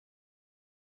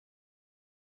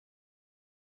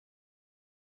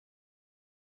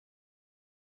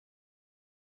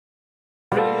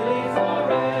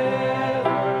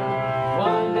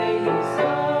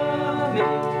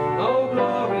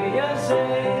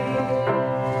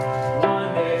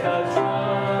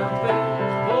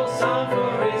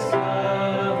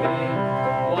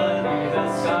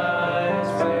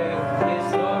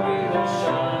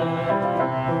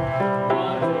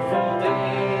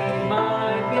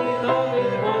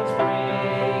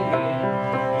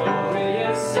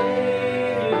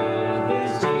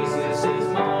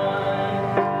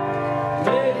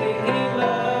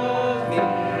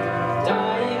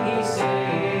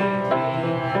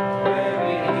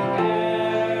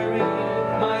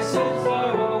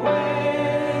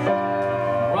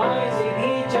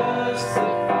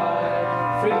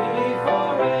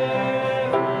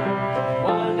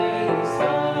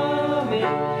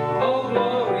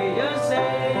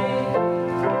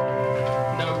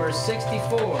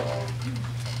64.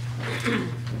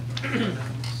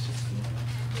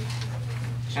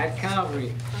 At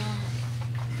Calvary.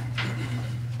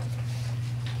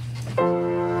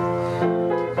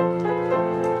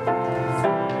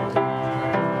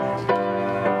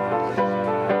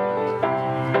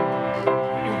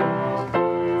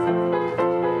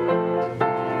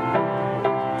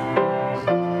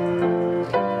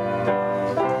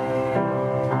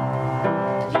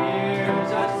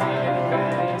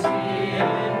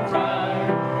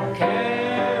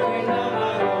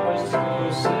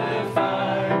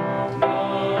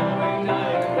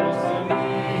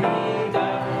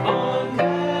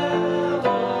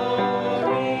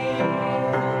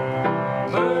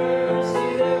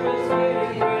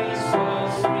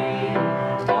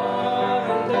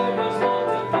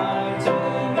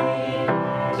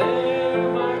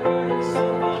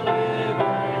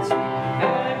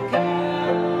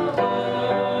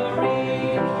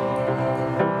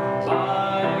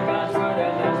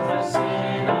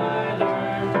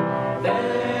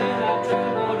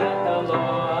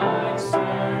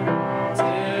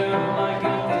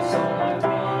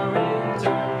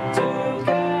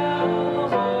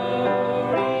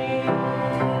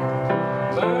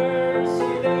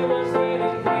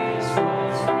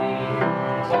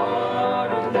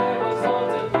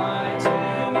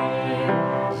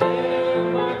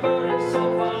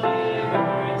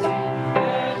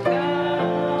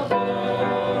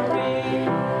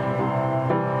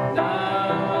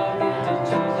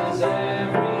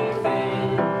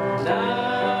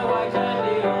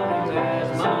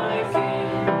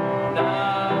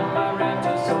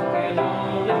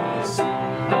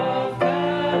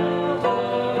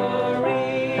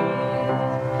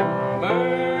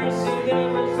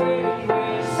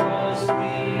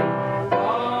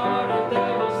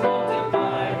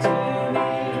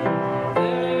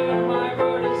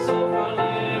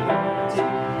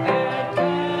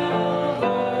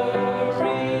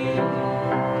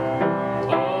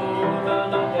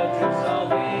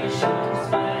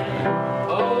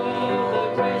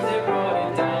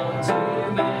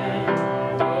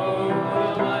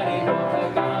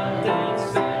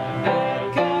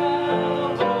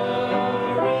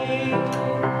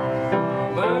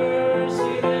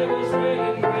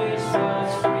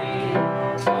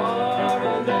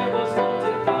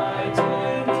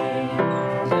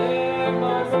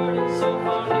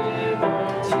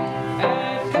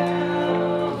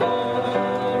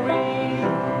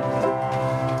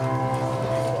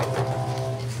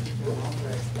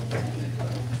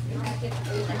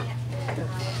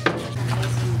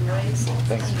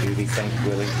 Thanks, Judy. Thanks,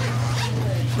 Willie.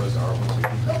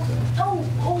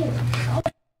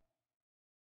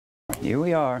 Here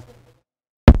we are.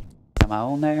 Am I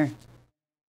on there?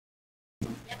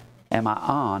 Am I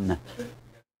on?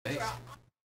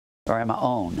 Or am I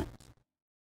on?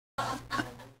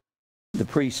 The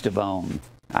priest of On.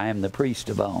 I am the priest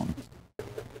of On.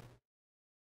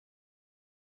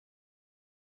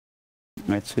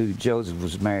 That's who Joseph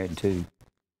was married to.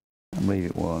 I believe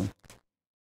it was.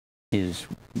 His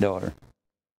daughter.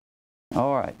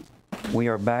 All right. We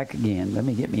are back again. Let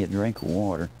me get me a drink of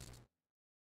water.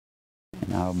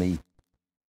 And I'll be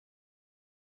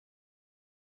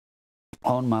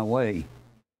on my way.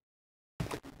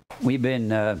 We've been,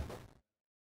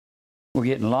 we're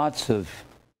getting lots of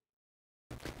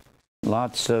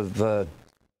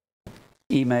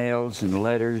emails and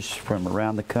letters from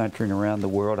around the country and around the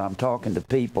world. I'm talking to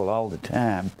people all the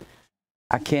time.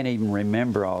 I can't even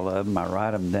remember all of them. I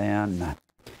write them down. I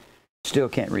still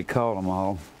can't recall them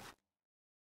all.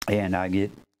 And I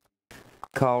get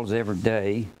calls every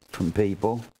day from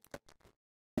people.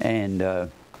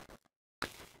 And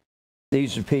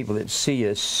these are people that see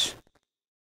us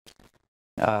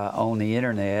on the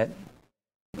internet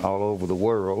all over the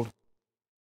world.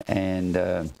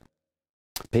 And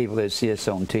people that see us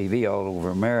on TV all over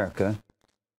America,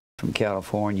 from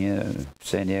California,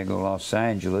 San Diego, Los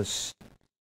Angeles,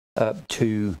 up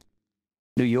to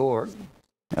New York,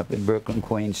 up in Brooklyn,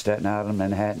 Queens, Staten Island,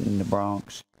 Manhattan, the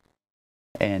Bronx,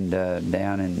 and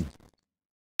down in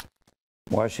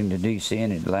Washington, D.C.,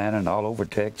 and Atlanta, and all over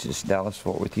Texas, Dallas,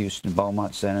 Fort Worth, Houston,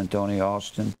 Beaumont, San Antonio,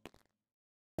 Austin.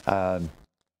 And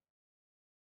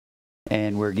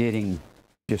we're getting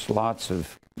just lots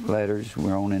of letters.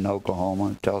 We're on in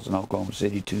Oklahoma, Tulsa, Oklahoma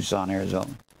City, Tucson,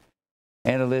 Arizona.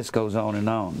 And the list goes on,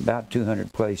 about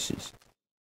 200 places.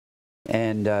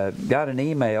 And got an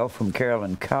email from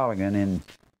Carolyn Colligan in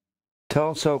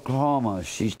Tulsa, Oklahoma.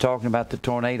 She's talking about the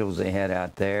tornadoes they had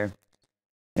out there.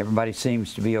 Everybody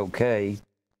seems to be okay.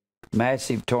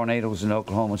 Massive tornadoes in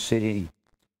Oklahoma City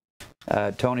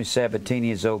Tony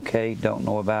Sabatini is okay. Don't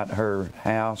know about her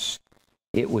house.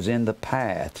 It was in the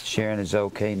path. Sharon is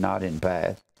okay, not in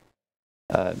path.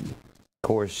 Of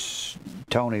course,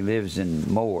 Tony lives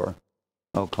in Moore,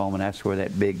 Oklahoma, and that's where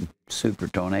that big super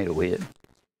tornado hit.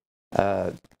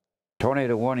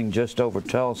 Tornado warning just over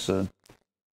Tulsa,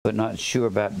 but not sure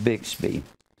about Bixby.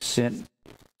 Sent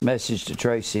message to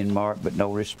Tracy and Mark, but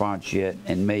no response yet.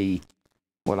 And me,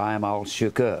 well, I am all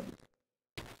shook up.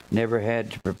 Never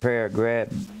had to prepare a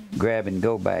grab and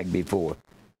go bag before.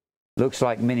 Looks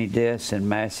like many deaths and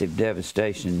massive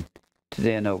devastation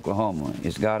today in Oklahoma.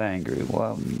 Is God angry?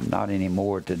 Well, not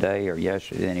anymore today or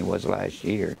yesterday than he was last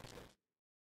year.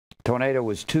 Tornado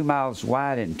was 2 miles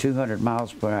wide and 200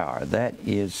 miles per hour. That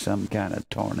is some kind of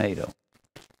tornado.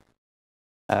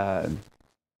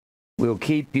 We'll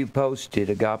keep you posted.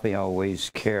 Agape always,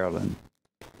 Carolyn.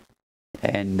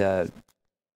 And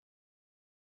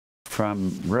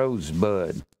from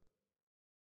Rosebud.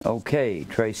 Okay,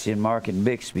 Tracy and Mark and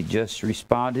Bixby just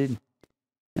responded,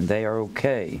 and they are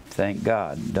okay. Thank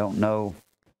God. Don't know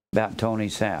about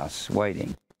Tony's house.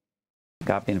 Waiting.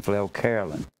 Agape and Flail,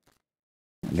 Carolyn.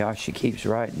 Gosh, she keeps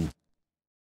writing.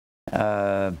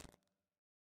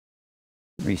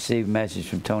 Received message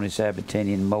from Tony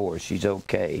Sabatini and Moore. She's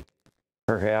okay.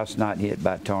 Her house not hit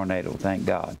by tornado, thank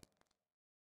God.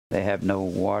 They have no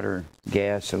water,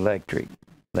 gas, electric.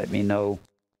 Let me know.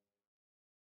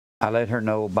 I let her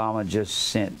know Obama just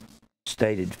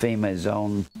stated FEMA is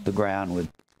on the ground with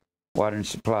water and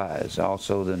supplies.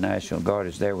 Also, the National Guard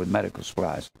is there with medical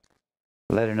supplies.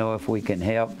 Let her know if we can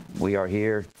help. We are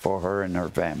here for her and her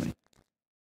family.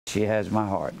 She has my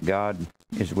heart. God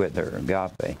is with her.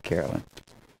 Agape, Carolyn.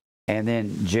 And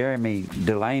then Jeremy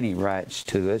Delaney writes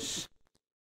to us,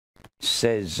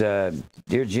 says,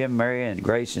 Dear Jim, Mary, and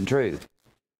Grace and Truth,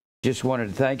 just wanted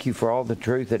to thank you for all the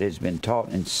truth that has been taught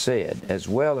and said, as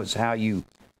well as how you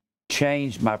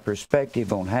changed my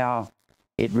perspective on how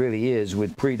it really is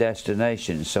with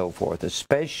predestination and so forth,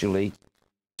 especially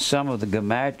some of the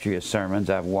Gematria sermons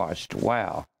I've watched.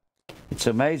 Wow. It's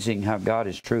amazing how God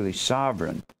is truly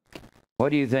sovereign. What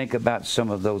do you think about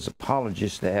some of those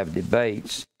apologists that have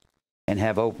debates and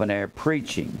have open-air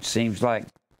preaching? Seems like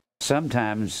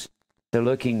sometimes they're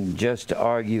looking just to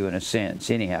argue in a sense.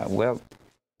 Anyhow, well,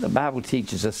 the Bible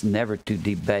teaches us never to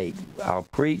debate. I'll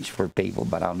preach for people,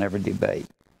 but I'll never debate.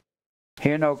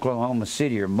 Here in Oklahoma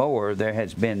City or Moore, there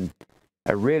has been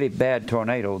a really bad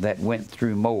tornado that went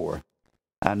through Moore.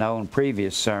 I know in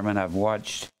previous sermon I've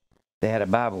watched, they had a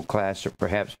Bible class or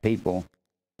perhaps people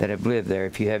that have lived there.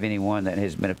 If you have anyone that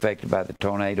has been affected by the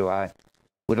tornado, I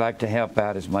would like to help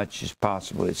out as much as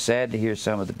possible. It's sad to hear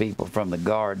some of the people from the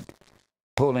Guard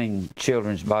pulling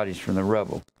children's bodies from the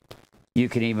rubble. You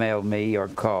can email me or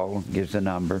call, gives the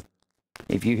number,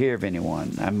 if you hear of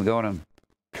anyone. I'm going to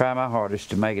try my hardest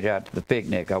to make it out to the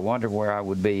picnic. I wonder where I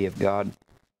would be if God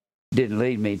didn't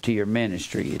lead me to your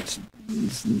ministry.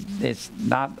 It's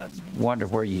not wonder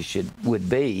where you would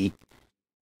be.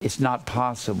 It's not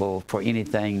possible for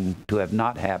anything to have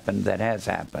not happened that has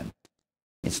happened.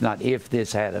 It's not if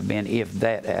this had have been, if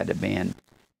that had have been.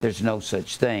 There's no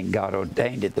such thing. God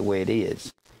ordained it the way it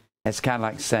is. That's kind of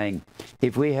like saying,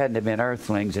 if we hadn't have been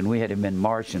earthlings and we had been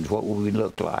Martians, what would we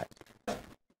look like?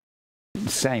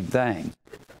 Same thing,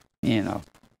 you know.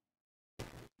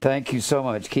 Thank you so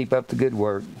much. Keep up the good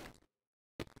work.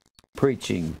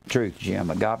 Preaching truth, Jim.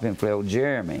 Agape and Flail,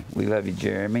 Jeremy. We love you,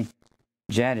 Jeremy.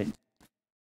 Janet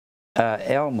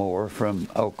Elmore from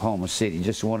Oklahoma City.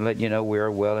 Just want to let you know we are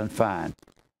well and fine.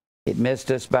 It missed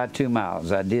us by 2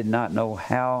 miles. I did not know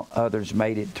how others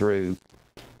made it through.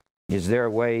 Is there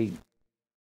a way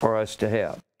for us to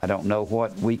help? I don't know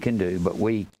what we can do, but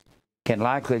we can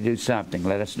likely do something.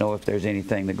 Let us know if there's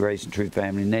anything the Grace and Truth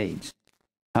family needs.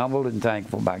 Humbled and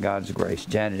thankful by God's grace.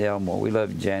 Janet Elmore. We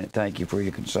love you, Janet. Thank you for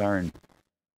your concern.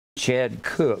 Chad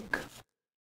Cook.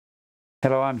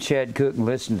 Hello, I'm Chad Cook, and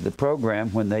listen to the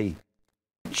program when they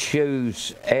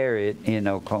air it in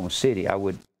Oklahoma City. I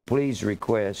would please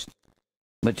request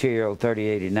material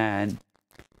 3089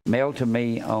 mailed to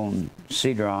me on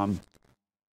CD-ROM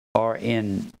or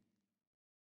in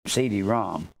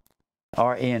CD-ROM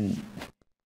or in,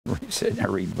 I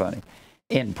read funny,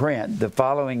 in print. The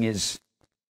following is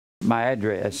my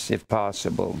address, if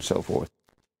possible, and so forth.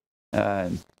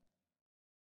 A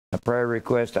prayer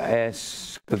request I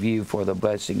ask of you for the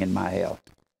blessing in my health,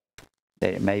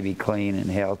 that it may be clean and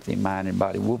healthy, mind and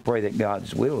body. We'll pray that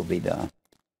God's will be done.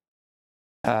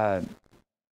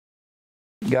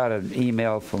 Got an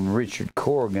email from Richard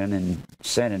Corrigan in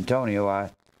San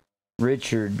Antonio.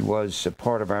 Richard was a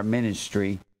part of our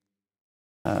ministry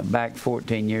back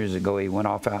 14 years ago. He went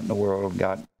off out in the world,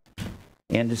 got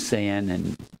into sin,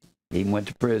 and he went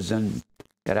to prison,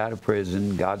 got out of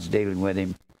prison. God's dealing with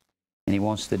him, and he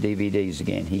wants the DVDs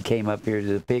again. He came up here to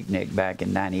the picnic back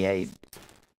in '98,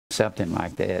 something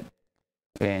like that,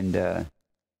 and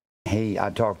I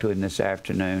talked to him this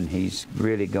afternoon. He's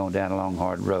really going down a long,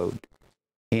 hard road.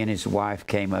 He and his wife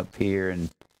came up here, and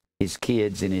his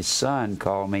kids and his son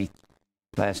called me.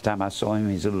 Last time I saw him,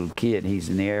 he's a little kid. He's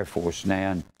in the Air Force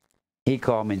now, and he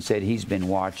called me and said he's been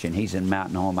watching. He's in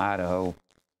Mountain Home, Idaho,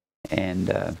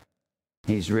 and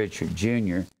he's Richard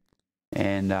Jr.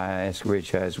 And I asked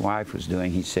Rich how his wife was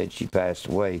doing. He said she passed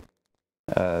away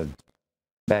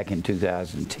back in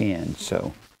 2010.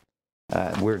 So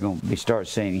we're going to start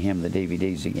sending him the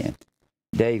DVDs again.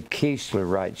 Dave Kiesler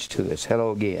writes to us,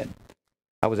 hello again.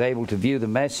 I was able to view the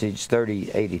message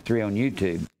 3083 on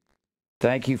YouTube.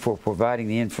 Thank you for providing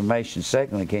the information.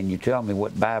 Secondly, can you tell me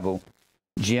what Bible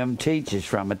Jim teaches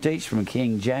from? I teach from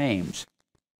King James,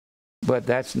 but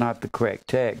that's not the correct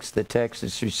text. The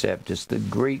Textus Receptus, the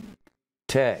Greek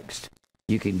text.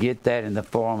 You can get that in the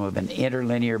form of an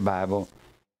interlinear Bible,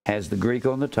 has the Greek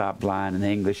on the top line and the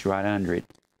English right under it.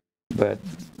 But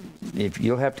if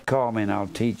you'll have to call me and I'll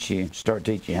start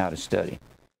teaching you how to study.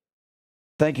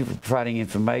 Thank you for providing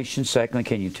information. Secondly,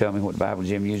 can you tell me what Bible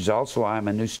Jim uses? Also, I'm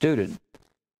a new student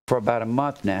for about a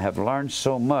month now. Have learned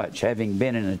so much, having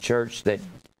been in a church that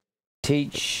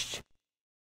teach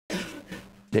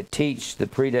the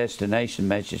predestination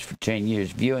message for 10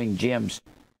 years. Viewing Jim's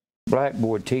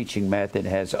Blackboard teaching method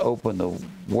has opened the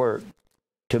work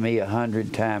to me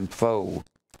 100-time-fold.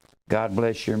 God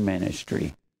bless your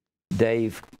ministry.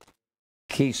 Dave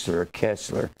Kessler.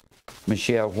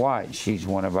 Michelle White, she's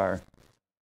one of our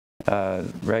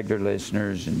regular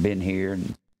listeners and been here.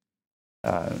 And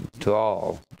to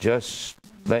all, just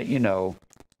let you know,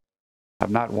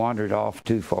 I've not wandered off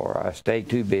too far. I stay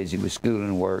too busy with school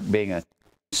and work. Being a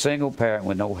single parent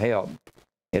with no help,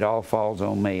 it all falls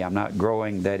on me. I'm not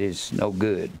growing. That is no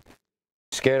good.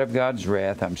 Scared of God's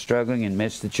wrath. I'm struggling and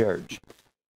miss the church.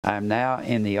 I'm now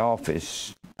in the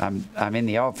office. I'm in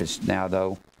the office now,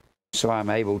 though, so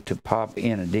I'm able to pop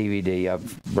in a DVD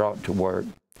I've brought to work.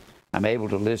 I'm able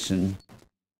to listen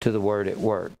to the word at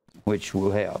work, which will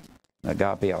help.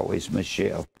 Agape always,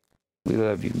 Michelle. We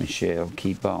love you, Michelle.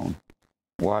 Keep on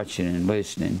watching and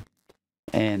listening.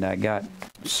 And I got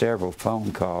several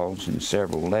phone calls and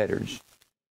several letters.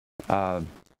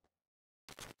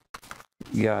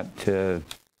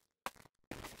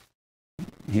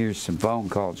 Here's some phone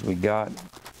calls we got.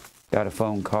 Got a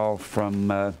phone call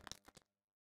from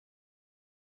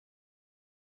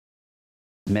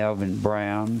Melvin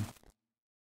Brown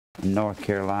in North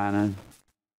Carolina.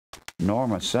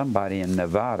 Norma, somebody in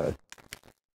Nevada.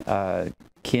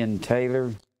 Ken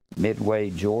Taylor, Midway,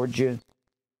 Georgia.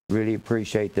 Really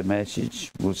appreciate the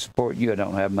message. We'll support you. I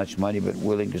don't have much money, but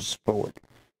willing to support.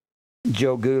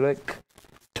 Joe Gulick,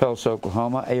 Tulsa,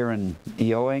 Oklahoma. Aaron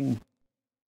Ewing,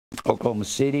 Oklahoma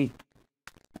City.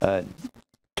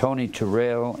 Tony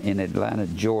Terrell in Atlanta,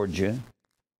 Georgia.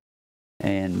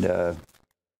 And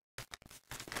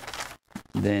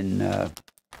then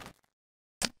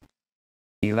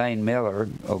Elaine Miller,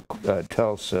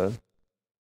 Tulsa.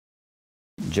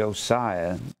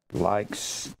 Josiah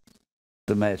likes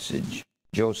the message.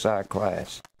 Josiah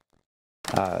Class.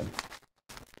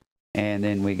 And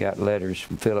then we got letters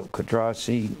from Philip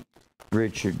Quadrasi,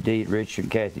 Richard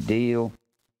and Kathy Deal,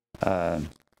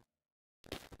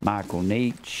 Michael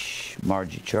Nietzsche,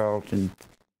 Margie Charlton,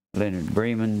 Leonard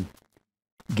Bremen,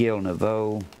 Gil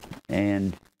Naveau,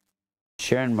 and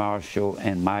Sharon Marshall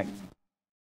and Mike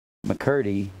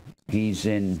McCurdy. He's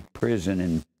in prison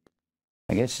in,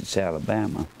 I guess it's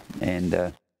Alabama,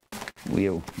 and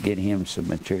we'll get him some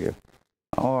material.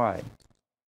 All right.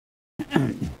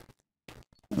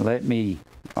 Let me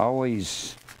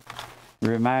always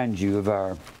remind you of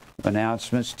our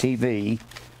announcements, TV,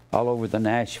 all over the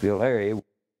Nashville area.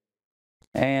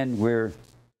 And we're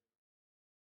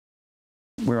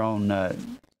on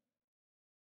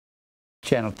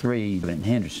Channel 3 in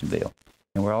Hendersonville.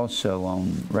 And we're also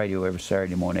on radio every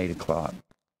Saturday morning, 8 o'clock,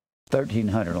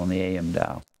 1300 on the AM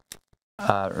dial.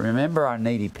 Remember our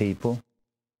needy people.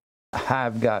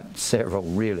 I've got several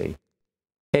really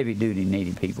heavy-duty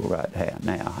needy people right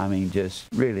now. I mean, just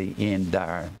really in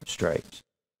dire straits.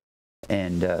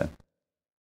 And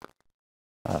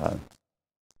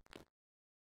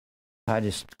I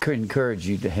just encourage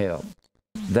you to help.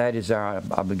 That is our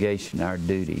obligation, our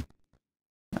duty.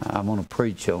 I'm going to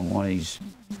preach on one of these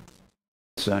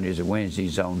Sundays or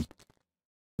Wednesdays on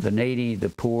the needy, the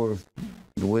poor,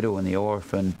 the widow, and the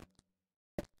orphan.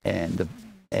 And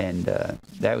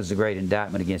that was the great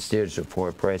indictment against Israel for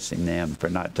oppressing them, for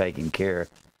not taking care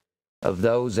of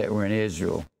those that were in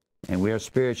Israel, and we're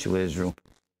spiritual Israel,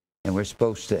 and we're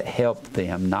supposed to help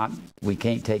them. We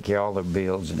can't take care of all their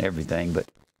bills and everything, but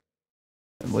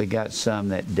we got some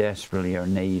that desperately are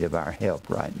in need of our help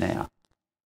right now.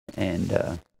 And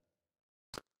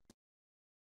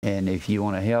if you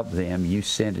want to help them, you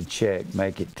send a check,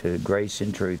 make it to Grace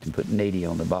and Truth, and put needy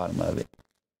on the bottom of it.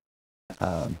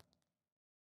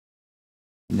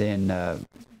 Then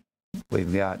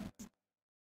we've got,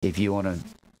 if you want to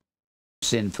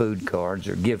send food cards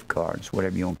or gift cards,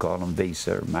 whatever you want to call them,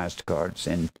 Visa or MasterCard,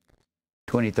 send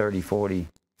 $20, $30, $40,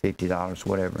 $50,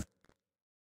 whatever.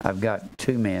 I've got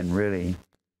two men really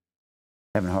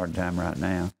having a hard time right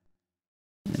now,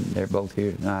 and they're both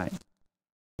here tonight.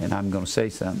 And I'm going to say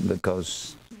something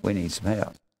because we need some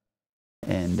help.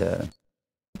 And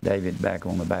David, back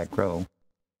on the back row,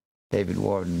 David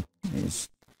Warden, has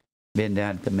been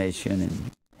down at the mission,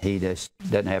 and he just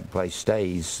doesn't have a place to stay.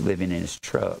 He's living in his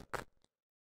truck.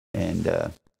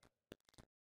 And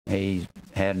he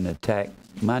had an attack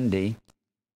Monday.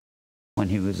 When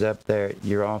he was up there at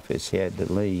your office, he had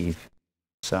to leave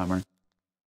Summer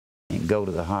and go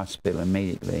to the hospital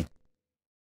immediately.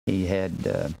 He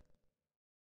had...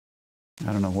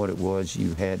 I don't know what it was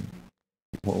you had.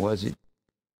 What was it?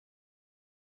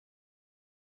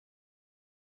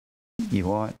 You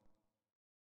what?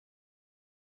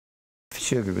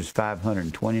 Sugar was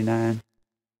 529.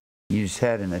 You just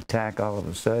had an attack all of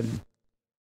a sudden.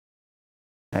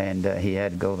 And he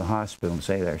had to go to the hospital and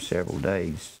stay there several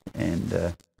days.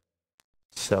 And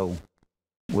so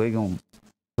we're going to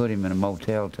put him in a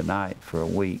motel tonight for a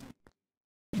week.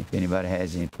 If anybody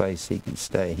has any place he can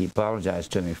stay. He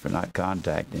apologized to me for not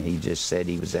contacting. He just said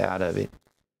he was out of it.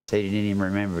 Said he didn't even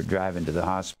remember driving to the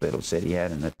hospital. Said he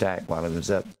had an attack while he was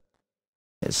up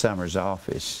at Summer's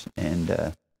office. And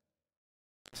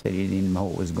said he didn't even know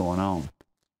what was going on.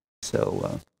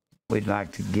 So we'd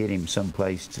like to get him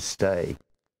someplace to stay.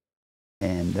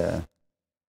 And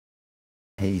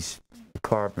he's a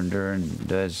carpenter and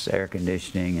does air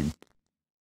conditioning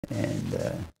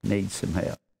and needs some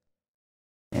help.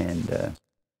 And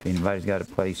if anybody's got a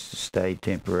place to stay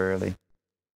temporarily,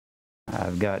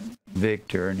 I've got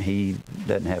Victor, and he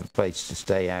doesn't have a place to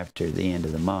stay after the end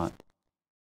of the month.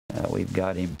 We've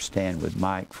got him staying with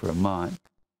Mike for a month,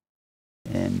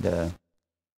 and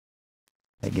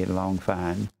they get along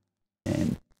fine.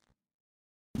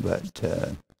 But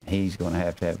he's going to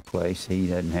have a place. He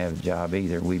doesn't have a job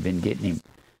either. We've been getting him.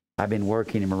 I've been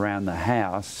working him around the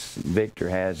house. Victor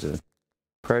has a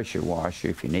pressure washer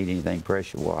if you need anything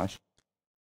pressure washed.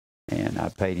 And I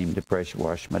paid him to pressure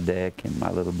wash my deck and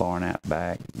my little barn out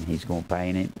back. And he's going to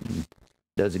paint it and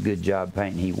does a good job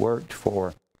painting. He worked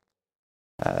for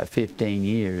 15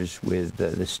 years with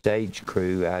the stage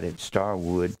crew out at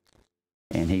Starwood,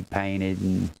 and he painted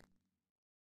and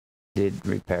did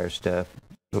repair stuff,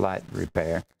 light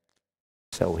repair.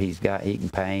 So he can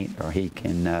paint, or he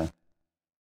can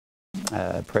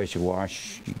pressure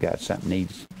wash. You got something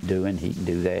needs doing, he can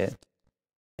do that.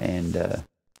 And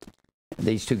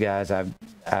these two guys,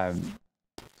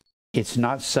 it's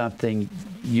not something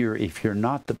if you're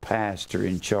not the pastor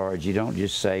in charge, you don't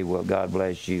just say, well, God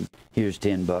bless you, here's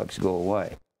 $10, go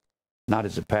away. Not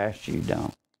as a pastor, you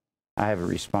don't. I have a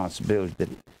responsibility that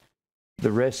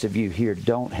the rest of you here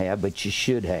don't have, but you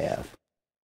should have,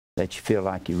 that you feel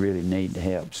like you really need to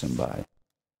help somebody.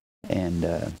 And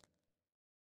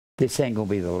this ain't going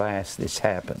to be the last this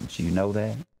happens. You know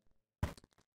that?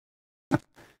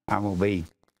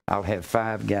 I'll have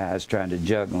 5 guys trying to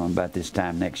juggle them about this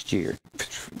time next year.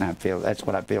 That's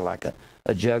what I feel like,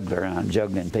 a juggler, and I'm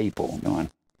juggling people going.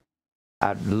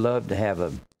 I'd love to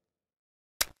have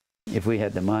if we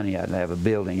had the money, I'd have a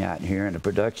building out here and a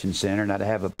production center, and I'd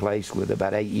have a place with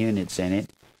about 8 units in it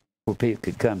where people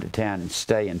could come to town and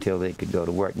stay until they could go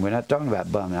to work. And we're not talking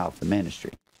about bumming off the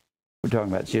ministry. We're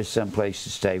talking about just some place to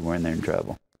stay when they're in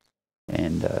trouble.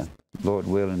 And Lord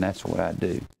willing, that's what I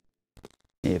do.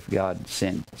 If God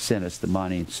sent us the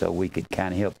money so we could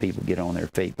kind of help people get on their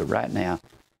feet. But right now,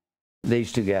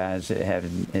 these two guys are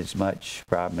having as much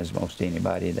problem as most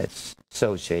anybody that's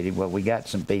associated. Well, we got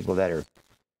some people that are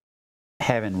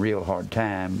having real hard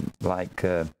time, like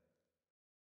I'm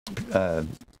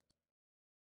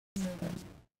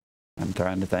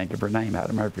trying to think of her name out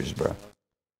of Murfreesboro.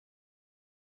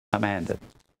 Amanda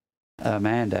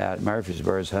out of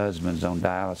Murfreesboro's husband's on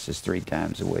dialysis 3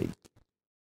 times a week.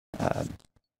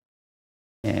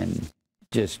 And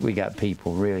we got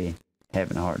people really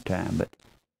having a hard time. But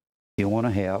if you want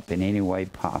to help in any way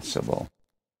possible,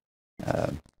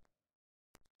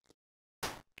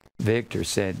 Victor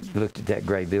looked at that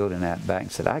gray building out back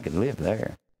and said, I could live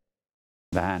there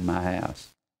behind my house.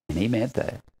 And he meant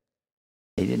that.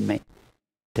 He didn't mean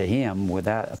to him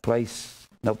without a place,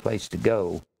 no place to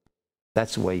go.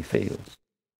 That's the way he feels.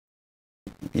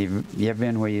 You ever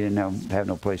been where you didn't have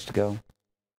no place to go?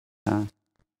 Huh?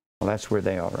 Well, that's where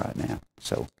they are right now.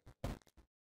 So, if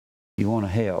you want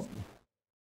to help,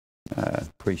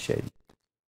 appreciate it.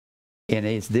 And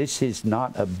this is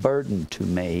not a burden to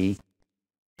me.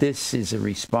 This is a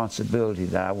responsibility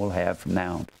that I will have from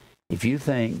now on. If you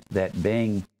think that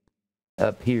being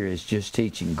up here is just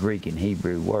teaching Greek and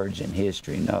Hebrew words and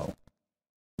history, no.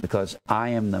 Because I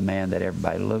am the man that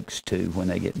everybody looks to when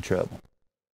they get in trouble.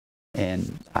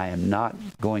 And I am not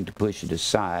going to push it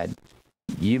aside.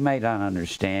 You may not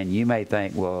understand. You may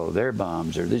think, well, they're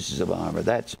bums, or this is a bum, or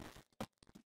that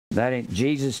ain't.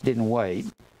 Jesus didn't wait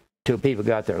till people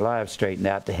got their lives straightened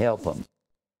out to help them.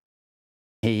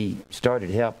 He started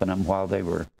helping them while they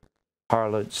were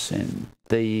harlots and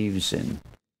thieves and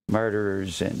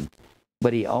murderers.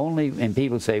 But he only, and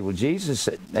people say, well, Jesus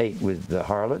ate with the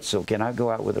harlots, so can I go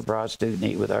out with a prostitute and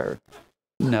eat with her?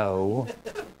 No.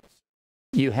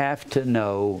 You have to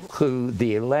know who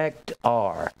the elect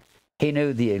are. He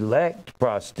knew the elect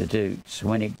prostitutes.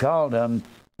 When he called them,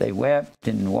 they wept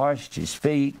and washed his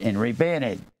feet and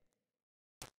repented.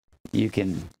 You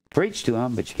can preach to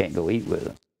them, but you can't go eat with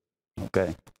them.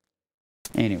 Okay?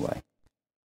 Anyway.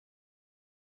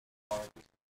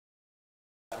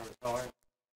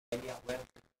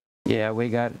 Yeah, we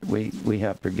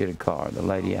helped her get a car. The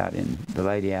lady out in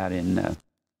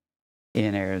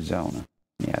Arizona.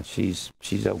 Yeah, she's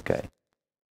okay.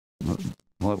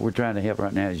 What we're trying to help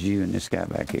right now is you and this guy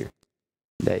back here,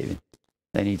 David.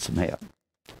 They need some help.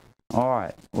 All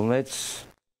right. Well, let's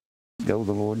go to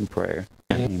the Lord in prayer.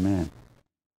 Amen.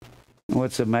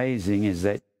 What's amazing is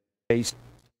that he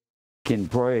can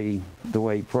pray the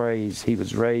way he prays. He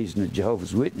was raised in a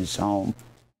Jehovah's Witness home,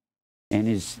 and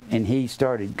he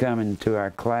started coming to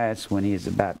our class when he was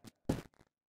about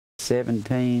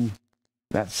 17,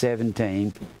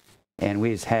 and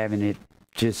we was having it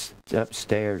just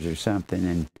upstairs or something,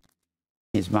 and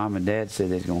his mom and dad said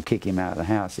they was going to kick him out of the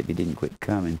house if he didn't quit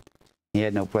coming. He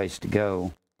had no place to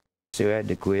go, so he had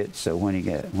to quit. So when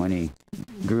he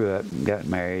grew up and got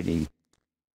married, he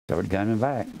started coming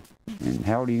back. And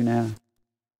how old are you now?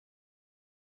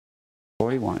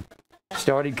 41.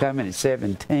 Started coming at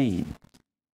 17.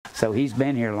 So he's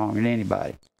been here longer than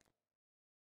anybody.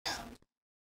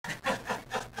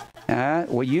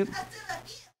 Well, you've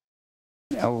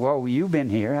been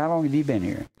here. How long have you been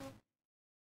here?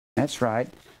 That's right.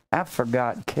 I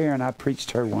forgot. Karen, I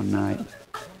preached her one night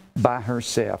by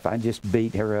herself. I just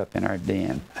beat her up in our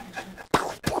den.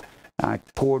 I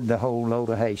poured the whole load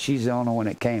of hay. She's the only one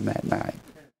that came that night.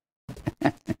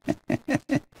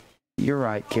 You're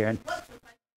right, Karen.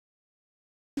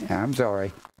 I'm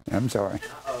sorry.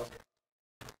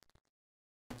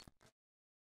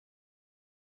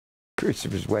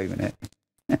 Christopher's waving at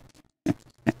me.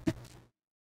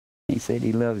 He said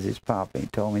he loves his papa. He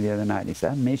told me the other night, he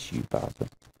said, I miss you, Papa.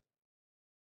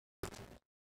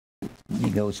 He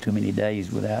goes too many days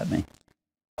without me.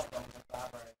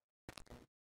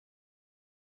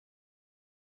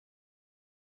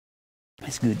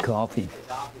 It's good coffee.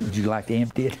 Would you like to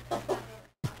empty it?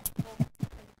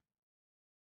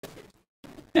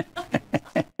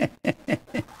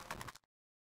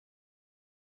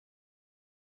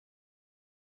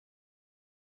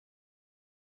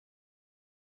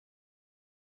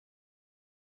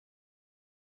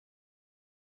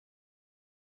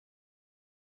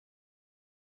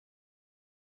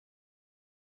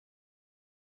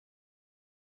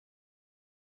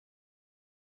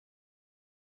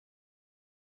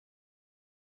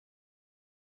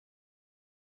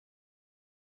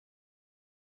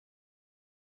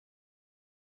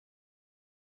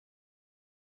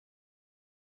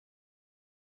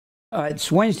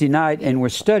 It's Wednesday night, and we're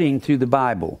studying through the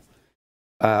Bible.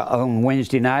 On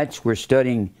Wednesday nights, we're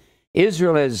studying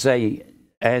Israel as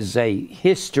a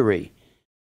history.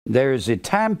 There's a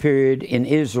time period in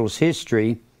Israel's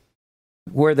history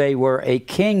where they were a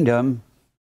kingdom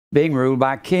being ruled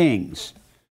by kings.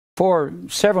 For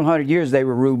several hundred years, they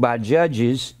were ruled by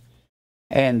judges,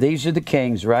 and these are the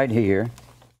kings right here,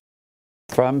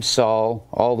 from Saul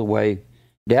all the way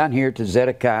down here to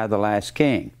Zedekiah, the last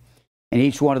king. And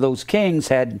each one of those kings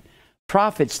had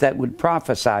prophets that would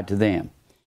prophesy to them.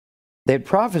 They'd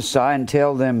prophesy and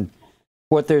tell them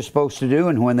what they're supposed to do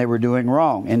and when they were doing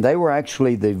wrong. And they were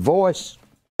actually the voice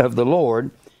of the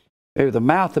Lord. They were the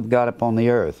mouth of God upon the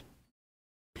earth.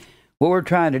 What we're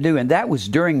trying to do, and that was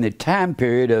during the time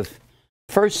period of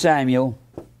 1 Samuel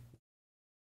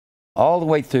all the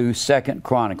way through 2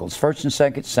 Chronicles. 1 and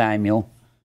 2 Samuel,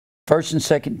 1 and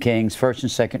 2 Kings, 1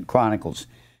 and 2 Chronicles.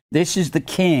 This is the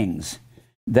kings.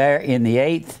 There in the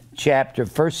 8th chapter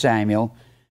of 1 Samuel,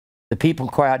 the people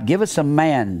cry out, give us a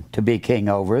man to be king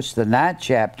over us. The 9th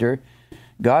chapter,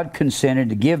 God consented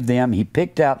to give them. He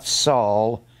picked out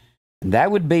Saul. And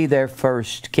that would be their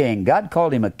first king. God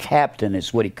called him a captain,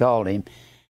 is what he called him.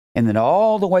 And then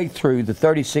all the way through the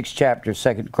 36th chapter of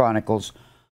 2nd Chronicles,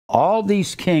 all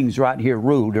these kings right here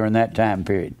ruled during that time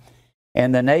period.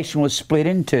 And the nation was split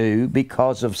in two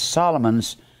because of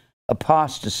Solomon's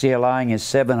apostasy, allowing his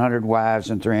 700 wives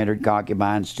and 300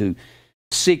 concubines to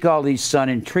seek all these sun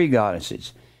and tree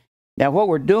goddesses. Now what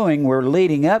we're doing, we're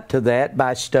leading up to that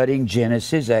by studying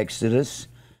Genesis, Exodus,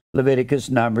 Leviticus,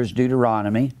 Numbers,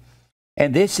 Deuteronomy.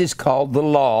 And this is called the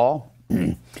law.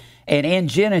 And in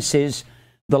Genesis,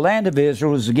 the land of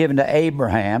Israel was given to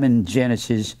Abraham in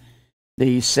Genesis,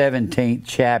 the 17th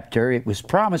chapter. It was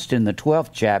promised in the 12th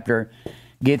chapter,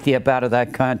 get thee up out of thy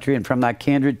country and from thy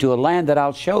kindred to a land that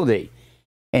I'll show thee.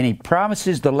 And he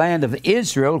promises the land of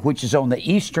Israel, which is on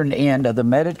the eastern end of the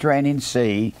Mediterranean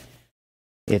Sea.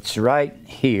 It's right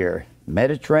here,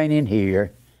 Mediterranean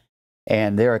here,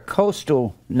 and they're a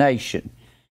coastal nation.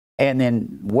 And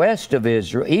then west of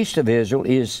Israel, east of Israel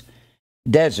is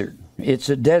desert. It's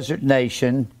a desert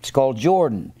nation. It's called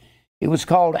Jordan. It was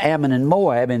called Ammon and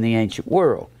Moab in the ancient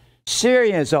world.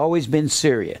 Syria has always been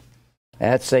Syria.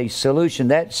 That's a solution.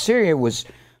 That Syria was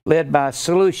led by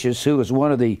Seleucus, who was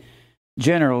one of the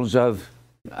generals of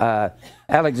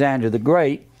Alexander the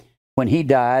Great. When he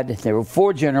died, there were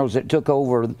 4 generals that took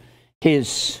over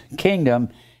his kingdom,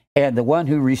 and the one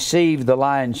who received the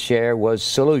lion's share was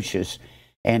Seleucus,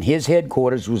 and his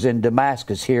headquarters was in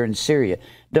Damascus here in Syria.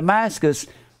 Damascus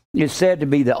is said to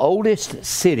be the oldest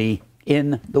city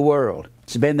in the world.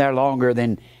 It's been there longer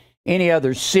than any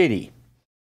other city.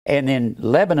 And then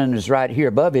Lebanon is right here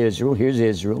above Israel. Here's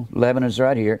Israel. Lebanon is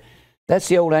right here. That's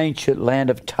the old ancient land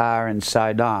of Tyre and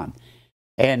Sidon,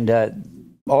 and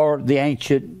or the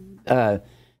ancient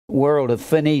world of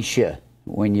Phoenicia.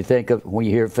 When you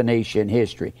hear Phoenicia in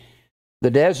history, the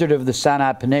desert of the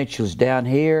Sinai Peninsula is down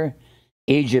here.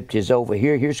 Egypt is over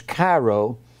here. Here's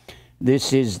Cairo.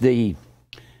 This is the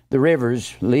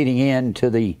rivers leading into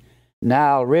the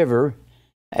Nile River,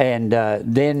 and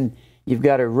then you've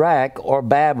got Iraq or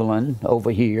Babylon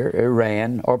over here,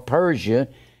 Iran or Persia,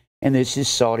 and this is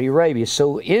Saudi Arabia.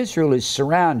 So Israel is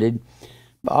surrounded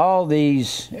by all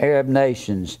these Arab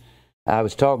nations. I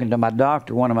was talking to my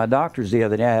doctor, one of my doctors the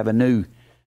other day. I have a new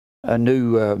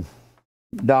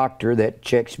doctor that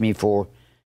checks me for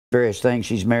various things.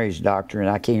 She's Mary's doctor, and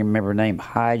I can't remember her name,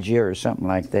 Hijia or something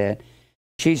like that.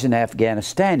 She's an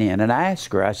Afghanistanian, and I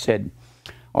asked her, I said,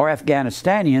 are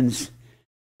Afghanistanians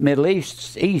Middle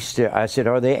East? I said,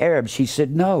 are they Arabs? She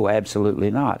said, no,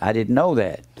 absolutely not. I didn't know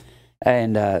that.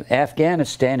 And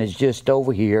Afghanistan is just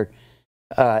over here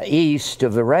east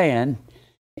of Iran,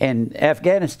 and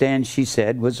Afghanistan, she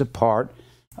said, was a part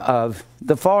of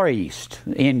the Far East.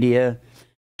 India,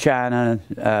 China,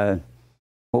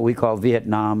 what we call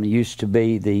Vietnam, used to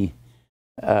be the,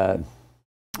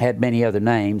 had many other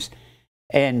names.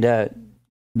 And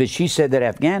but she said that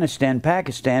Afghanistan,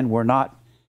 Pakistan were not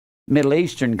Middle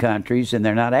Eastern countries, and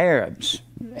they're not Arabs.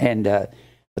 And but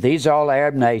these are all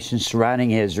Arab nations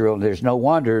surrounding Israel. There's no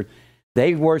wonder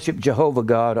they worship Jehovah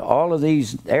God. All of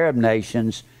these Arab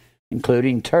nations,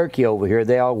 including Turkey over here,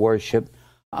 they all worship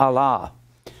Allah.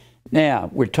 Now,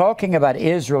 we're talking about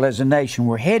Israel as a nation.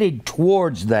 We're headed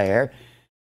towards there.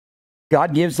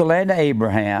 God gives the land to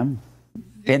Abraham,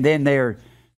 and then they're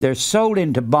sold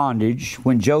into bondage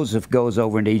when Joseph goes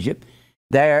over into Egypt.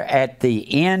 They're at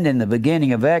the end and the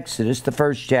beginning of Exodus, the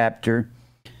 1st chapter,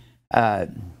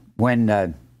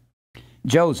 when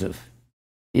Joseph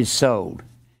is sold.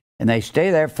 And they stay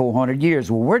there 400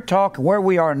 years. Well, we're talking where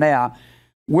we are now.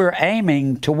 We're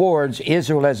aiming towards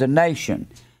Israel as a nation.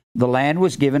 The land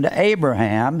was given to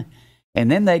Abraham,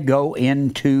 and then they go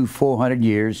into 400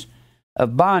 years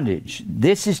of bondage.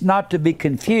 This is not to be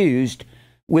confused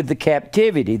with the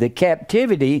captivity. The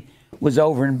captivity was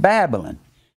over in Babylon.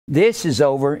 This is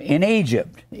over in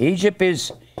Egypt. Egypt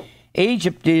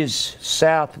is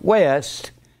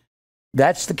southwest.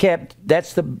 That's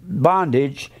the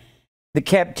bondage. The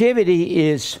captivity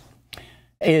is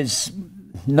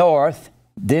north,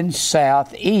 then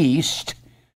southeast,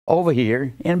 over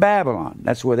here in Babylon.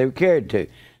 That's where they were carried to.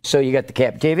 So you got the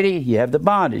captivity, you have the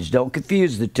bondage. Don't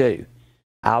confuse the two.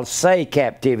 I'll say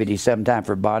captivity sometime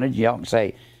for bondage. Y'all can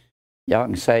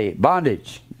say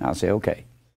bondage. I'll say okay.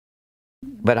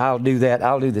 But I'll do that.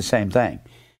 I'll do the same thing.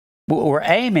 What we're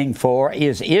aiming for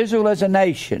is Israel as a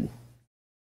nation.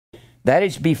 That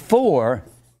is before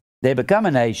they become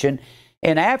a nation.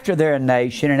 And after they're a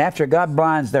nation, and after God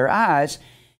blinds their eyes,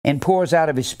 and pours out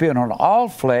of his Spirit on all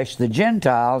flesh, the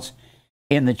Gentiles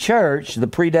in the church, the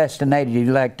predestinated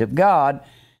elect of God,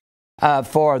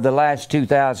 for the last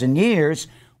 2,000 years,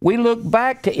 we look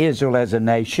back to Israel as a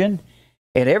nation,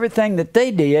 and everything that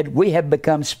they did, we have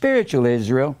become spiritual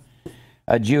Israel.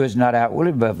 A Jew is not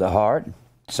outwardly above the heart,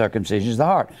 circumcision is the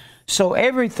heart. So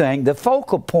everything, the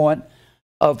focal point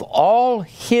of all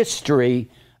history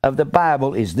of the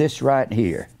Bible is this right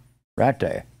here, right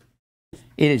there.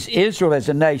 It is Israel as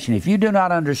a nation. If you do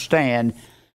not understand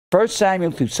 1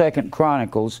 Samuel through 2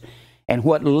 Chronicles and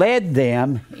what led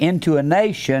them into a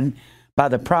nation by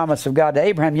the promise of God to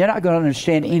Abraham, you're not going to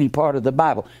understand any part of the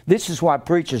Bible. This is why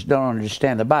preachers don't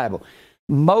understand the Bible.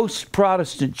 Most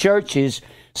Protestant churches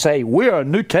say, we're a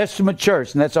New Testament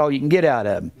church, and that's all you can get out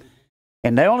of them.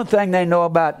 And the only thing they know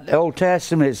about the Old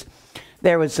Testament is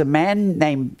there was a man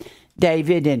named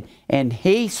David, and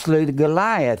he slew the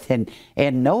Goliath, and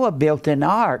Noah built an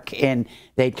ark, and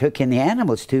they took in the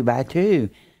animals 2 by 2,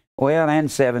 well, and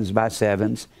 7s by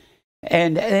 7s.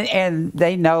 And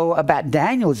they know about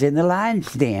Daniel's in the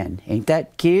lion's den. Ain't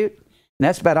that cute? And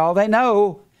that's about all they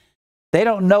know. They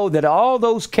don't know that all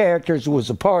those characters was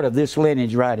a part of this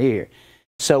lineage right here.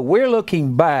 So we're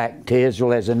looking back to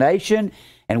Israel as a nation,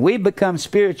 and we've become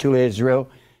spiritual Israel,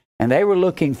 and they were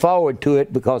looking forward to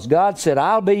it because God said,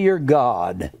 I'll be your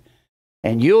God,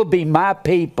 and you'll be my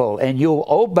people, and you'll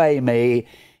obey me,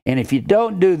 and if you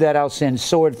don't do that, I'll send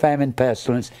sword, famine,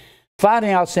 pestilence.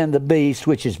 Finally, I'll send the beast,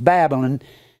 which is Babylon,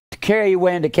 to carry you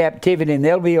away into captivity, and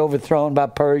they'll be overthrown by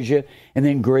Persia, and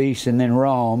then Greece, and then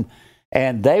Rome,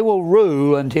 and they will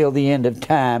rule until the end of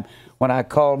time when I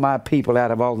call my people out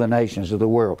of all the nations of the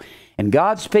world. And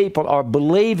God's people are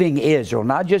believing Israel,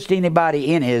 not just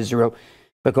anybody in Israel,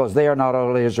 because they are not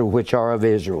all Israel which are of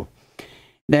Israel.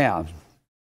 Now,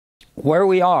 where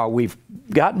we are, we've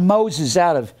got Moses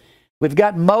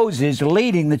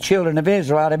leading the children of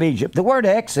Israel out of Egypt. The word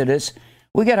Exodus,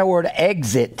 we get our word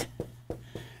exit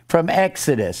from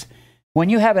Exodus. When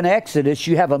you have an Exodus,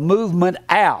 you have a movement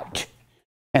out.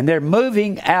 And they're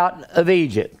moving out of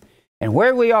Egypt. And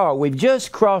where we are, we've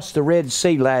just crossed the Red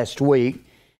Sea last week.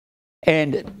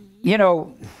 And, you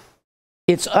know,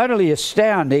 it's utterly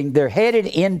astounding. They're headed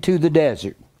into the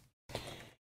desert.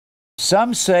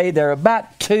 Some say there are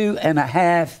about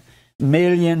 2.5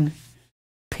 million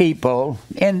people.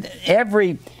 And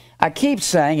I keep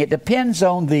saying it depends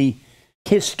on the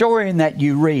historian that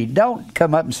you read. Don't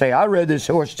come up and say, I read this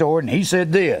horse story and he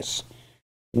said this.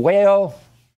 Well,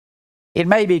 it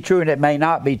may be true and it may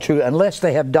not be true unless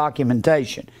they have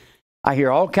documentation. I hear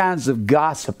all kinds of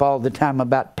gossip all the time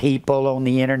about people on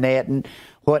the internet and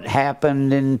what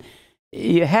happened, and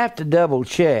you have to double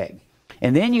check.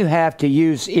 And then you have to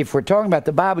use, if we're talking about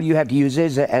the Bible, you have to use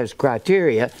this as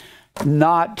criteria,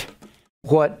 not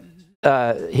what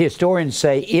historians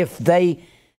say if they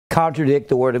contradict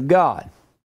the Word of God.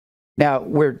 Now,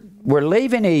 we're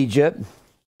leaving Egypt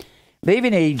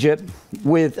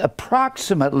with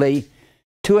approximately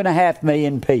 2.5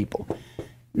 million people.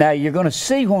 Now, you're going to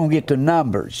see when we get to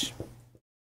Numbers.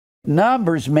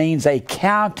 Numbers means a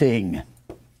counting.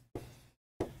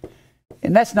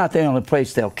 And that's not the only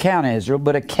place they'll count Israel,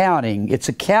 but a counting. It's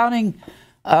a counting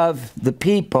of the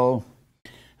people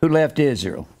who left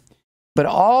Israel. But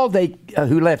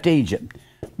who left Egypt.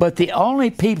 But the only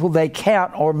people they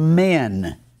count are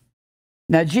men.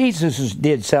 Now, Jesus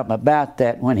did something about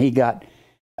that when he got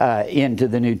into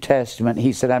the New Testament.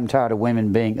 He said, I'm tired of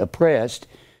women being oppressed.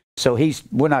 So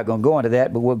we're not going to go into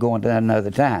that, but we'll go into that another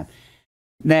time.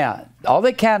 Now, all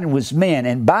they counted was men,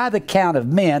 and by the count of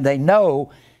men, they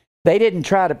know they didn't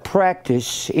try to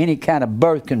practice any kind of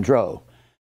birth control.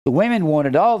 The women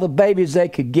wanted all the babies they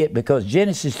could get because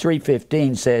Genesis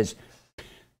 3:15 says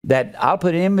that I'll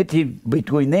put enmity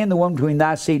between thee and the woman, between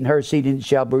thy seed and her seed, and it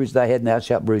shall bruise thy head, and thou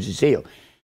shalt bruise his heel.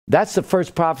 That's the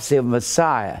first prophecy of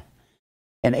Messiah.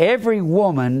 And every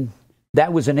woman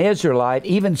that was an Israelite,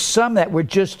 even some that were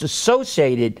just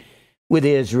associated with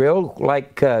Israel,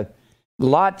 like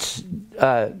Lot's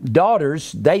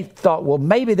daughters, they thought, well,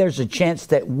 maybe there's a chance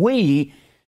that we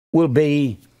will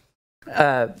be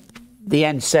the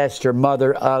ancestor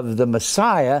mother of the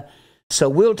Messiah, so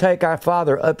we'll take our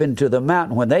father up into the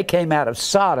mountain. When they came out of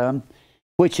Sodom,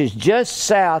 which is just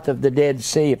south of the Dead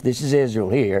Sea, if this is Israel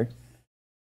here,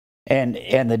 and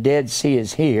the Dead Sea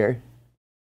is here,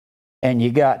 and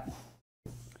you got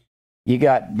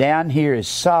down here is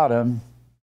Sodom.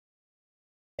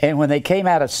 And when they came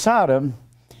out of Sodom,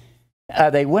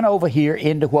 they went over here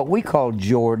into what we call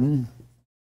Jordan.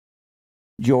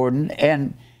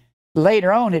 And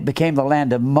later on, it became the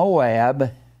land of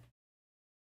Moab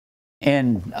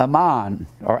and Ammon,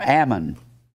 or Ammon.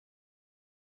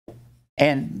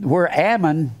 And where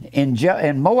Ammon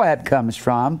and Moab comes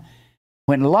from,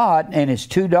 when Lot and his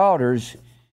 2 daughters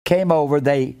came over,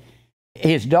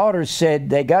 his daughters said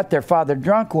they got their father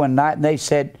drunk one night, and they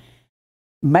said,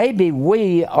 maybe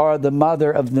we are the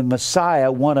mother of the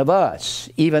Messiah, one of us,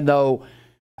 even though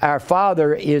our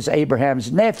father is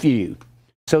Abraham's nephew.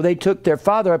 So they took their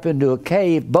father up into a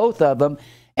cave, both of them,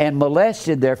 and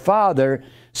molested their father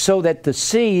so that the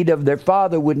seed of their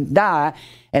father wouldn't die.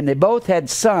 And they both had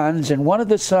sons, and one of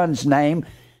the sons' name,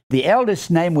 the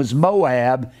eldest name was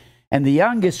Moab, and the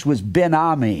youngest was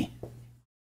Ben-Ami.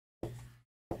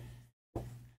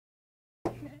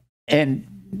 And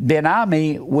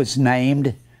Ben-Ami was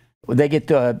named, they get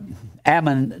to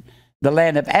Ammon, the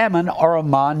land of Ammon, or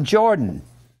Amman, Jordan.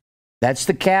 That's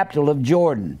the capital of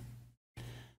Jordan.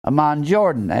 Amman,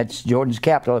 Jordan. That's Jordan's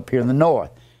capital up here in the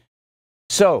north.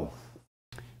 So,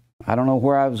 I don't know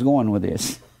where I was going with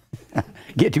this.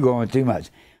 Get to going too much.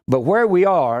 But where we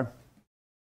are,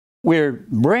 we're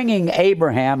bringing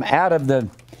Abraham out of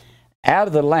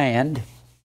the land,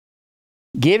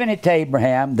 giving it to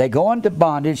Abraham. They go into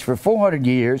bondage for 400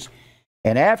 years,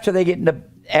 and after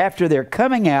they're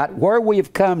coming out, where we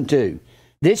have come to,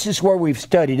 this is where we've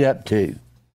studied up to.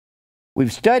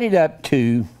 We've studied up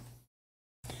to,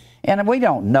 and we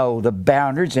don't know the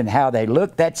boundaries and how they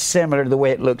look. That's similar to the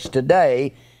way it looks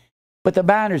today, but the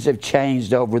boundaries have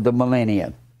changed over the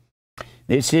millennia.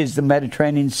 This is the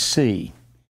Mediterranean Sea.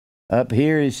 Up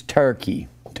here is Turkey,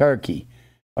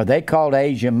 or they called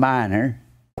Asia Minor.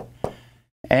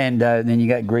 And then you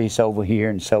got Greece over here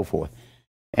and so forth.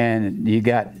 And you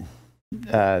got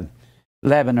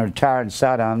Lebanon or Tyre and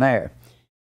Sidon there.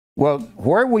 Well,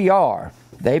 where we are,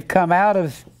 they've come out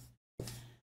of,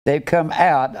 there's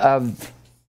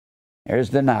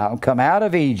the Nile, come out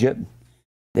of Egypt.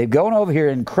 They've gone over here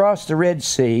and crossed the Red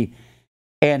Sea,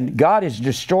 and God has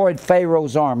destroyed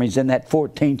Pharaoh's armies in that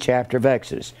 14th chapter of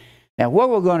Exodus. Now, what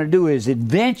we're going to do is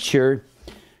adventure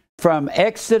from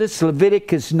Exodus,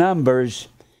 Leviticus, Numbers.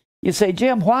 You say,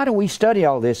 Jim, why do we study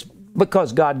all this?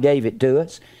 Because God gave it to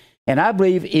us. And I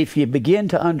believe if you begin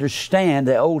to understand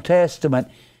the Old Testament,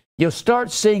 you'll start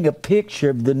seeing a picture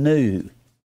of the new.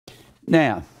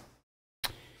 Now,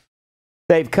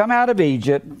 they've come out of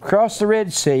Egypt, crossed the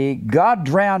Red Sea. God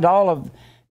drowned all of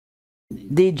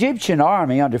the Egyptian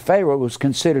army under Pharaoh was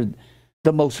considered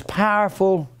the most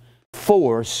powerful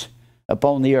force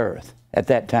upon the earth at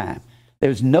that time. There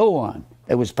was no one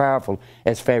that was powerful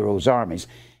as Pharaoh's armies.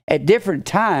 At different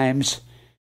times,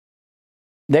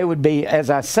 they would be, as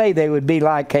I say, they would be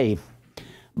like a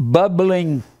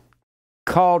bubbling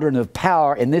cauldron of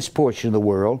power in this portion of the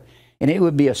world, and it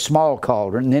would be a small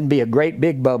cauldron, and then be a great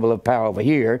big bubble of power over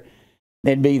here.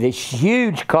 There'd be this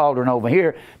huge cauldron over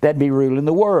here that'd be ruling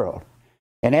the world.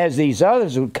 And as these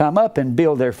others would come up and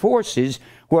build their forces,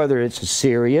 whether it's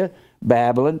Assyria,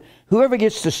 Babylon, whoever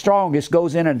gets the strongest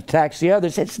goes in and attacks the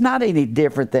others. It's not any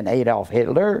different than Adolf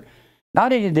Hitler,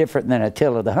 not any different than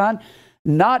Attila the Hun,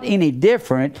 not any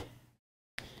different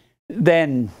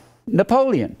than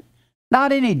Napoleon,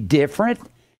 not any different.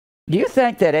 Do you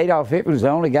think that Adolf Hitler was the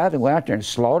only guy that went out there and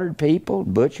slaughtered people,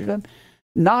 butchered them?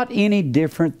 Not any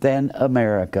different than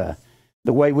America,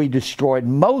 the way we destroyed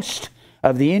most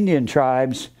of the Indian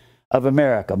tribes of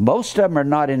America. Most of them are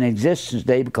not in existence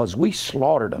today because we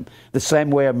slaughtered them. The same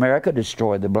way America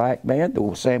destroyed the black man,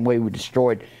 the same way we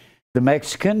destroyed the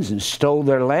Mexicans and stole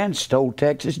their land, stole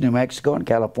Texas, New Mexico, and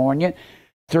California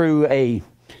through a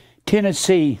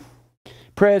Tennessee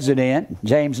president,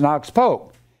 James Knox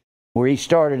Polk, where he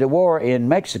started a war in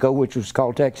Mexico, which was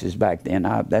called Texas back then.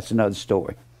 That's another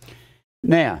story.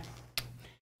 Now,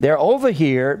 they're over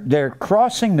here, they're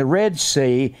crossing the Red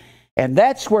Sea, and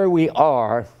that's where we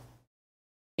are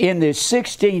in this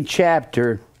 16th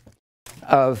chapter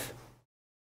of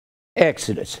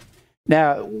Exodus.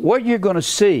 Now, what you're going to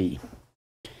see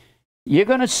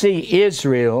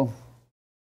Israel.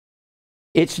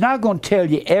 It's not going to tell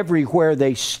you everywhere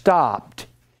they stopped.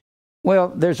 Well,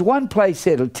 there's one place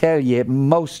it'll tell you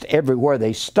most everywhere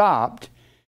they stopped,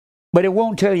 but it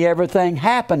won't tell you everything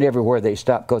happened everywhere they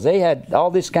stopped, because they had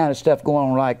all this kind of stuff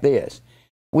going on like this.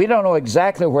 We don't know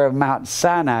exactly where Mount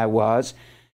Sinai was,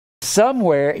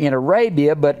 somewhere in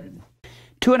Arabia, but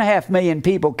 2.5 million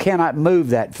people cannot move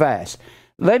that fast.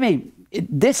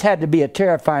 This had to be a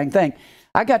terrifying thing.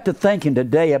 I got to thinking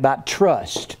today about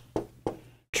trust.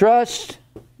 Trust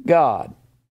God.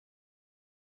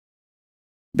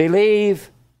 Believe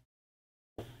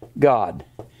God.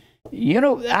 You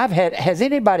know, has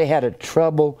anybody had a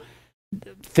trouble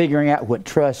figuring out what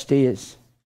trust is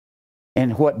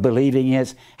and what believing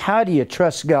is? How do you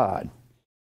trust God?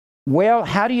 Well,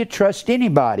 how do you trust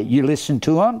anybody? You listen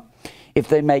to them. if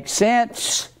they make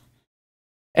sense,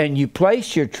 and you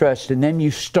place your trust in them,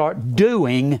 you start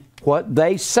doing what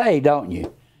they say, don't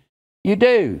you? You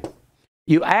do.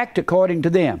 You act according to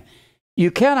them.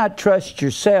 You cannot trust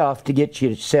yourself to get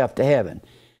yourself to heaven.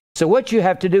 So what you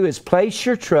have to do is place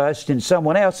your trust in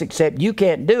someone else, except you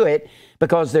can't do it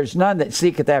because there's none that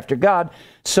seeketh after God.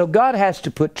 So God has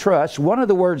to put trust. One of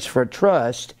the words for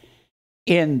trust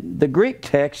in the Greek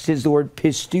text is the word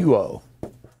pisteuo,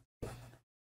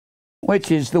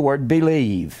 which is the word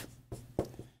believe.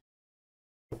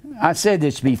 I said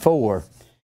this before.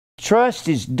 Trust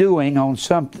is doing on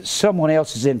someone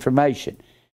else's information.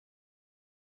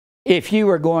 If you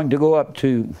were going to go up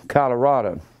to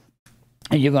Colorado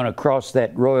and you're going to cross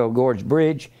that Royal Gorge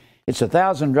Bridge, it's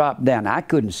 1,000 drop down. I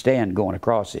couldn't stand going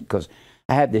across it because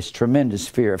I have this tremendous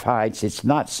fear of heights. It's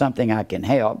not something I can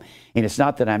help, and it's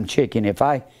not that I'm chicken.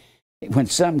 When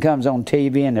something comes on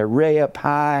TV and they're way up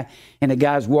high and the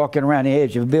guy's walking around the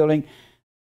edge of a building,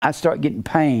 I start getting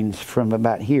pains from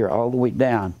about here all the way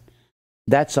down.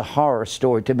 That's a horror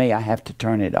story to me. I have to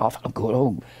turn it off. I'm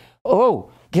going, oh,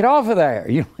 get off of there.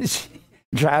 It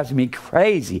drives me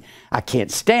crazy. I can't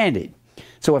stand it.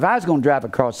 So if I was going to drive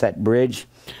across that bridge,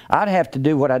 I'd have to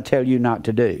do what I tell you not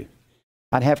to do.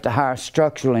 I'd have to hire a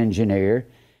structural engineer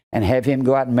and have him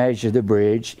go out and measure the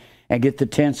bridge and get the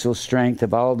tensile strength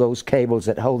of all those cables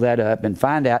that hold that up and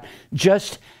find out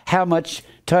just how much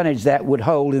tonnage that would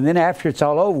hold. And then after it's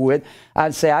all over with,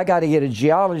 I'd say, I got to get a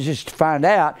geologist to find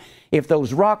out if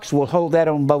those rocks will hold that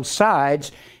on both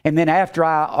sides. And then after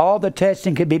all the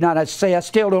testing could be done, I'd say, I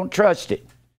still don't trust it.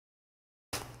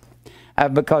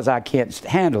 Because I can't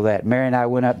handle that. Mary and I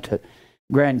went up to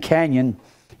Grand Canyon,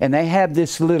 and they have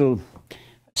this little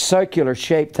circular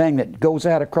shaped thing that goes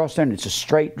out across there, and it's a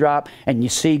straight drop, and you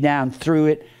see down through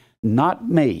it. Not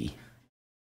me.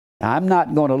 I'm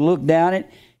not going to look down it.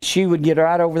 She would get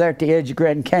right over there at the edge of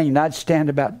Grand Canyon. I'd stand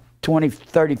about 20,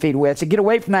 30 feet away. I'd say, get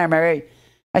away from there, Mary.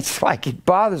 It's like it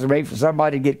bothers me for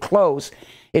somebody to get close.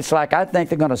 It's like I think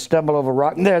they're going to stumble over a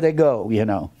rock, and there they go, you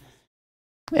know.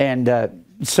 And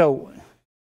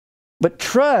but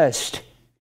trust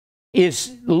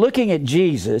is looking at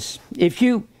Jesus. If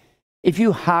you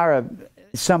hire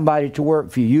somebody to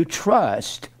work for you, you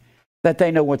trust that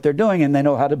they know what they're doing and they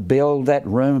know how to build that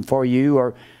room for you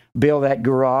or build that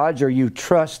garage, or you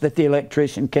trust that the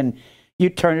electrician you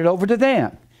turn it over to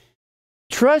them.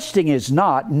 Trusting is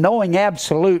not knowing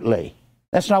absolutely.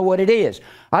 That's not what it is.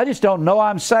 I just don't know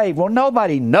I'm saved. Well,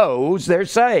 nobody knows they're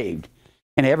saved.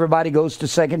 And everybody goes to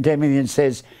 2 Timothy and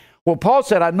says, well, Paul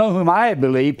said, I know whom I have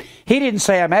believed. He didn't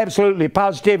say I'm absolutely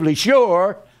positively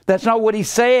sure. That's not what he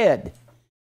said.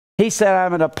 He said,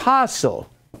 I'm an apostle.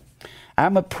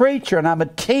 I'm a preacher and I'm a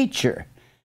teacher.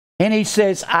 And he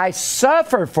says, I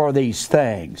suffer for these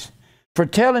things, for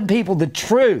telling people the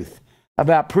truth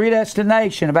about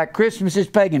predestination, about Christmas is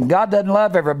pagan. God doesn't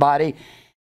love everybody.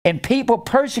 And people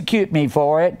persecute me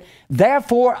for it.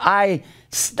 Therefore, I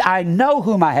know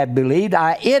whom I have believed.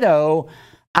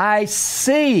 I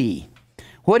see.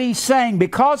 What he's saying,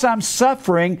 because I'm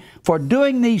suffering for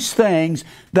doing these things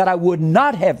that I would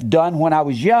not have done when I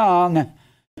was young.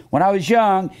 When I was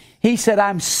young, he said,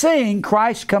 I'm seeing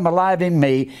Christ come alive in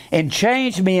me and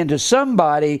change me into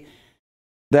somebody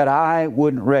that I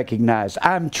wouldn't recognize.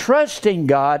 I'm trusting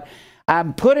God.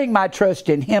 I'm putting my trust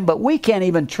in Him, but we can't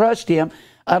even trust Him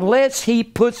unless He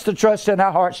puts the trust in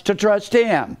our hearts to trust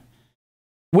Him.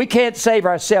 We can't save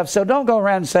ourselves, so don't go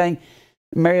around saying,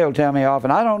 Mary will tell me often,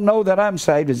 I don't know that I'm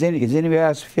saved. Does anybody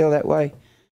else feel that way?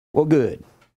 Well, good.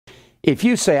 If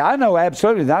you say, I know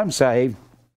absolutely that I'm saved,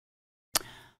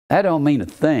 that don't mean a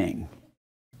thing.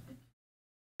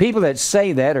 People that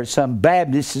say that are some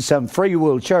Baptists or some free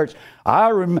will church.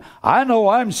 I know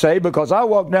I'm saved because I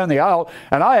walked down the aisle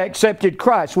and I accepted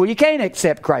Christ. Well, you can't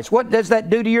accept Christ. What does that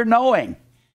do to your knowing?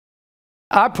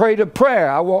 I prayed a prayer.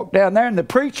 I walked down there and the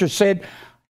preacher said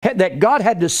that God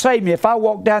had to save me if I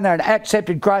walked down there and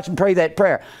accepted Christ and prayed that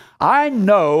prayer. I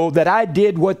know that I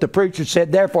did what the preacher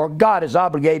said, therefore God is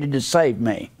obligated to save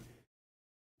me.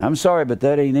 I'm sorry, but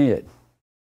that ain't it.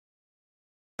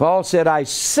 Paul said, I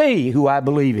see who I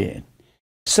believe in.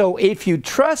 So if you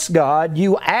trust God,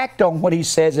 you act on what He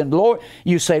says, and Lord,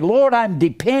 you say, Lord, I'm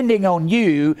depending on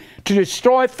you to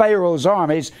destroy Pharaoh's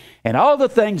armies and all the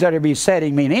things that are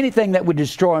besetting me and anything that would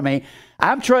destroy me.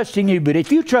 I'm trusting you. But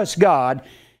if you trust God,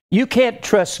 you can't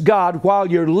trust God while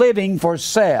you're living for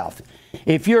self.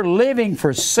 If you're living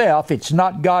for self, it's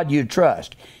not God you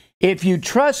trust. If you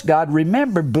trust God,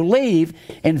 remember, believe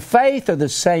and faith are the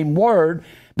same word,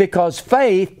 because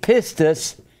faith,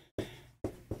 pistis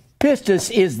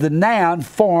is the noun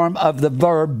form of the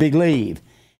verb believe.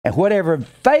 And whatever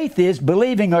faith is,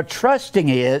 believing or trusting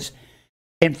is,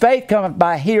 and faith cometh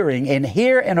by hearing, and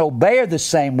hear and obey are the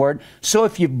same word. So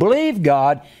if you believe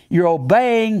God, you're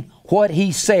obeying what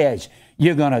He says.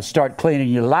 You're going to start cleaning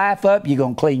your life up. You're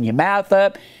going to clean your mouth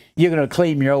up. You're going to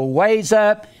clean your old ways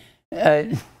up.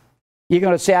 You're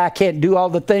going to say, I can't do all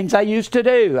the things I used to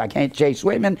do. I can't chase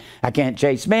women. I can't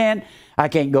chase men. I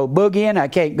can't go boogieing. I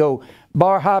can't go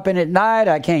bar hopping at night.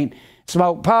 I can't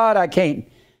smoke pot. I can't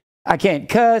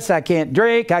cuss. I can't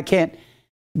drink. I can't.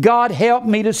 God help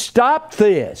me to stop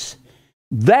this.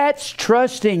 That's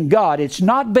trusting God. It's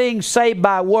not being saved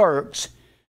by works,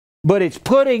 but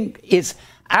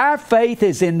our faith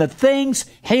is in the things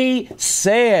He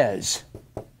says.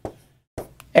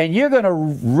 And you're going to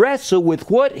wrestle with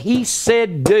what He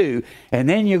said do. And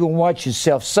then you're going to watch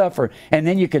yourself suffer. And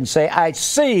then you can say, I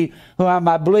see who am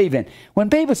I believing. When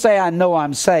people say, I know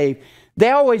I'm saved, they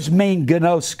always mean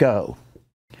gnosko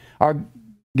or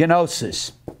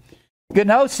gnosis.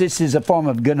 Gnosis is a form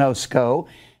of gnosko.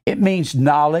 It means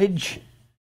knowledge.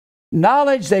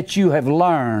 Knowledge that you have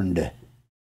learned.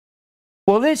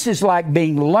 Well, this is like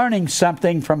learning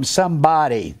something from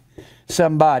somebody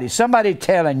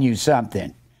telling you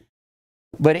something.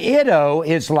 But Iddo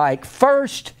is like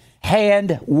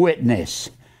first-hand witness.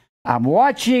 I'm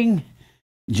watching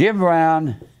Jim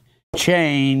Brown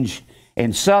change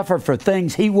and suffer for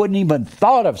things he wouldn't even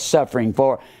thought of suffering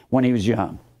for when he was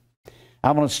young.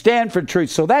 I'm going to stand for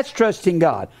truth. So that's trusting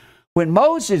God. When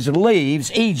Moses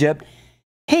leaves Egypt,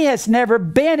 he has never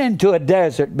been into a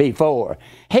desert before.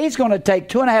 He's going to take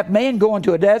 2.5 men going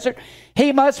to a desert.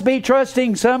 He must be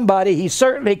trusting somebody. He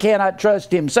certainly cannot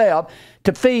trust himself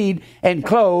to feed and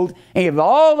clothe and give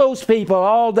all those people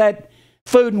all that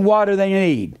food and water they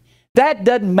need. That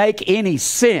doesn't make any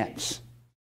sense.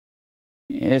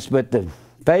 Yes, but the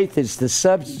faith is the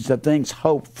substance of things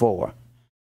hoped for.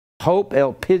 Hope,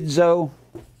 elpizo,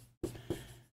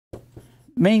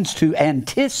 means to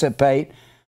anticipate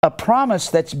a promise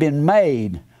that's been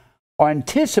made, or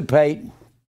anticipate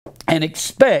and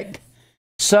expect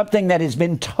something that has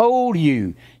been told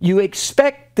you. You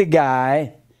expect the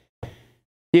guy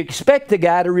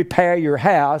to repair your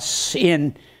house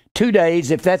in 2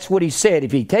 days if that's what he said.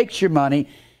 If he takes your money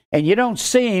and you don't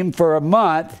see him for a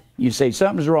month, you say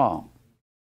something's wrong.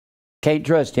 Can't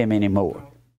trust him anymore.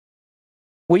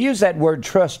 We use that word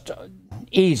trust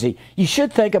easy. You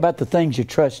should think about the things you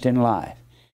trust in life.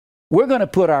 We're going to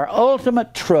put our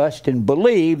ultimate trust and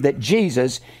believe that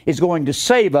Jesus is going to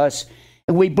save us,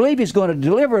 and we believe He's going to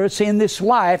deliver us in this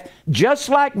life, just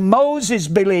like Moses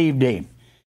believed Him.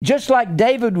 Just like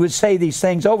David would say these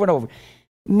things over and over.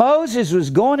 Moses was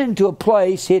going into a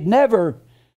place he'd never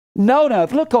known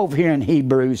of. Look over here in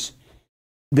Hebrews,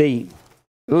 the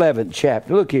 11th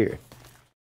chapter. Look here.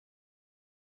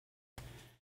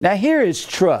 Now here is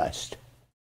trust.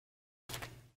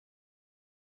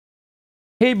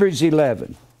 Hebrews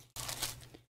 11.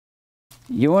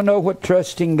 You want to know what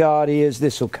trusting God is?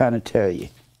 This will kind of tell you.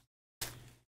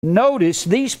 Notice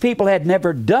these people had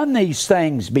never done these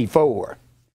things before.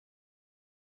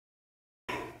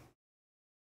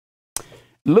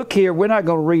 Look here, we're not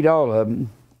going to read all of them.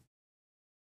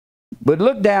 But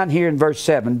look down here in verse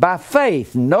 7. By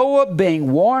faith, Noah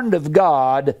being warned of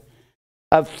God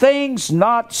of things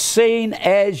not seen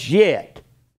as yet.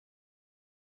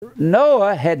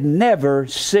 Noah had never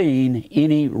seen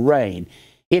any rain.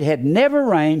 It had never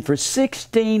rained for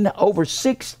over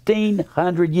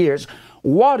 1,600 years.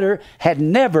 Water had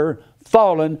never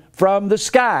fallen from the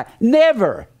sky.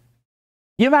 Never.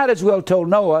 You might as well told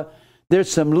Noah,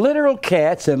 there's some literal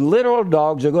cats and literal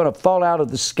dogs are going to fall out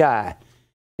of the sky.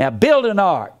 Now build an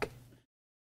ark.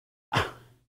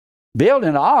 Build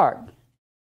an ark.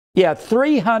 Yeah,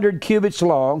 300 cubits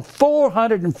long,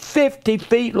 450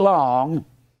 feet long,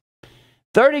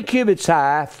 30 cubits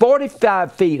high,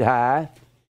 45 feet high,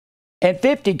 and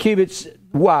 50 cubits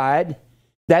wide.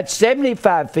 That's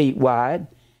 75 feet wide.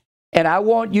 And I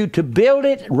want you to build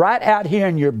it right out here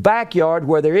in your backyard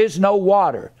where there is no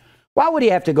water. Why would he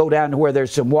have to go down to where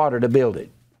there's some water to build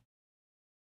it?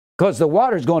 Because the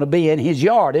water's going to be in his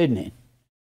yard, isn't it?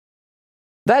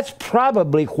 That's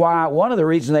probably why, one of the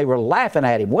reasons they were laughing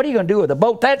at him. What are you going to do with a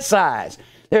boat that size?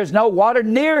 There's no water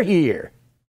near here.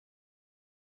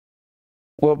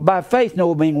 Well, by faith,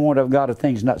 Noah being warned of God of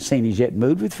things not seen as yet,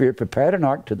 moved with fear, prepared an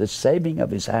ark to the saving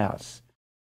of his house.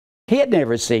 He had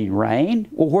never seen rain.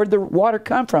 Well, where'd the water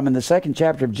come from? In the 2nd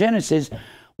chapter of Genesis,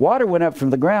 water went up from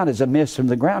the ground as a mist from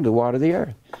the ground to water the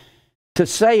earth. To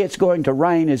say it's going to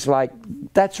rain is like,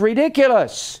 that's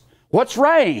ridiculous. What's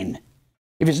rain?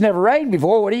 If it's never rained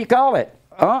before, what do you call it?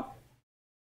 Huh?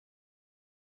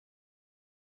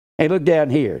 Hey, look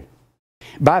down here.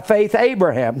 By faith,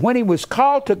 Abraham, when he was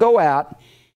called to go out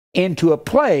into a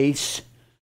place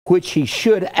which he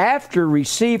should after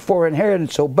receive for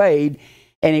inheritance, obeyed,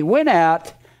 and he went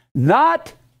out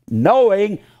not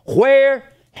knowing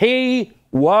where he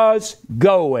was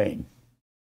going.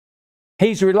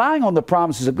 He's relying on the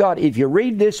promises of God. If you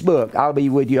read this book, I'll be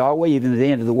with you always, even to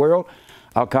the end of the world.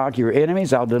 I'll conquer your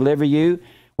enemies. I'll deliver you.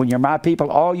 When you're my people,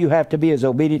 all you have to be is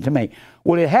obedient to me.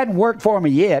 Well, it hadn't worked for me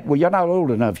yet. Well, you're not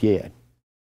old enough yet.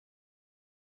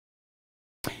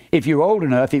 If you're old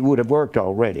enough, it would have worked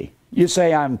already. You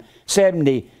say, I'm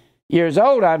 70 years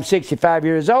old, I'm 65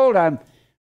 years old,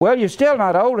 well, you're still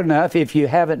not old enough if you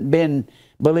haven't been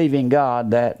believing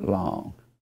God that long.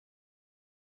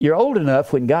 You're old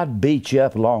enough when God beats you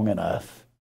up long enough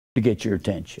to get your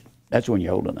attention. That's when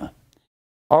you're old enough.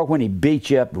 Or when He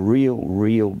beats you up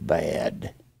real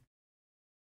bad.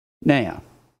 Now,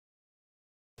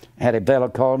 I had a fellow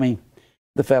call me,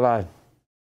 the fellow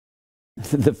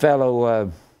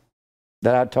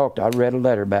that I talked to, I read a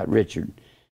letter about Richard.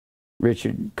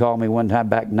 Richard called me one time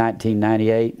back in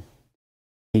 1998.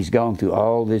 He's gone through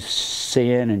all this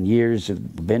sin and years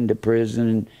of been to prison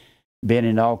and been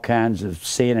in all kinds of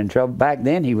sin and trouble. Back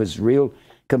then he was real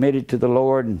committed to the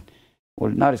Lord, and well,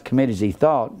 not as committed as he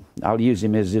thought. I'll use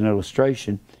him as an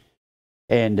illustration.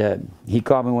 And he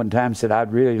called me one time and said,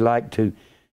 I'd really like to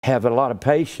have a lot of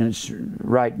patience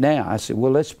right now. I said,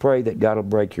 well, let's pray that God will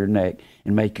break your neck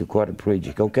and make you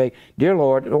quadriplegic. Okay, dear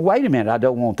Lord, wait a minute, I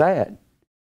don't want that.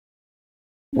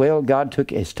 Well, God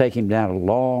has taken him down a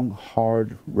long,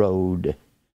 hard road.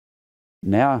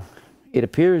 Now, it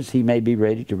appears he may be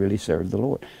ready to really serve the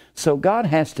Lord. So God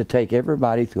has to take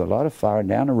everybody through a lot of fire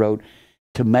down the road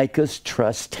to make us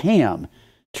trust Him.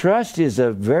 Trust is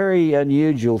a very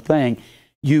unusual thing.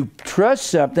 You trust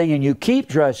something and you keep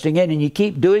trusting it and you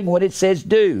keep doing what it says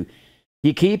do.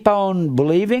 You keep on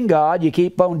believing God. You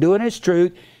keep on doing His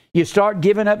truth. You start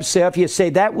giving up self. You say,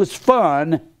 that was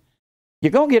fun.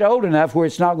 You're going to get old enough where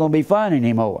it's not going to be fun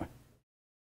anymore.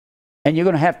 And you're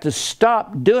going to have to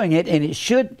stop doing it, and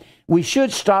we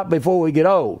should stop before we get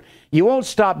old. You won't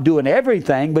stop doing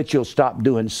everything, but you'll stop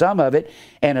doing some of it,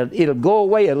 and it'll go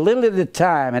away a little at a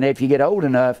time. And if you get old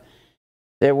enough,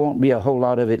 there won't be a whole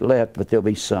lot of it left, but there'll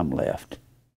be some left.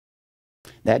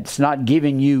 That's not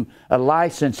giving you a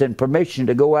license and permission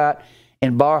to go out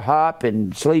and bar hop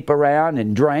and sleep around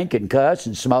and drink and cuss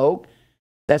and smoke.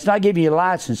 That's not giving you a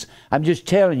license. I'm just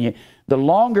telling you, the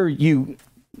longer you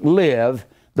live,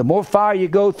 the more fire you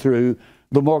go through,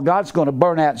 the more God's going to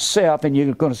burn out self, and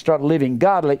you're going to start living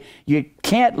godly. You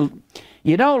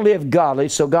don't live godly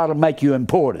so God will make you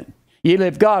important. You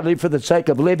live godly for the sake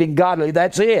of living godly.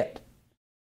 That's it.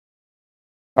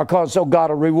 Or so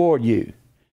God will reward you.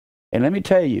 And let me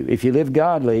tell you, if you live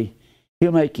godly,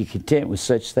 He'll make you content with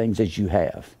such things as you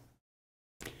have.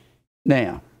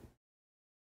 Now,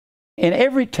 and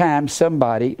every time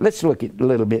somebody, let's look at a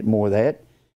little bit more of that.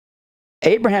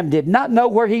 Abraham did not know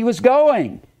where he was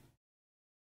going.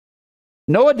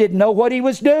 Noah didn't know what he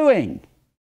was doing.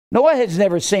 Noah has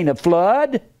never seen a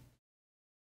flood.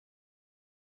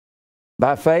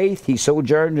 By faith, he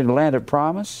sojourned in the land of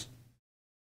promise.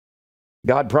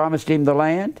 God promised him the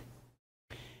land.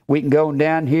 We can go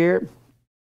down here.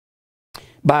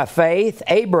 By faith,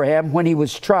 Abraham, when he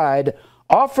was tried,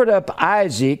 offered up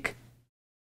Isaac.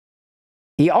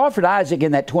 He offered Isaac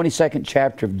in that 22nd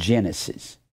chapter of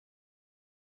Genesis.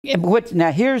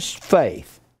 Now here's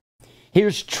faith.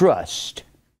 Here's trust.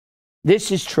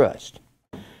 This is trust.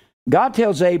 God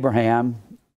tells Abraham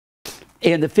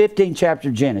in the 15th chapter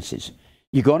of Genesis,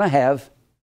 you're going to have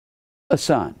a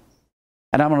son.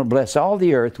 And I'm going to bless all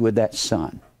the earth with that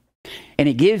son. And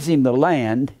He gives him the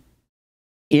land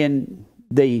in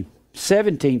the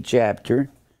 17th chapter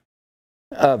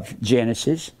of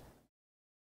Genesis.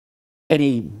 And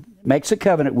He makes a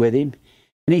covenant with him.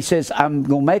 And He says, I'm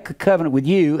going to make a covenant with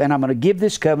you, and I'm going to give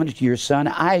this covenant to your son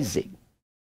Isaac.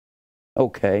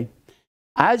 Okay.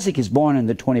 Isaac is born in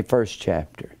the 21st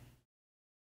chapter.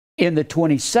 In the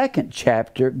 22nd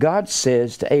chapter, God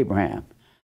says to Abraham,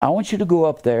 I want you to go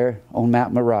up there on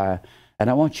Mount Moriah, and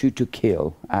I want you to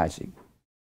kill Isaac.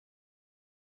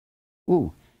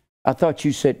 Ooh, I thought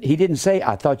you said, He didn't say,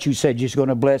 I thought you said you're going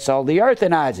to bless all the earth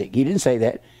in Isaac. He didn't say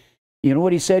that. You know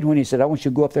what He said when He said, I want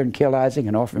you to go up there and kill Isaac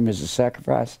and offer him as a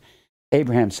sacrifice?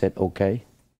 Abraham said, okay.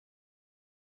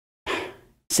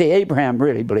 See, Abraham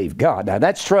really believed God. Now,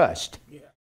 that's trust. Yeah.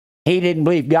 He didn't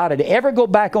believe God would ever go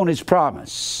back on His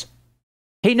promise.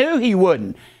 He knew He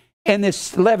wouldn't. And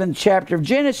this 11th chapter of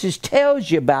Genesis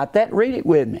tells you about that. Read it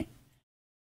with me.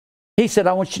 He said,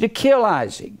 I want you to kill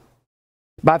Isaac.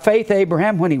 By faith,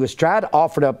 Abraham, when he was tried,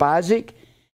 offered up Isaac.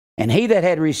 And he that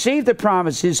had received the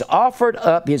promises offered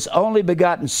up his only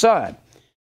begotten son.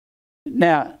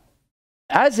 Now,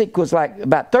 Isaac was like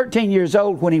about 13 years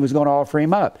old when he was going to offer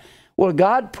him up. Well,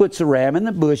 God puts a ram in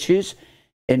the bushes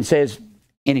and says,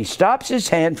 and he stops his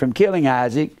hand from killing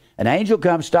Isaac. An angel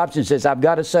comes, stops, and says, I've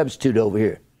got a substitute over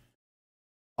here.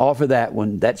 Offer that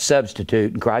one, that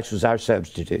substitute, and Christ was our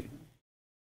substitute.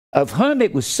 Of whom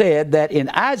it was said that in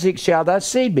Isaac shall thy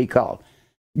seed be called.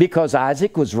 Because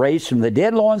Isaac was raised from the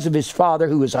dead loins of his father,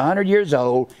 who was 100 years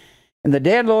old, and the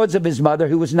dead loins of his mother,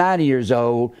 who was 90 years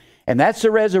old. And that's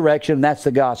the resurrection, that's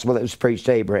the gospel that was preached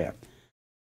to Abraham.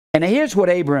 And here's what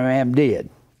Abraham did.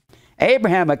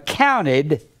 Abraham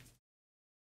accounted,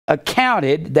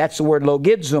 that's the word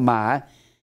logizomai,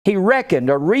 he reckoned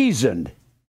or reasoned.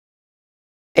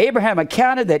 Abraham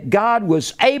accounted that God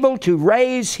was able to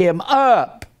raise him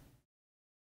up.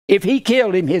 If he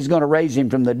killed him, he's going to raise him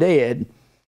from the dead.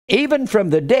 Even from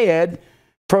the dead,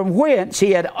 from whence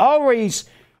he had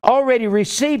already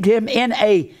received him in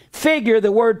a figure.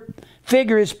 The word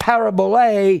figure is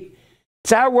parabole.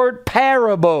 It's our word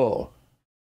parable.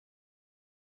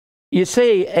 You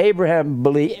see, Abraham,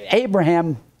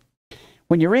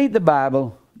 when you read the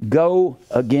Bible, go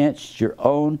against your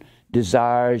own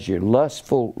desires, your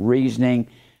lustful reasoning,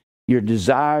 your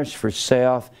desires for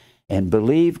self, and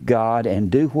believe God and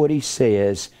do what he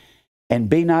says, and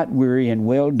be not weary in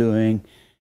well-doing.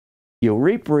 You'll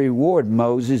reap a reward,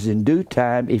 Moses, in due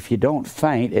time if you don't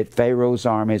faint at Pharaoh's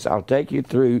armies. I'll take you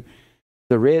through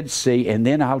the Red Sea, and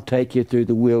then I'll take you through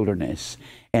the wilderness.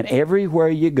 And everywhere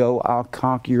you go, I'll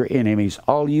conquer your enemies.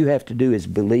 All you have to do is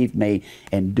believe me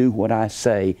and do what I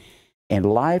say. And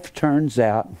life turns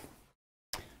out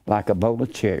like a bowl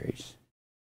of cherries.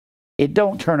 It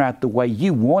don't turn out the way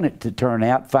you want it to turn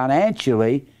out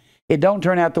financially. It don't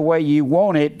turn out the way you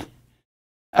want it,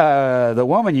 the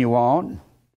woman you want,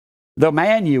 the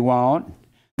man you want,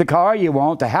 the car you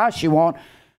want, the house you want.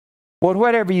 Well,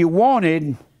 whatever you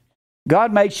wanted,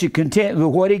 God makes you content with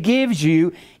what he gives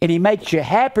you, and he makes you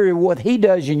happier with what he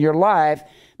does in your life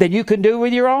than you can do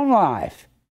with your own life.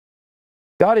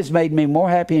 God has made me more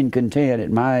happy and content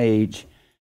at my age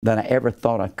than I ever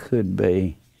thought I could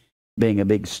be, being a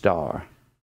big star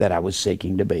that I was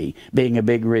seeking to be, being a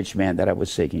big rich man that I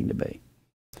was seeking to be.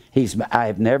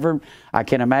 I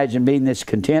can imagine being this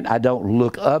content. I don't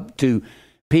look up to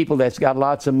people that's got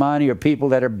lots of money, or people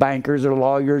that are bankers or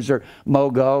lawyers or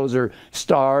moguls or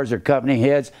stars or company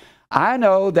heads. I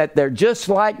know that they're just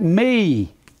like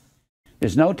me.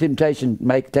 There's no temptation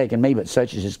taken me but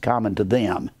such as is common to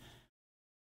them.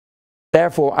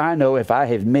 Therefore, I know if I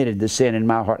have admitted the sin in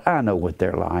my heart, I know what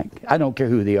they're like. I don't care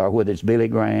who they are, whether it's Billy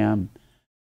Graham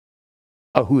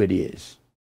or who it is.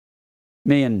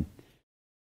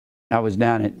 I was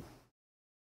down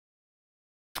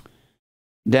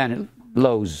at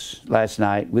Lowe's last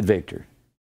night with Victor.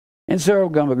 And Cyril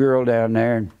got a girl down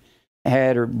there and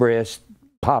had her breast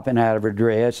popping out of her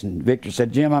dress. And Victor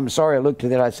said, Jim, I'm sorry I looked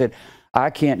at that. I said, I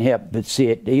can't help but see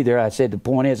it either. I said, the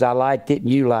point is I liked it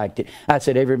and you liked it. I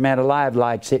said, every man alive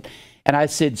likes it. And I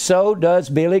said, so does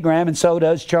Billy Graham and so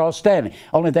does Charles Stanley.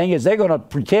 Only thing is they're going to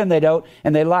pretend they don't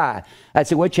and they lie. I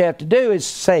said, what you have to do is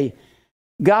say,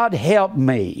 God help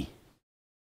me.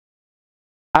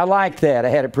 I like that. I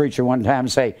had a preacher one time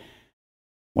say,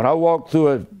 when I walk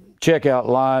through a checkout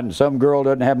line and some girl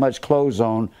doesn't have much clothes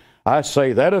on, I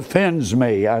say, that offends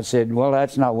me. I said, well,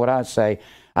 that's not what I say.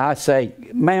 I say,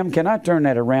 ma'am, can I turn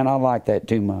that around? I like that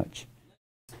too much.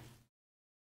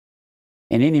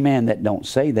 And any man that don't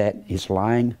say that is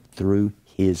lying through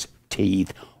his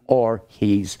teeth, or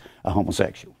he's a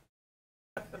homosexual.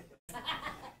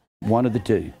 One of the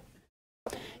two.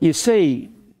 You see,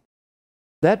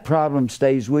 that problem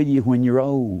stays with you when you're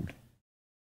old.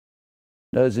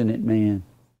 Doesn't it, man?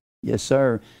 Yes,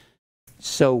 sir.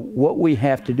 So what we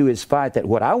have to do is fight that.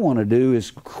 What I want to do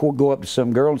is go up to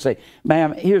some girl and say,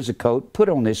 ma'am, here's a coat. Put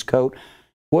on this coat.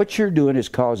 What you're doing is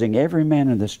causing every man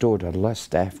in the store to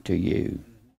lust after you.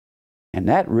 And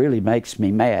that really makes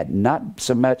me mad. Not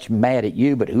so much mad at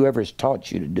you, but whoever's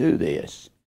taught you to do this.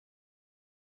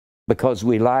 Because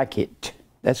we like it.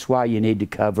 That's why you need to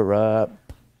cover up.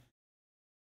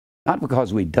 Not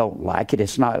because we don't like it.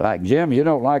 It's not like, Jim, you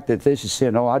don't like that this is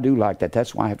sin. Oh, I do like that.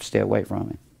 That's why I have to stay away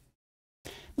from it.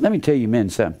 Let me tell you men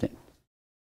something.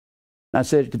 I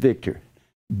said it to Victor.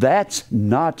 That's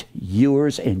not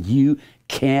yours and you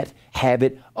can't have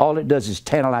it. All it does is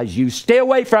tantalize you. Stay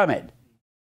away from it.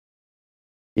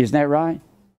 Isn't that right?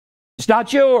 It's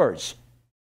not yours.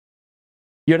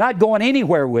 You're not going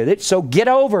anywhere with it, so get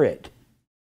over it.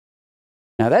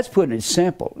 Now that's putting it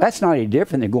simple. That's not any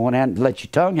different than going out and let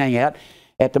your tongue hang out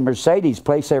at the Mercedes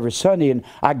place every Sunday, and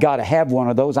I got to have one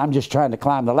of those. I'm just trying to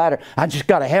climb the ladder. I just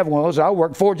got to have one of those. I'll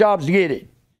work 4 jobs to get it.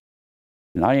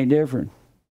 Not any different.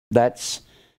 That's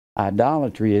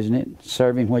idolatry, isn't it?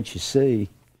 Serving what you see.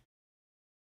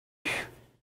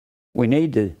 We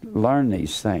need to learn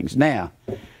these things. Now,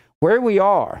 where we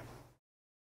are,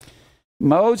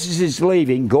 Moses is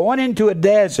leaving, going into a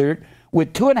desert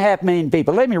with 2.5 million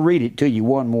people. Let me read it to you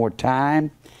one more time.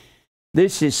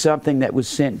 This is something that was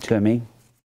sent to me.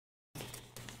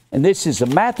 And this is a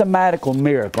mathematical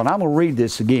miracle. And I'm going to read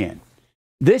this again.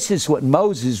 This is what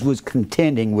Moses was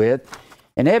contending with.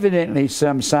 And evidently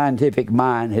some scientific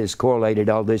mind has correlated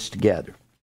all this together.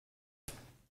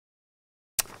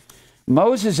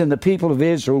 Moses and the people of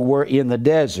Israel were in the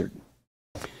desert.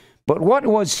 But what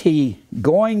was he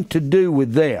going to do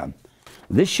with them?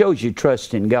 This shows you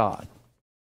trust in God.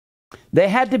 They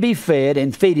had to be fed,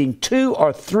 and feeding 2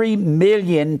 or 3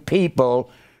 million people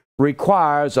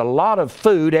requires a lot of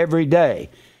food every day.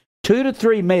 2 to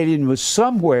 3 million was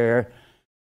somewhere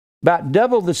about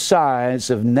double the size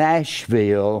of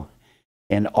Nashville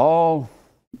and all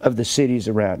of the cities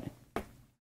around it.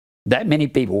 That many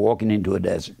people walking into a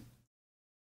desert.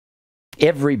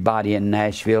 Everybody in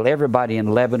Nashville, everybody in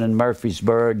Lebanon,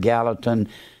 Murfreesboro, Gallatin,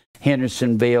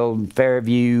 Hendersonville,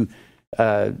 Fairview,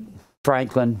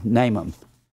 Franklin, name them.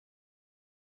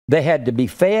 They had to be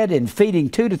fed, and feeding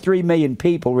 2 to 3 million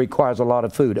people requires a lot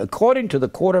of food. According to the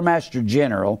quartermaster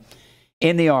general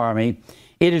in the army,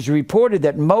 it is reported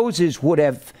that Moses would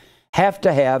have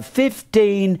to have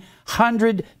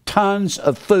 1,500 tons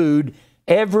of food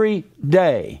every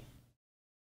day.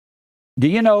 Do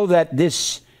you know that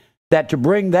to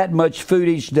bring that much food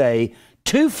each day,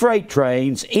 2 freight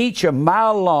trains, each a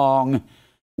mile long,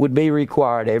 would be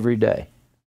required every day?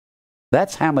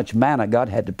 That's how much manna God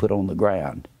had to put on the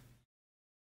ground.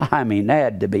 I mean, there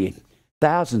had to be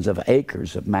thousands of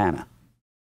acres of manna.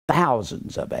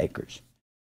 Thousands of acres.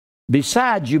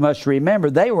 Besides, you must remember,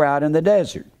 they were out in the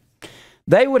desert.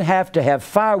 They would have to have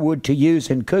firewood to use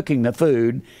in cooking the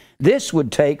food. This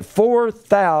would take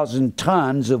 4,000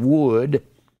 tons of wood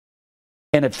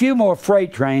and a few more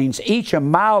freight trains, each a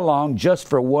mile long, just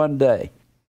for one day.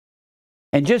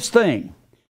 And just think,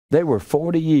 they were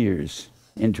 40 years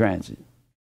in transit.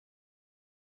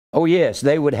 Oh yes,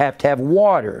 they would have to have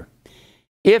water.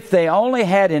 If they only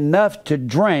had enough to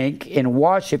drink and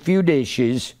wash a few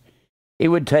dishes, it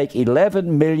would take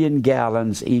 11 million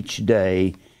gallons each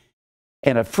day,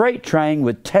 and a freight train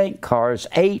with tank cars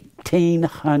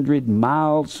 1,800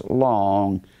 miles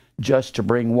long just to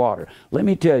bring water. Let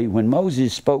me tell you, when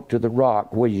Moses spoke to the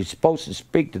rock, where you're supposed to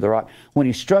speak to the rock, when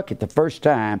he struck it the first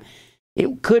time,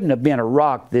 it couldn't have been a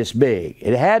rock this big.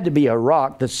 It had to be a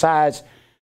rock the size,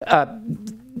 had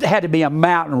to be a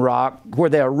mountain rock where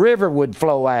the river would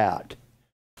flow out.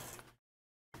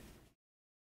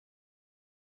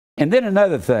 And then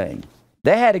another thing,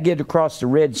 they had to get across the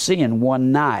Red Sea in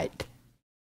one night.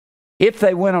 If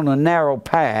they went on a narrow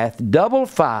path, double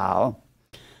file,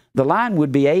 the line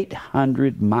would be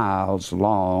 800 miles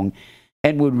long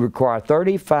and would require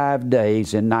 35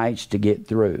 days and nights to get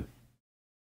through.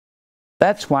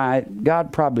 That's why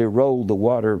God probably rolled the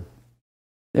water.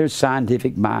 There's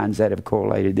scientific minds that have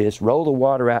correlated this. Roll the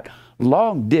water out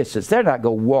long distance. They're not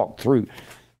going to walk through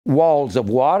walls of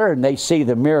water, and they see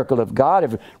the miracle of God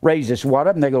have raised this water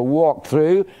up, and they're going to walk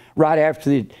through right after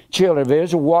the children of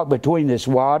Israel walk between this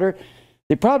water.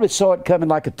 They probably saw it coming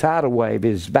like a tidal wave.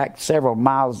 It's back several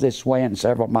miles this way and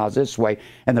several miles this way,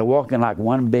 and they're walking like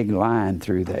one big line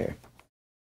through there.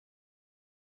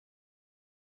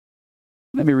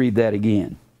 Let me read that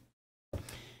again.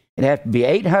 It had to be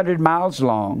 800 miles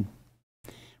long,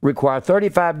 require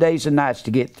 35 days and nights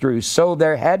to get through. So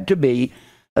there had to be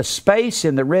a space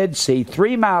in the Red Sea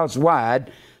 3 miles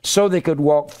wide so they could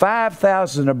walk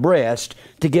 5,000 abreast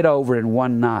to get over in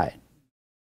one night.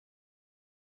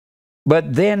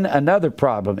 But then another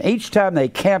problem. Each time they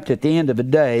camped at the end of the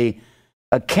day,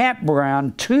 a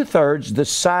campground 2/3 the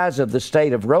size of the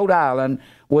state of Rhode Island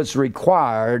was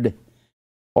required,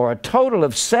 or a total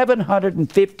of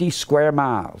 750 square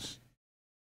miles.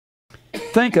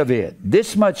 Think of it,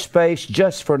 this much space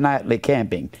just for nightly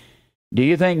camping. Do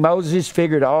you think Moses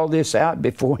figured all this out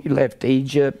before he left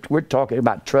Egypt? We're talking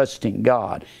about trusting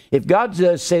God. If God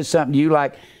says something to you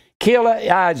like, kill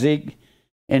Isaac,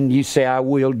 and you say, I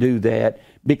will do that,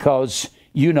 because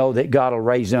you know that God will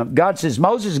raise him up. God says,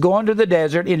 Moses, go into the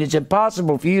desert, and it's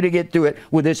impossible for you to get through it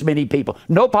with this many people.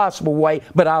 No possible way,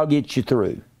 but I'll get you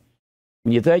through.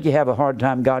 When you think you have a hard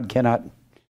time, God cannot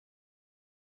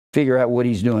figure out what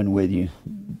he's doing with you.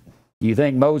 You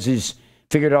think Moses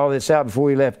figured all this out before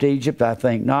he left Egypt? I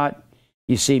think not.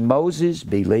 You see, Moses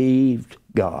believed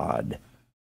God.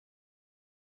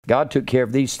 God took care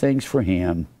of these things for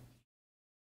him.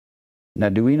 Now,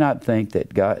 do we not think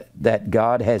that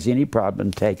God has any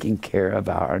problem taking care of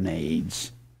our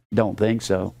needs? Don't think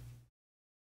so.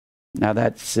 Now,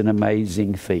 that's an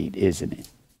amazing feat, isn't it?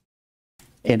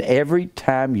 And every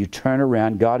time you turn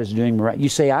around, God is doing miracles. You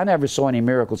say, I never saw any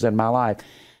miracles in my life.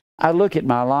 I look at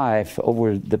my life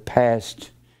over the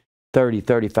past 30,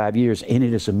 35 years, and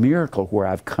it is a miracle where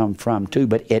I've come from too.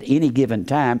 But at any given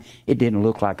time, it didn't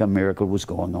look like a miracle was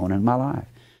going on in my life.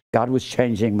 God was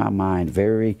changing my mind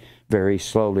very, very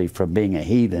slowly from being a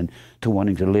heathen to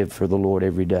wanting to live for the Lord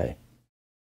every day.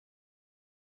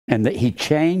 And that He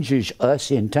changes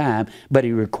us in time, but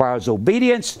He requires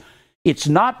obedience. It's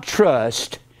not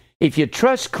trust. If you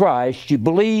trust Christ, you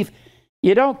believe.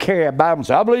 You don't carry a Bible and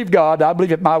say, I believe God, I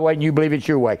believe it my way, and you believe it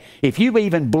your way. If you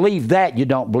even believe that, you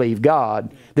don't believe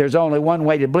God. There's only one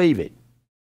way to believe it.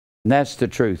 And that's the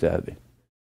truth of it.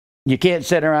 You can't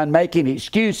sit around making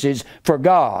excuses for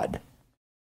God.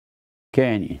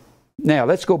 Can you? Now,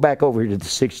 let's go back over here to the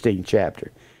 16th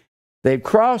chapter. They've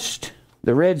crossed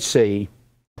the Red Sea,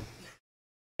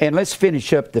 and let's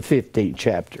finish up the 15th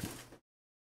chapter.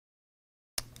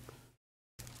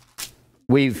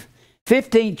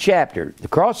 15th chapter,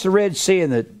 across the Red Sea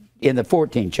in the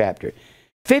 14th chapter.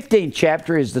 15th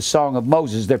chapter is the Song of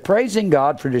Moses. They're praising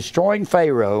God for destroying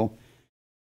Pharaoh,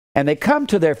 and they come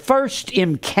to their first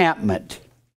encampment.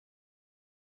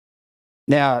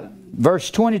 Now,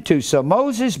 verse 22, so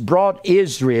Moses brought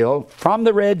Israel from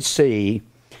the Red Sea,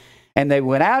 and they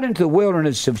went out into the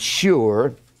wilderness of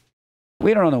Shur.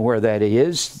 We don't know where that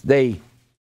is. Then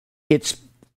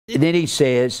he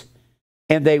says,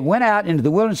 and they went out into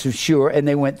the wilderness of Shur, and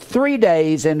they went 3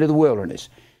 days into the wilderness.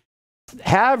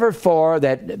 However far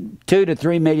that 2 to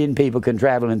 3 million people can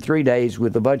travel in 3 days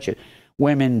with a bunch of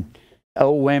women,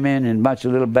 old women, and a bunch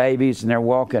of little babies, and they're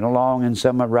walking along, and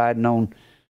some are riding on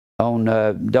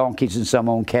donkeys and some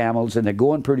on camels, and they're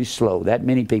going pretty slow. That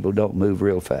many people don't move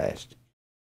real fast.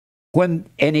 And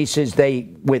he says they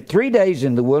went 3 days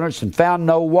in the wilderness and found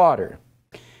no water.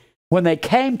 When they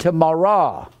came to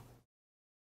Marah,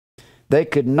 they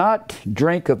could not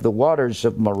drink of the waters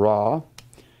of Marah,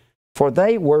 for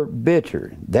they were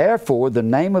bitter. Therefore, the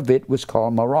name of it was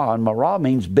called Marah, and Marah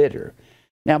means bitter.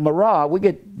 Now, Marah, we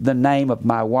get the name of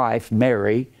my wife,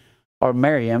 Mary, or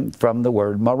Miriam, from the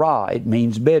word Marah. It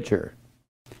means bitter.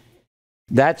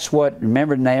 That's what,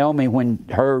 remember Naomi, when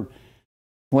her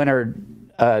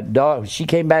daughter, she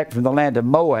came back from the land of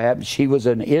Moab. She was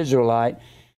an Israelite.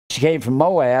 She came from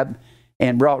Moab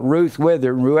and brought Ruth with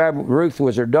her. Ruth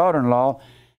was her daughter-in-law,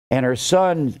 and her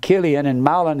son Kilian and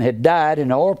Mahlon had died,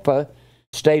 and Orpah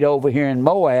stayed over here in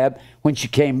Moab. When she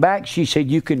came back, she said,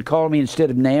 you can call me,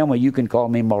 instead of Naomi, you can call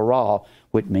me Marah,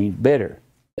 which means bitter.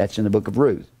 That's in the book of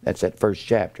Ruth. That's that first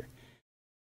chapter.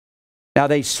 Now,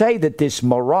 they say that this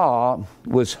Marah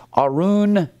was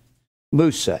Arun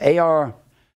Musa,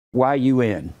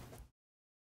 A-R-Y-U-N.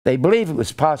 They believe it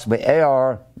was possibly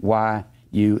A-R-Y-U-N,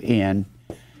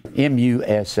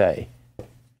 M-U-S-A,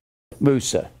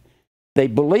 Musa. They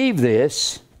believe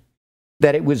this,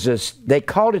 that it was they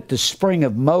called it the Spring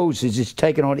of Moses. It's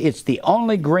taken on, it's the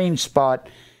only green spot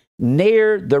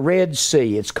near the Red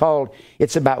Sea. It's about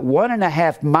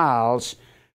 1.5 miles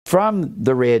from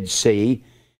the Red Sea,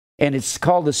 and it's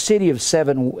called the city of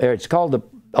it's called the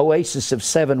Oasis of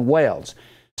Seven Wells.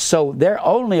 So they're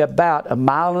only about 1.5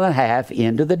 miles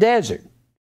into the desert.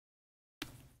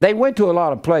 They went to a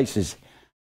lot of places.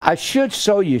 I should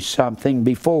show you something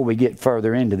before we get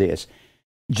further into this,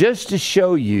 just to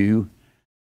show you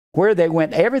where they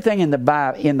went. Everything in the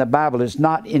Bible is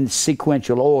not in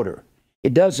sequential order.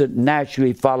 It doesn't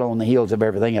naturally follow on the heels of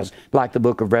everything else. Like the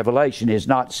book of Revelation is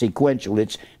not sequential.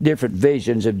 It's different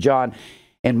visions of John,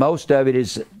 and most of it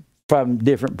is from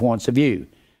different points of view.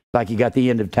 Like you got the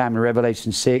end of time in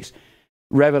Revelation 6,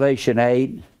 Revelation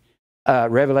 8,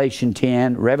 Revelation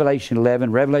 10, Revelation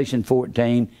 11, Revelation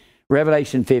 14,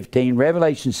 Revelation 15,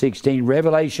 Revelation 16,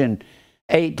 Revelation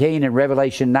 18, and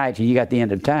Revelation 19. You got the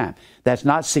end of time. That's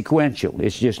not sequential.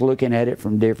 It's just looking at it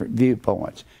from different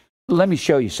viewpoints. Let me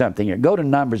show you something here. Go to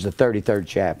Numbers, the 33rd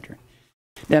chapter.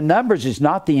 Now, Numbers is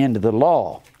not the end of the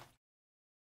law.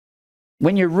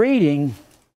 When you're reading,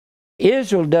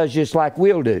 Israel does just like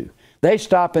we'll do. They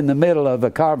stop in the middle of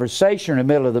a conversation, in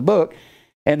the middle of the book,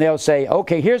 and they'll say,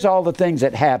 okay, here's all the things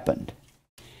that happened.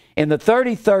 In the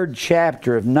 33rd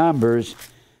chapter of Numbers,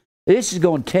 this is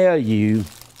going to tell you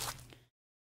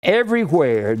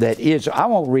everywhere that Israel, I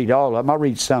won't read all of them, I'll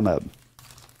read some of them.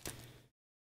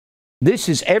 This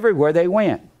is everywhere they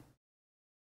went.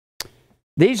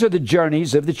 These are the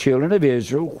journeys of the children of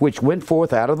Israel, which went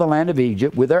forth out of the land of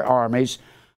Egypt with their armies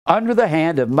under the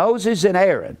hand of Moses and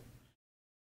Aaron.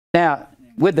 Now,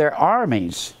 with their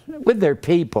armies, with their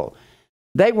people,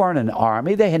 they weren't an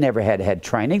army. They had never had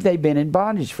training. They've been in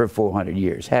bondage for 400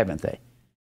 years, haven't they?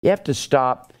 You have to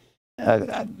stop.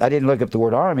 I didn't look up the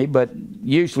word army, but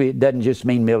usually it doesn't just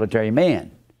mean military men.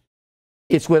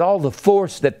 It's with all the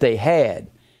force that they had.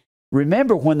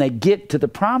 Remember, when they get to the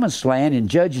promised land in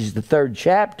Judges, the 3rd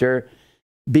chapter,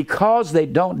 because they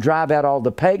don't drive out all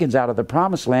the pagans out of the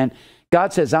promised land,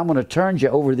 God says, I'm going to turn you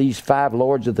over these 5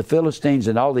 lords of the Philistines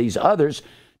and all these others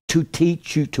to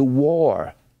teach you to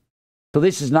war. So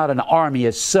this is not an army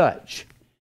as such.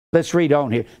 Let's read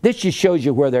on here. This just shows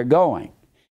you where they're going.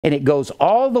 And it goes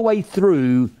all the way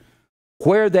through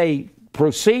where they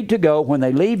proceed to go when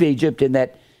they leave Egypt in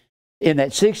that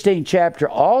 16th chapter,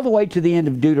 all the way to the end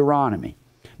of Deuteronomy.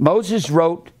 Moses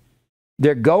wrote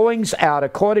their goings out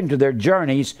according to their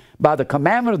journeys by the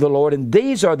commandment of the Lord, and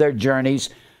these are their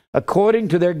journeys according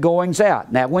to their goings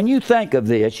out. Now, when you think of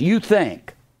this, you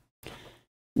think,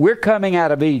 we're coming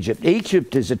out of Egypt.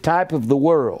 Egypt is a type of the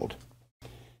world.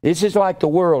 This is like the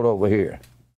world over here.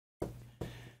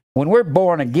 When we're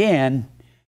born again,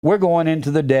 we're going into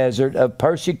the desert of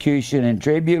persecution and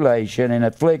tribulation and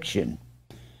affliction.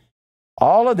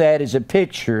 All of that is a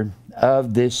picture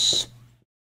of this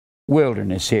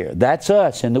wilderness here. That's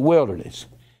us in the wilderness.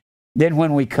 Then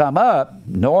when we come up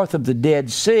north of the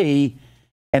Dead Sea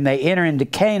and they enter into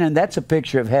Canaan, that's a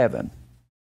picture of heaven.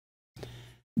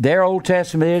 They're Old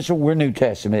Testament Israel, we're New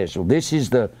Testament Israel. This is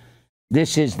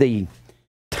the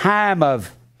time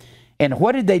of, and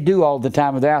what did they do all the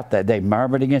time without that? They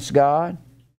murmured against God.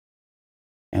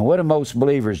 And what do most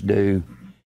believers do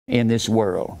in this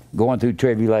world, going through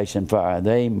tribulation fire?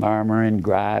 They murmur and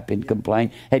gripe and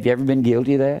complain. Have you ever been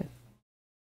guilty of that?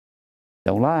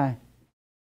 Don't lie.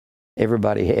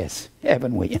 Everybody has,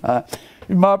 haven't we?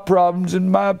 My problems, and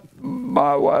my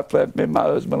wife left me, my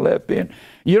husband left me. And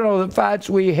you know, the fights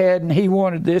we had, and he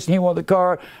wanted this, and he wanted the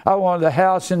car, I wanted the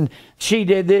house, and she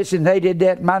did this, and they did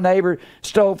that, and my neighbor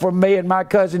stole from me, and my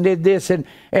cousin did this, and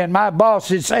my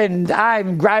boss is, and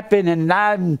I'm griping, and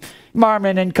I'm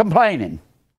murmuring and complaining.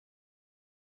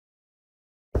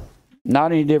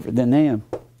 Not any different than them.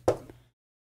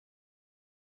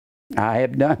 I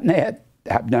have done that.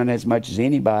 I've done as much as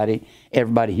anybody.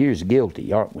 Everybody here is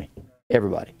guilty, aren't we?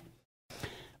 Everybody.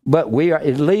 But we are,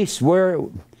 at least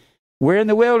we're in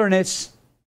the wilderness.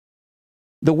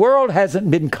 The world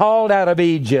hasn't been called out of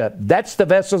Egypt. That's the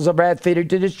vessels of wrath fitted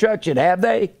to destruction, have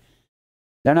they?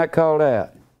 They're not called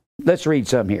out. Let's read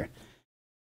some here.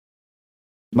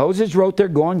 Moses wrote their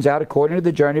goings out according to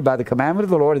the journey by the commandment of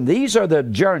the Lord, and these are the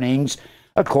journeyings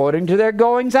according to their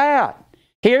goings out.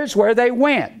 Here's where they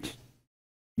went.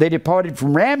 They departed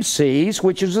from Ramses,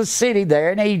 which is a city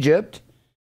there in Egypt.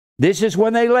 This is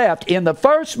when they left. In the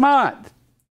 1st month.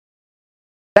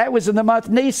 That was in the month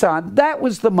Nisan. That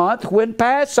was the month when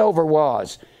Passover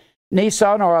was.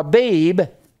 Nisan or Abib.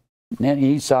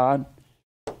 Nisan.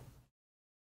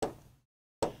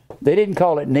 They didn't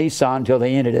call it Nisan until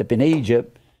they ended up in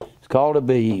Egypt. It's called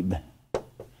Abib.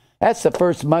 That's the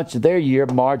 1st month of their year,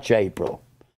 March, April.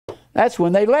 That's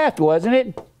when they left, wasn't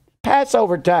it?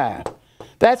 Passover time.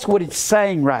 That's what it's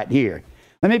saying right here.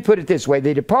 Let me put it this way.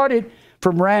 They departed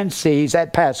from Ramses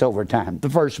at Passover time, the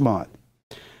 1st month.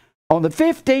 On the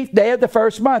 15th day of the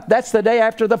 1st month, that's the day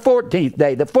after the 14th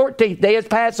day. The 14th day is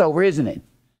Passover, isn't it?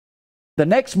 The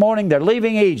next morning, they're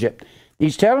leaving Egypt.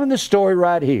 He's telling the story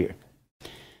right here.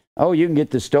 Oh, you can get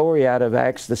the story out of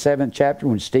Acts, the 7th chapter,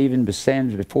 when Stephen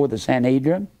stands before the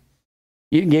Sanhedrin.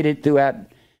 You can get it throughout,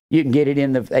 you can get it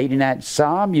in the 89th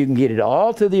Psalm. You can get it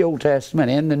all through the Old Testament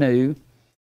and the New.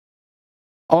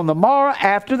 On the morrow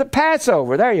after the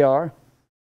Passover, there you are,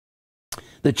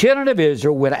 the children of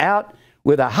Israel went out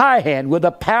with a high hand, with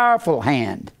a powerful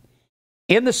hand,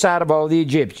 in the sight of all the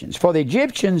Egyptians. For the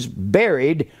Egyptians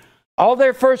buried all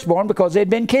their firstborn because they'd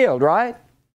been killed, right?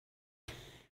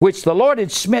 Which the Lord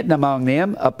had smitten among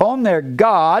them upon their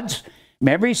gods.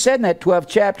 Remember, he said in that 12th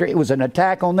chapter, it was an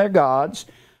attack on their gods.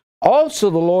 Also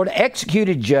the Lord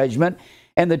executed judgment,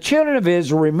 and the children of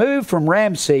Israel removed from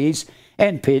Ramses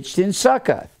and pitched in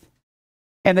Succoth.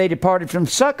 And they departed from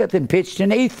Succoth and pitched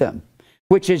in Etham,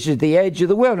 which is at the edge of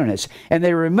the wilderness. And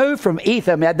they removed from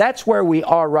Etham, that's where we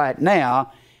are right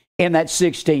now, in that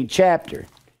 16th chapter.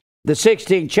 The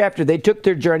 16th chapter, they took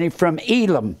their journey from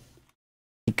Elam.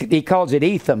 He calls it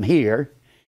Etham here.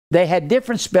 They had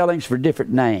different spellings for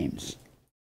different names.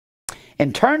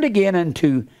 And turned again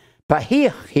unto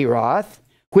Pahihiroth,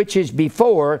 which is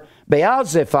before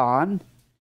Baal-zephon,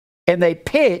 and they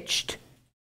pitched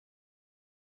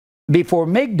before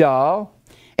Migdol,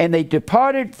 and they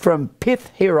departed from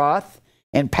Pith-Heroth,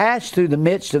 and passed through the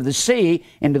midst of the sea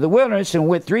into the wilderness, and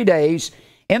went 3 days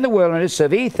in the wilderness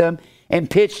of Etham, and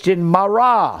pitched in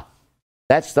Marah.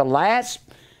 That's the last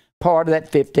part of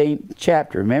that 15th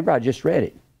chapter. Remember, I just read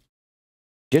it.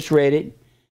 Just read it.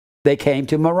 They came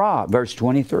to Marah, verse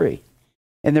 23.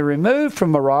 And they removed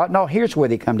from Marah. No, here's where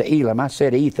they come to Elam. I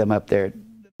said Etham up there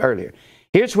earlier.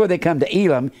 Here's where they come to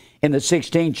Elam in the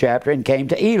 16th chapter, and came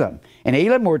to Elam. And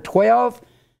Elam were 12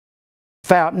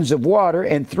 fountains of water,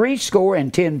 and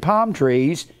 70 palm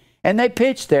trees, and they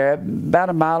pitched there about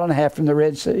 1.5 miles from the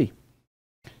Red Sea.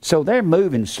 So they're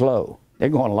moving slow. They're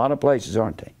going a lot of places,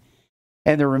 aren't they?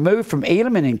 And they're removed from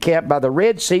Elam and encamped by the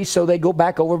Red Sea, so they go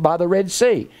back over by the Red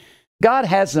Sea. God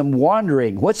has them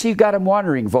wandering. What's He got them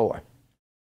wandering for?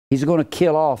 He's going to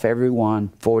kill off everyone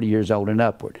 40 years old and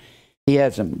upward. He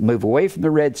has them move away from the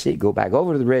Red Sea, go back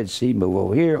over to the Red Sea, move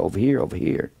over here, over here, over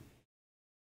here.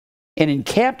 And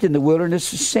encamped in the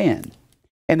wilderness of Sin.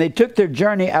 And they took their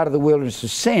journey out of the wilderness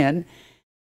of Sin,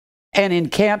 and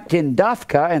encamped in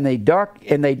Dophkah, and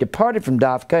they departed from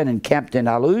Dophkah and encamped in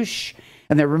Alush,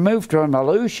 and they removed from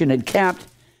Alush and encamped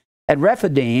at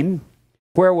Rephidim,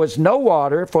 where was no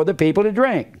water for the people to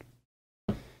drink.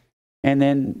 And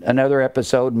then another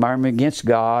episode, murmuring against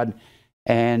God,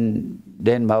 and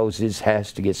then Moses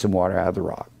has to get some water out of the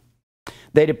rock.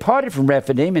 They departed from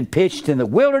Rephidim and pitched in the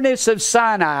wilderness of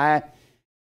Sinai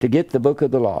to get the book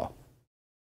of the law.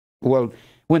 Well,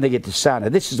 when they get to Sinai,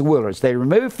 this is the wilderness. They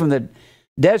removed from the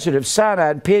desert of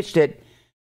Sinai and pitched at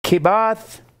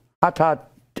Kibroth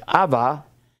Hattaavah,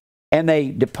 and they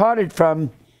departed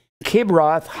from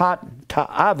Kibroth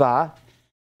Hattaavah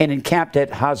and encamped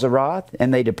at Hazeroth,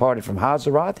 and they departed from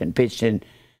Hazeroth and pitched in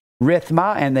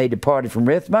Rithmah, and they departed from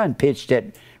Rithmah and pitched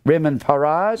at Rimmon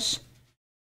Paraz,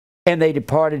 and they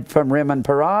departed from Rimmon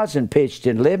Paraz and pitched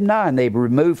in Libnah, and they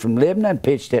removed from Libnah and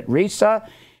pitched at Risa,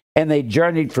 and they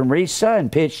journeyed from Risa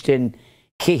and pitched in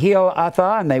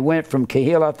Kehil-Athah, and they went from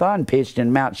Kehil-Athah and pitched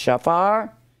in Mount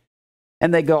Shafar.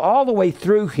 And they go all the way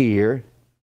through here,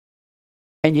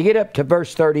 and you get up to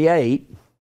verse 38,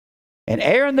 and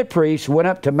Aaron the priest went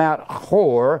up to Mount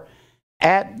Hor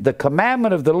at the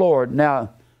commandment of the Lord.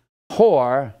 Now,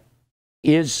 Hor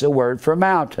is a word for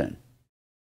mountain.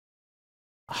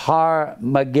 Har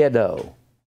Megiddo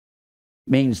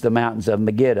means the mountains of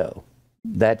Megiddo.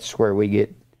 That's where we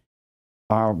get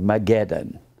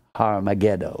Armageddon, Har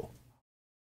Megiddo.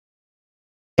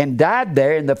 And died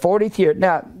there in the 40th year.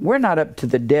 Now, we're not up to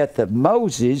the death of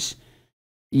Moses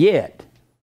yet.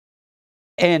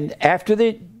 And after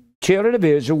the children of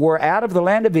Israel were out of the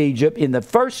land of Egypt in the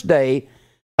first day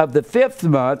of the 5th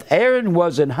month, Aaron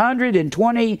was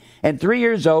 123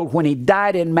 years old when he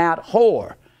died in Mount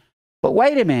Hor. But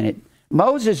wait a minute.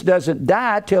 Moses doesn't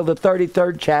die till the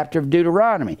 33rd chapter of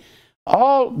Deuteronomy.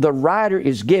 All the writer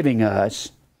is giving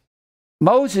us,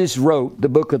 Moses wrote the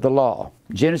book of the law.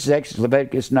 Genesis, Exodus,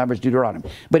 Leviticus, Numbers, Deuteronomy.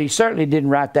 But he certainly didn't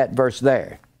write that verse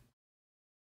there.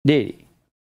 Did he?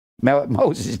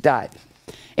 Moses died.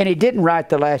 And he didn't write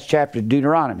the last chapter of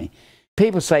Deuteronomy.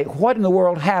 People say, what in the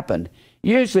world happened?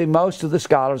 Usually most of the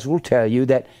scholars will tell you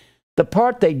that the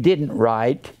part they didn't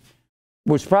write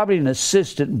was probably an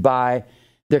assistant by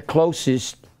their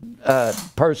closest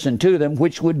person to them,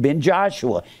 which would have been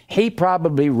Joshua. He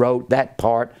probably wrote that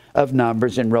part of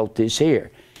Numbers and wrote this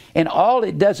here. And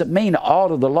it doesn't mean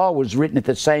all of the law was written at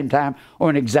the same time or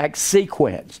an exact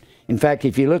sequence. In fact,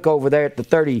 if you look over there at the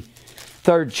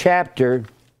 34th chapter,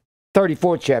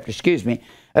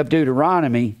 of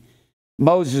Deuteronomy,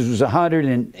 Moses was 100,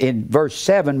 and in verse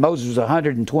 7, Moses was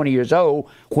 120 years old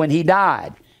when he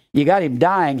died. You got him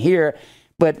dying here,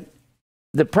 but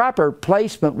the proper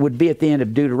placement would be at the end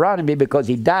of Deuteronomy, because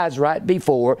he dies right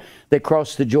before they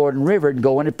cross the Jordan River and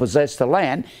go in and possess the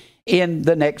land.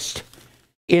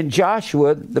 In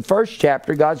Joshua, the first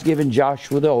chapter, God's given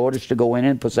Joshua the orders to go in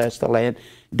and possess the land,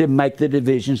 to make the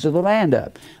divisions of the land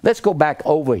up. Let's go back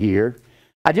over here.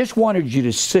 I just wanted you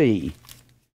to see.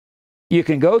 You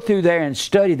can go through there and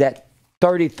study that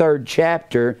 33rd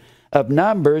chapter of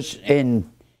Numbers,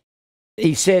 and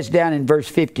he says down in verse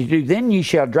 52, then you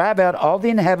shall drive out all the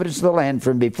inhabitants of the land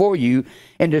from before you,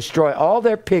 and destroy all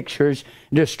their pictures,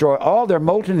 destroy all their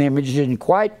molten images, and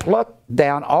quite pluck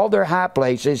down all their high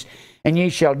places, and ye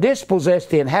shall dispossess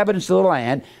the inhabitants of the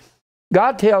land.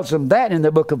 God tells them that in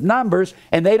the book of Numbers,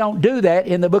 and they don't do that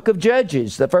in the book of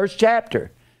Judges, the first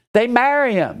chapter. They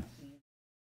marry him.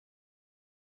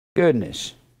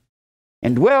 Goodness.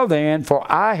 And dwell therein, for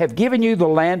I have given you the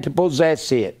land to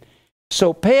possess it.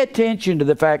 So pay attention to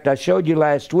the fact I showed you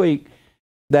last week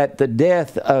that the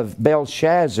death of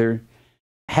Belshazzar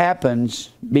happens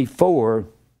before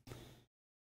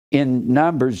in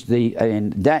Numbers,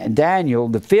 Daniel,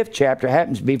 the 5th chapter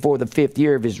happens before the 5th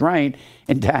year of his reign,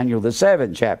 in Daniel, the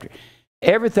 7th chapter.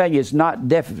 Everything is not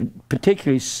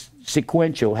particularly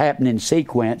sequential, happen in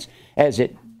sequence as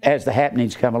the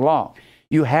happenings come along.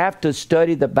 You have to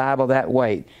study the Bible that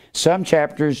way. Some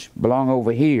chapters belong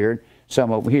over here,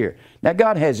 some over here. Now,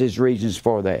 God has His reasons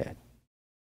for that.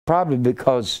 Probably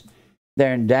because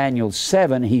there in Daniel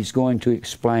 7, He's going to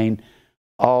explain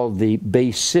all the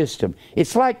beast system.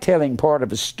 It's like telling part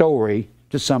of a story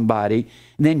to somebody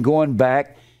and then going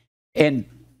back and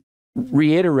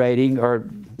reiterating or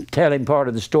telling part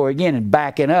of the story again and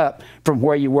backing up from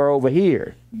where you were over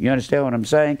here. You understand what I'm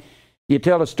saying? You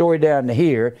tell a story down to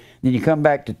here, then you come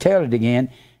back to tell it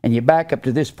again, and you back up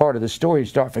to this part of the story and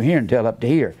start from here and tell up to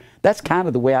here. That's kind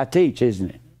of the way I teach, isn't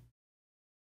it?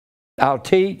 I'll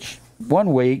teach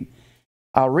one week,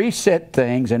 I'll reset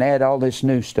things and add all this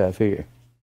new stuff here.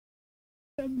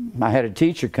 I had a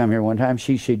teacher come here one time.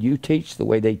 She said, "You teach the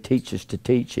way they teach us to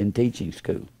teach in teaching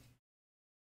school."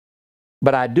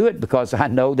 But I do it because I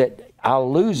know that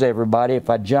I'll lose everybody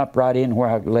if I jump right in where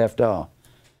I left off.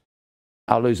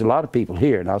 I'll lose a lot of people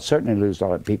here, and I'll certainly lose a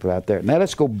lot of people out there. Now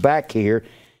let's go back here,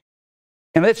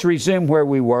 and let's resume where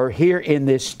we were here in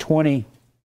this 23rd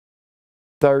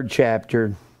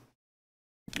chapter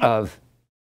of,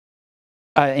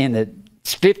 in the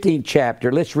 15th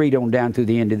chapter. Let's read on down through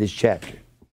the end of this chapter.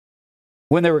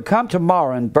 When they were come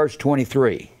tomorrow, in verse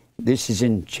 23, this is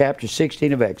in chapter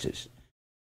 16 of Exodus.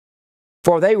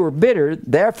 For they were bitter,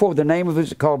 therefore the name of it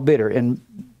is called bitter. And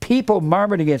people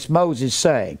murmured against Moses,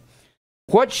 saying,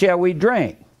 "What shall we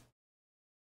drink?"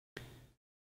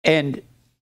 And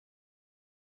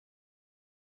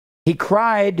he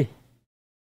cried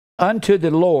unto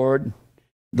the Lord.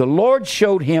 The Lord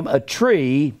showed him a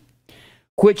tree,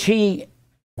 which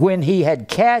when he had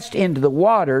cast into the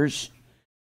waters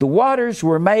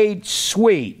were made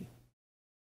sweet.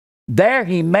 There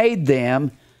he made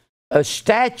them a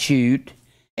statute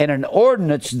and an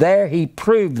ordinance, there he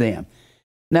proved them.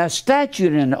 Now,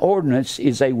 statute and an ordinance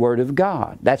is a word of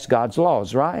God. That's God's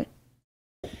laws, right?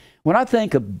 When I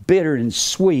think of bitter and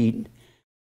sweet,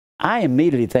 I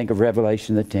immediately think of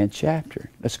Revelation, the 10th chapter.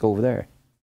 Let's go over there.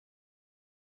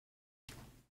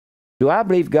 Do I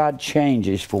believe God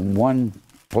changes from one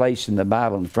place in the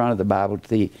Bible, in front of the Bible, to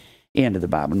the end of the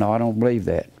Bible? No, I don't believe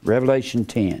that. Revelation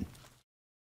 10.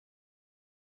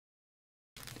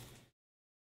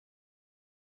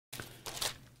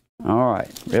 All right,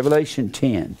 Revelation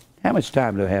 10. How much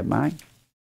time do I have, Mike?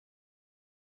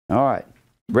 All right,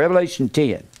 Revelation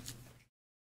 10.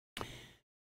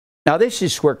 Now, this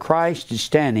is where Christ is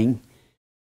standing.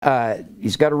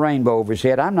 He's got a rainbow over his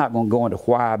head. I'm not going to go into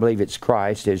why I believe it's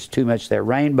Christ. There's too much there.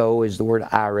 Rainbow is the word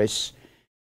iris,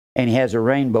 and he has a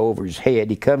rainbow over his head.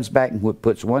 He comes back and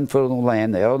puts one foot on the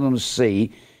land, the other on the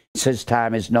sea. Says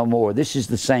time is no more. This is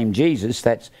the same Jesus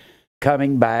that's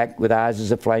coming back with eyes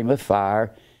as a flame of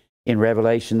fire in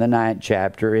Revelation, the 9th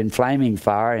chapter, in flaming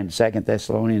fire in 2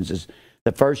 Thessalonians, is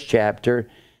the 1st chapter.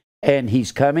 And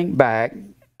he's coming back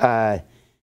as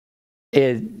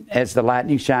the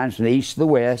lightning shines from the east to the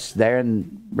west, there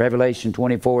in Revelation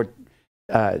 24,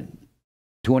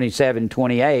 27,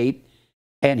 28.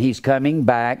 And he's coming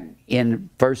back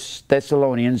in 1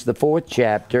 Thessalonians, the 4th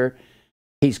chapter.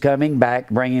 He's coming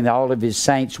back, bringing all of his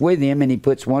saints with him, and he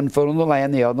puts one foot on the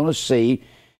land, the other on the sea,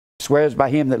 swears by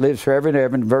him that lives forever and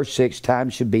ever. In verse 6, time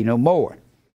should be no more.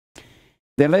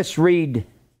 Then let's read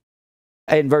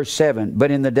in verse 7.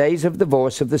 But in the days of the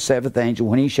voice of the 7th angel,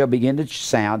 when he shall begin to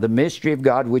sound, the mystery of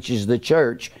God, which is the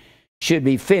church, should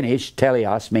be finished.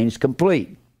 Teleos means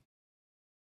complete.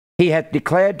 He hath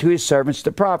declared to his servants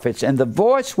the prophets. And the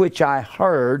voice which I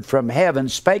heard from heaven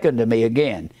spake unto me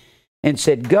again, and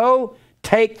said, Go,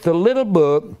 take the little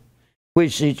book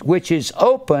which is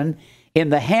open in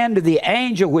the hand of the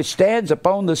angel which stands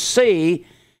upon the sea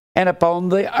and upon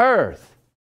the earth.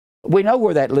 We know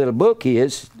where that little book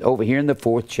is, over here in the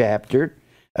 4th chapter,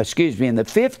 in the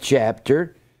 5th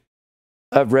chapter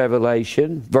of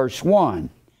Revelation, verse 1.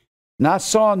 And I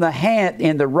saw in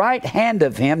the right hand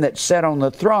of him that sat on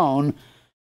the throne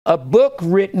a book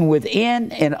written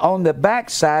within and on the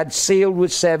backside sealed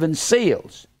with 7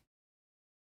 seals.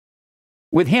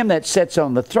 With him that sits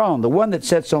on the throne. The one that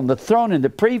sits on the throne in the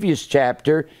previous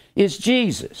chapter is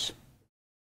Jesus.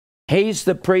 He's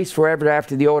the priest forever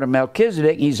after the order of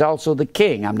Melchizedek. He's also the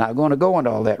king. I'm not going to go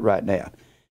into all that right now.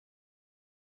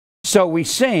 So we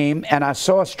see him, and I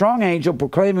saw a strong angel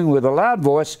proclaiming with a loud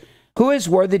voice, Who is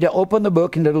worthy to open the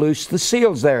book and to loose the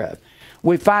seals thereof?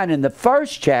 We find in the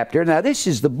 1st chapter, now this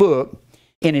is the book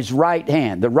in his right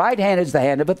hand. The right hand is the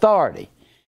hand of authority.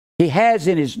 He has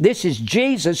in his, this is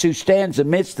Jesus who stands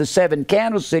amidst the 7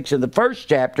 candlesticks in the first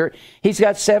chapter. He's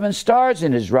got 7 stars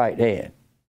in his right hand.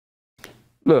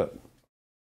 Look.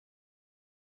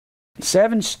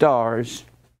 7 stars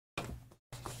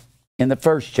in the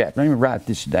first chapter. Let me write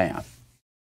this down.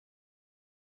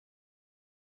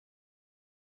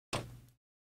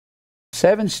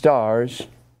 Seven stars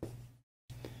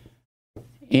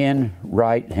in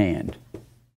right hand.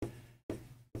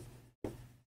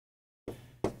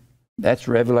 That's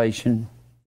Revelation.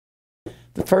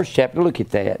 The first chapter, look at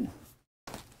that.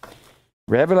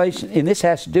 Revelation, and this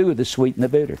has to do with the sweet and the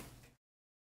bitter.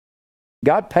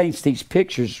 God paints these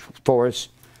pictures for us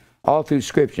all through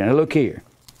Scripture. Now look here.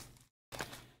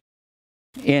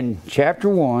 In chapter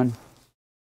 1,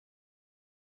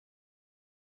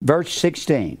 verse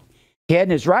 16. He had in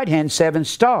his right hand 7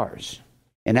 stars,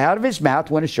 and out of his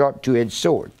mouth went a sharp 2-edged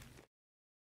sword.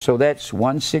 So that's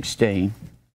 116.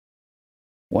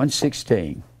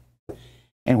 116.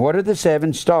 And what are the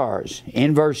 7 stars?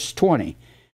 In verse 20.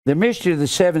 The mystery of the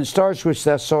 7 stars which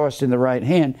thou sawest in the right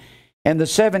hand, and the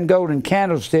 7 golden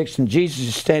candlesticks, and Jesus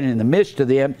is standing in the midst of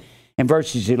them, in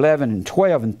verses 11 and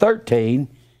 12 and 13.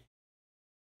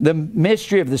 The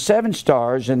mystery of the 7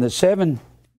 stars and the 7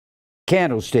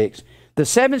 candlesticks. The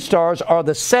 7 stars are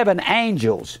the 7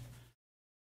 angels.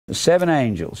 The 7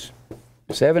 angels.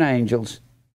 7 angels.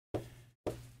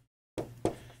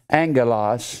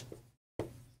 Angelos.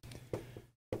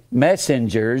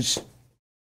 Messengers.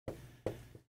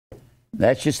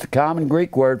 That's just the common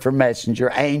Greek word for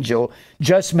messenger. Angel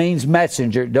just means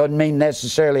messenger. It doesn't mean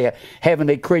necessarily a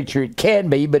heavenly creature. It can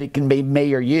be, but it can be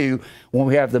me or you when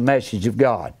we have the message of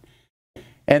God.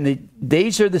 And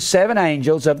these are the 7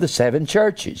 angels of the 7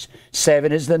 churches.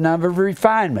 7 is the number of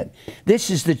refinement. This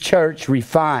is the church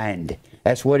refined.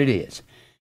 That's what it is.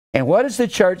 And what does the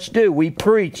church do? We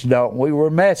preach, don't we? We're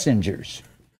messengers.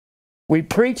 We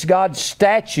preach God's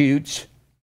statutes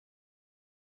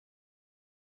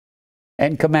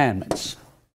and commandments.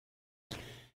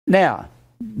 Now,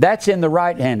 that's in the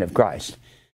right hand of Christ.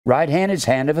 Right hand is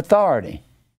hand of authority.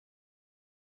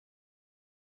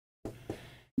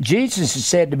 Jesus is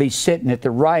said to be sitting at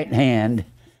the right hand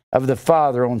of the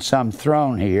Father on some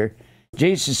throne here.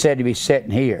 Jesus is said to be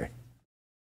sitting here.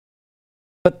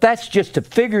 But that's just a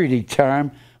figurative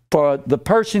term for the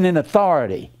person in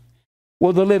authority.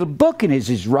 Well, the little book in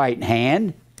his right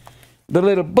hand, the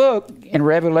little book in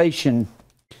Revelation,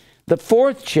 the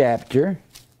 4th chapter,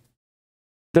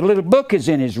 the little book is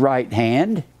in his right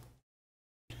hand.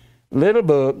 Little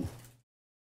book,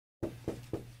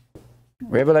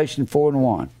 Revelation 4 and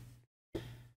 1.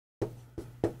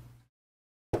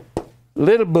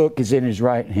 Little book is in his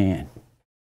right hand.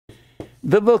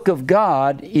 The book of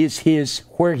God is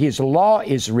where his law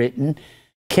is written,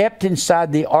 kept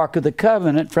inside the Ark of the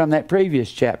Covenant from that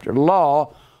previous chapter.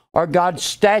 Law are God's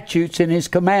statutes and his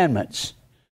commandments.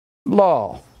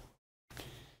 Law.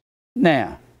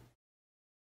 Now,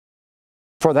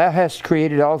 for thou hast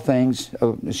created all things,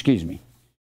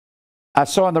 I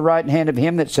saw in the right hand of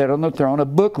him that sat on the throne a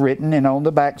book written, and on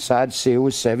the backside sealed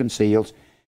with 7 seals.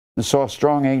 And saw a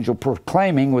strong angel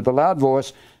proclaiming with a loud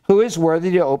voice, Who is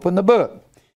worthy to open the book?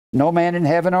 No man in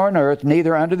heaven or on earth,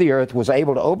 neither under the earth, was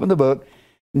able to open the book,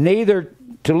 neither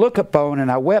to look upon. And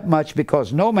I wept much,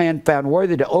 because no man found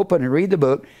worthy to open and read the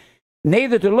book,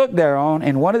 neither to look thereon.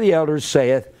 And one of the elders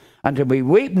saith unto me,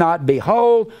 Weep not,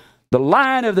 behold, the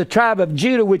Lion of the tribe of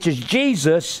Judah, which is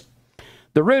Jesus,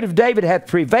 the root of David, hath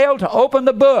prevailed to open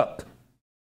the book.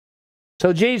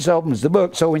 So Jesus opens the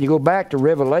book. So when you go back to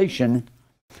Revelation,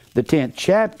 the 10th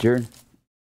chapter,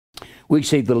 we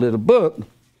see the little book.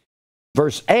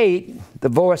 Verse 8, the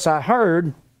voice I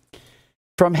heard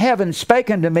from heaven spake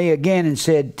unto me again and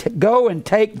said, Go and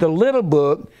take the little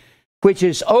book which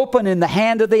is open in the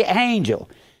hand of the angel.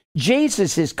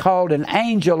 Jesus is called an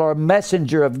angel or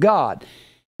messenger of God.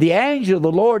 The angel of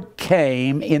the Lord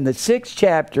came in the 6th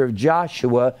chapter of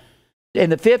Joshua, in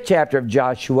the 5th chapter of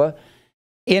Joshua,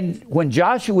 when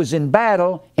Joshua was in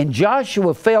battle, and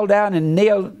Joshua fell down and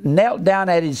knelt down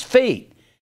at his feet.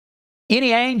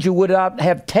 Any angel would not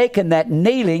have taken that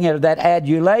kneeling or that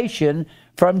adulation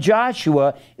from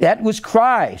Joshua. That was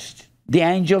Christ, the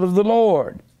angel of the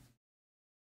Lord.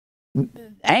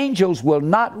 Angels will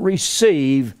not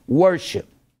receive worship.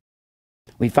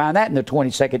 We find that in the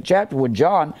 22nd chapter when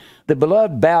John, the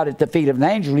beloved, bowed at the feet of an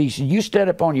angel. He said, You stand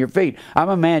up on your feet. I'm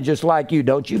a man just like you.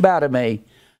 Don't you bow to me.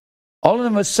 Only the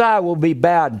Messiah will be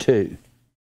bowed to,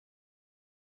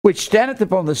 which standeth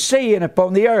upon the sea and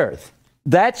upon the earth.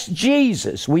 That's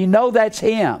Jesus. We know that's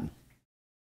him.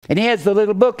 And he has the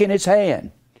little book in his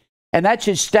hand. And that's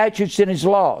his statutes and his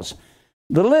laws.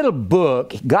 The little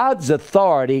book, God's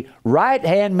authority, right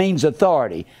hand means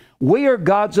authority. We are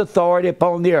God's authority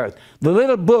upon the earth. The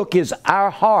little book is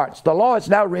our hearts. The law is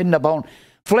now written upon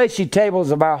fleshy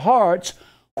tables of our hearts,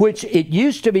 which it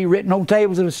used to be written on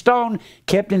tables of stone,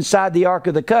 kept inside the Ark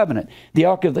of the Covenant. The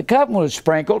Ark of the Covenant was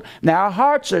sprinkled. Now our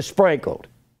hearts are sprinkled.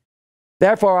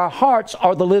 Therefore, our hearts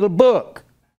are the little book.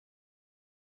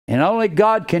 And only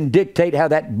God can dictate how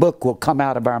that book will come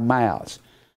out of our mouths.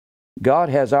 God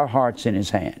has our hearts in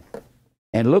His hand.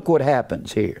 And look what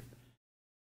happens here.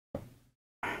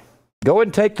 Go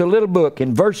and take the little book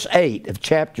in verse 8 of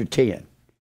chapter 10.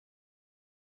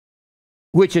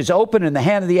 Which is open in the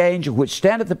hand of the angel which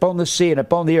standeth upon the sea and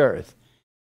upon the earth.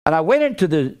 And I went unto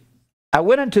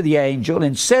the angel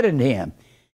and said unto him,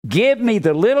 Give me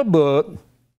the little book.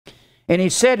 And he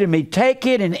said to me, Take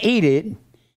it and eat it.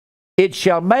 It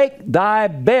shall make thy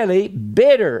belly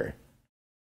bitter.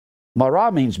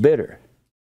 Marah means bitter.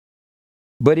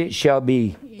 But it shall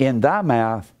be in thy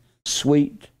mouth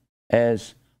sweet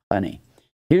as honey.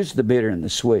 Here's the bitter and the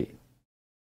sweet.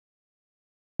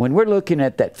 When we're looking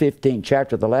at that 15th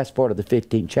chapter, the last part of the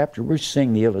 15th chapter, we're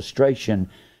seeing the illustration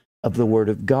of the Word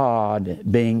of God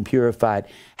being purified.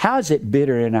 How is it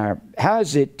bitter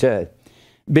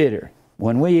bitter?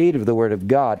 When we eat of the Word of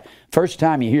God, first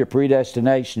time you hear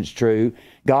predestination's true,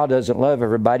 God doesn't love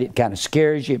everybody, it kind of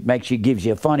scares you, gives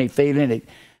you a funny feeling.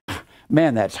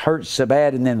 Man, that hurts so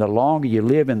bad. And then the longer you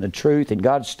live in the truth and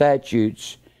God's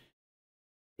statutes,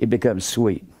 it becomes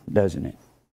sweet, doesn't it?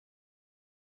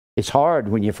 It's hard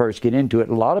when you first get into it.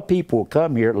 A lot of people will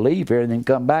come here, leave here, and then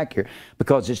come back here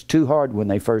because it's too hard when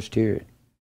they first hear it.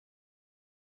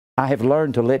 I have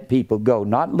learned to let people go,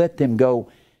 not let them go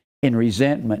in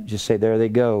resentment. Just say, there they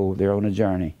go. They're on a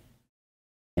journey.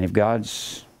 And if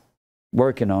God's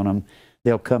working on them,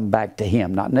 they'll come back to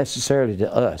Him. Not necessarily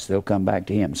to us. They'll come back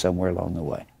to Him somewhere along the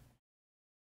way.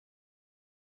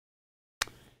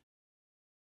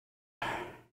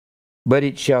 But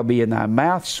it shall be in thy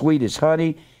mouth sweet as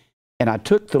honey. And I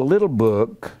took the little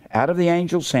book out of the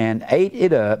angel's hand, ate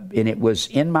it up, and it was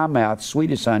in my mouth sweet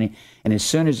as honey. And as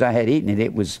soon as I had eaten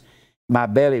it, my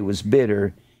belly was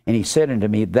bitter. And he said unto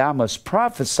me, Thou must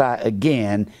prophesy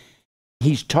again.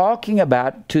 He's talking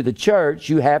about to the church,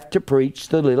 you have to preach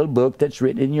the little book that's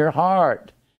written in your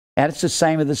heart. And it's the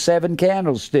same with the 7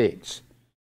 candlesticks,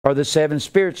 or the 7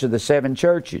 spirits of the 7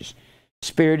 churches.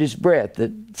 Spirit is breath.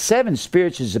 The 7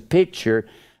 spirits is a picture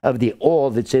of the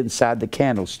oil that's inside the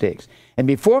candlesticks. And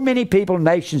before many people,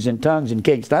 nations, and tongues, and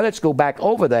kings. Now let's go back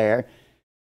over there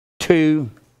to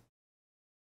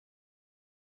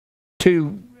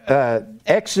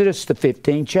Exodus, the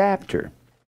 15th chapter.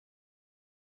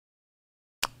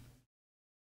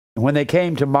 And when they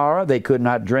came to Marah, they could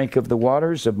not drink of the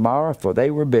waters of Marah, for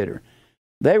they were bitter.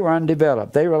 They were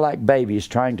undeveloped. They were like babies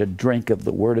trying to drink of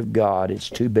the Word of God. It's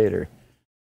too bitter.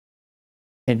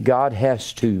 And God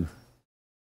has to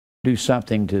do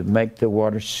something to make the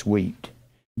water sweet.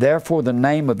 Therefore, the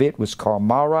name of it was called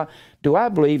Marah. Do I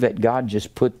believe that God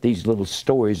just put these little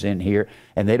stories in here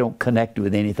and they don't connect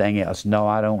with anything else? No,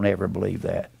 I don't ever believe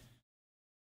that.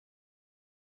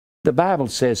 The Bible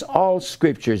says all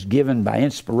Scripture is given by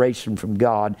inspiration from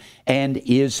God and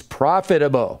is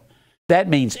profitable. That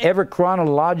means every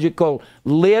chronological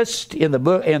list in the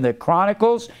book, in the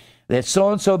Chronicles, that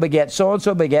so-and-so begat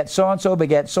so-and-so, begat so-and-so,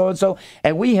 begat so-and-so.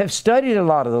 And we have studied a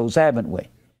lot of those, haven't we?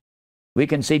 We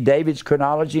can see David's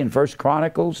chronology in 1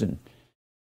 Chronicles, and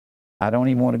I don't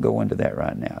even want to go into that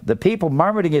right now. The people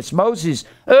murmured against Moses.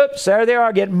 Oops, there they are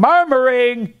again,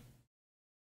 murmuring.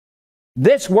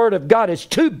 This Word of God is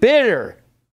too bitter.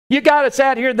 You got us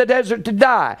out here in the desert to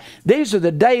die. These are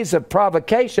the days of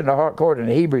provocation, according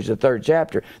to Hebrews, the 3rd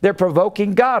chapter. They're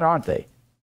provoking God, aren't they?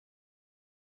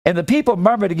 And the people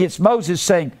murmured against Moses,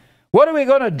 saying, What are we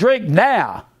going to drink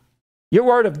now? Your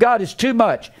Word of God is too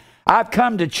much. I've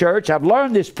come to church. I've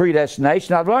learned this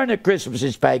predestination. I've learned that Christmas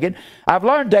is pagan. I've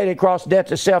learned daily cross, death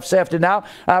to self, self-denial.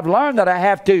 I've learned that I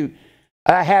have to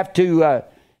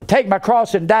take my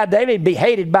cross and die daily and be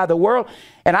hated by the world.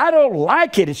 And I don't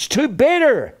like it. It's too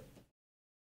bitter.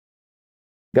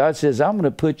 God says, I'm going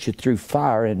to put you through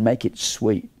fire and make it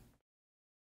sweet.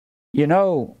 You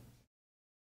know,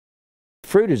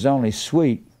 fruit is only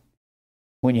sweet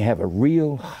when you have a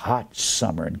real hot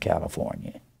summer in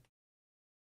California.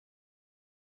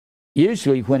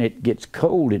 Usually when it gets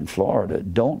cold in Florida,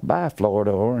 don't buy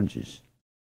Florida oranges.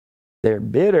 They're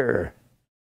bitter.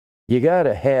 You got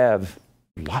to have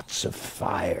lots of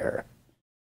fire,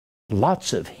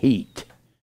 lots of heat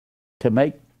to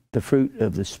make the fruit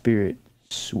of the Spirit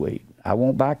sweet. I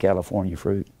won't buy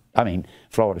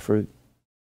Florida fruit,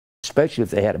 especially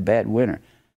if they had a bad winter.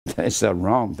 That's the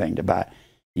wrong thing to buy.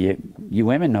 You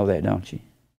women know that, don't you?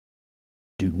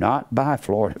 Do not buy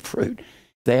Florida fruit. If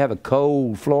they have a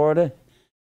cold Florida,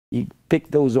 you pick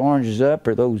those oranges up,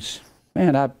 or those,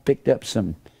 man, I picked up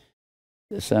some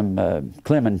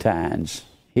clementines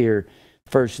here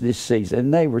first this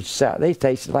season, and they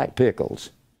tasted like pickles.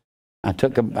 I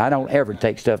took them. I don't ever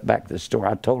take stuff back to the store.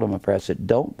 I told them,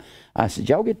 I said,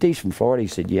 y'all get these from Florida? He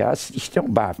said, yeah. I said, you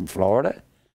don't buy from Florida.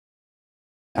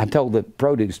 I told the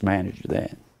produce manager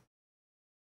that.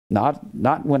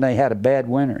 Not when they had a bad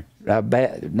winter.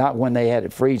 Not when they had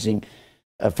it freezing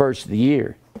first of the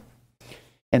year.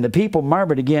 And the people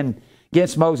murmured again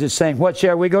against Moses, saying, what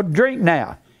shall we go to drink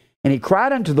now? And he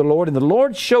cried unto the Lord, and the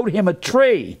Lord showed him a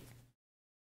tree,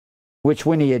 which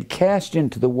when he had cast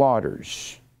into the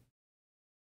waters,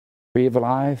 tree of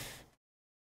life,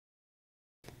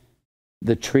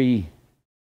 the tree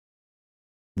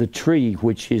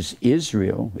which is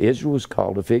Israel was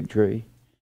called a fig tree.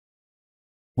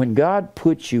 When God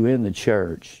puts you in the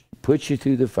church, puts you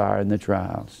through the fire and the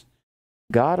trials,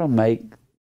 God will make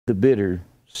the bitter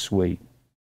sweet.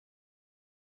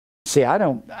 See,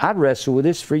 I'd wrestle with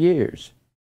this for years.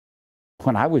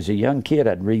 When I was a young kid,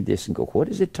 I'd read this and go, what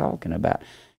is it talking about?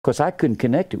 Because I couldn't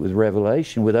connect it with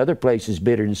Revelation, with other places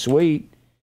bitter and sweet.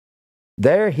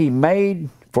 There he made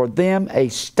for them a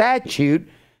statute.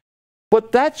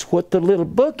 But that's what the little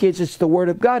book is. It's the Word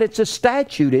of God. It's a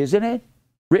statute, isn't it?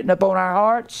 Written upon our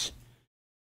hearts.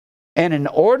 And an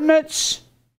ordinance.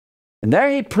 And there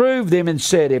he proved them and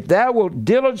said, if thou wilt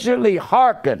diligently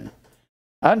hearken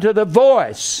unto the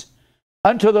voice,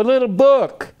 unto the little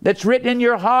book that's written in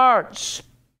your hearts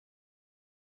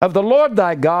of the Lord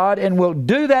thy God, and will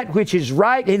do that which is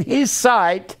right in his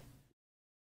sight,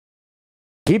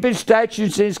 keep his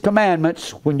statutes and his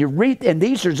commandments. When you read, and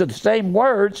these are the same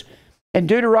words in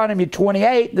Deuteronomy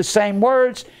 28, the same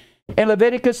words in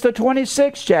Leviticus the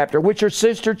 26th chapter, which are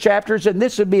sister chapters, and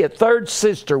this would be a third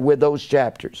sister with those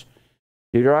chapters.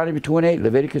 Deuteronomy 28,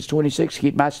 Leviticus 26,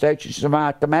 keep my statutes and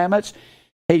my commandments.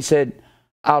 He said,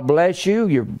 I'll bless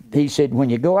you. He said, when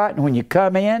you go out and when you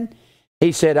come in,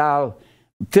 he said, I'll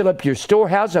fill up your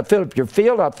storehouse, I'll fill up your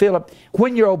field, I'll fill up.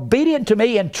 When you're obedient to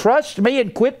me and trust me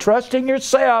and quit trusting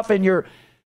yourself and your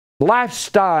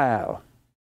lifestyle.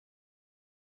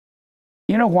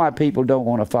 You know why people don't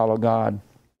want to follow God?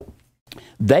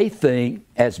 They think,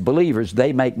 as believers,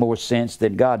 they make more sense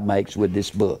than God makes with this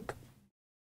book.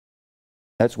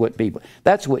 That's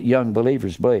what young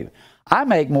believers believe. I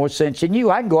make more sense than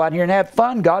you. I can go out here and have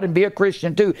fun, God, and be a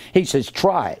Christian too. He says,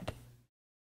 try it.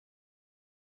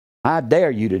 I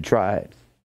dare you to try it.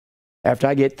 After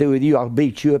I get through with you, I'll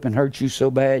beat you up and hurt you so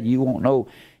bad you won't know.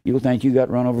 You'll think you got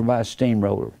run over by a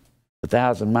steamroller,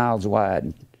 1,000 miles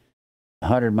wide,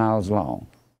 100 miles long.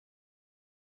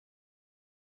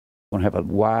 Going to have a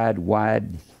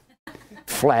wide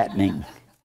flattening.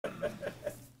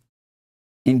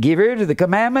 And give ear to the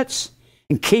commandments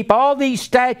and keep all these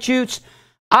statutes.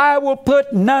 I will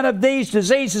put none of these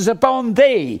diseases upon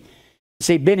thee.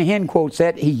 See, Benny Hinn quotes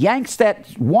that. He yanks that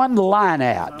one line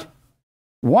out.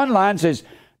 One line says,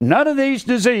 none of these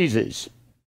diseases.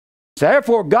 So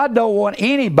therefore, God don't want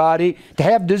anybody to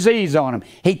have disease on him.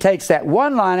 He takes that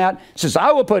one line out, says,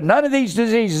 I will put none of these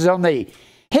diseases on thee.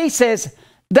 He says,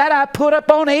 that I put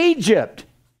upon Egypt.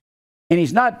 And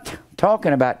he's not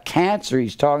talking about cancer.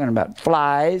 He's talking about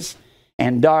flies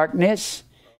and darkness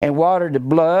and water to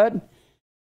blood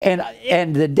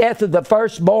and the death of the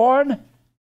firstborn.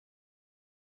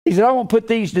 He said, I won't put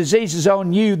these diseases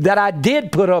on you that I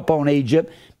did put up on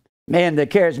Egypt. And the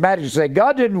charismatics said,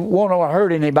 God didn't want to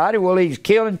hurt anybody. Well, he's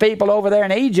killing people over there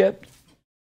in Egypt,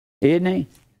 isn't he?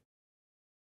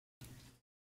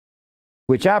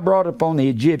 Which I brought upon the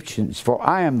Egyptians, for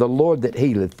I am the Lord that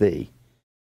healeth thee.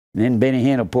 And then Benny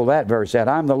Hinn will pull that verse out.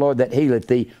 I'm the Lord that healeth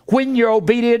thee when you're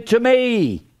obedient to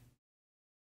me.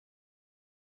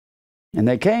 And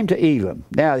they came to Elim.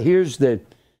 Now here's the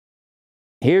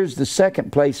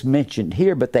second place mentioned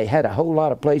here, but they had a whole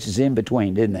lot of places in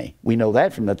between, didn't they? We know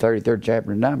that from the 33rd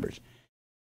chapter of Numbers.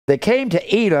 They came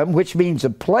to Elim, which means a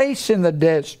place in the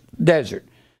desert,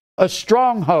 a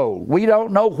stronghold. We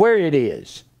don't know where it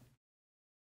is.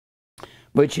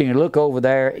 But you can look over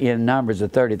there in Numbers, the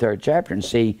 33rd chapter, and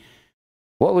see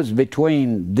what was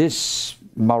between this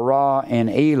Marah and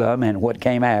Elim and what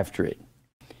came after it.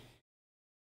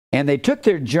 And they took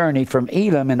their journey from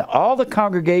Elim, and all the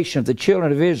congregation of the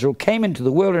children of Israel came into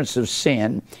the wilderness of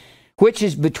Sin, which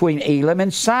is between Elim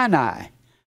and Sinai,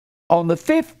 on the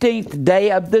 15th day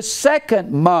of the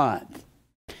second month.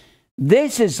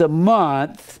 This is a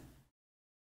month.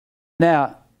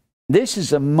 Now, this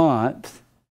is a month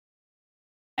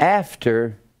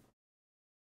after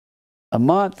a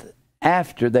month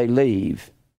after they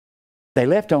leave, they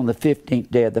left on the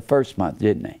 15th day of the first month,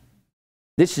 didn't they?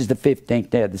 This is the 15th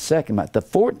day of the second month. The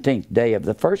 14th day of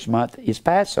the first month is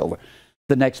Passover.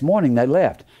 The next morning they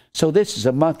left. So this is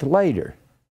a month later.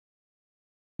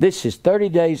 This is 30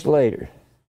 days later.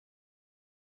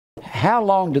 How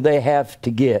long do they have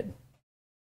to get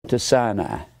to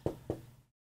Sinai?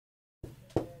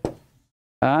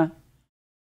 Huh?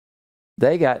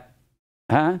 They got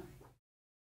 10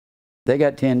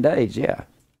 days, yeah,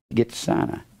 to get to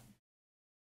Sinai.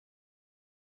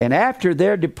 And after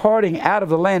their departing out of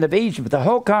the land of Egypt, the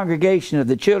whole congregation of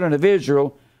the children of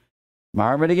Israel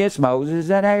murmured against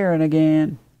Moses and Aaron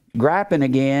again, griping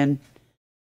again.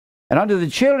 And unto the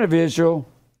children of Israel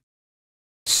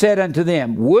said unto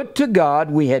them, Would to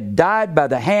God we had died by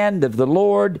the hand of the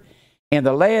Lord in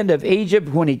the land of Egypt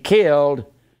when he killed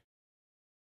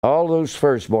all those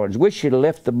firstborns. We should have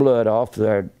left the blood off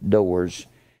their doors.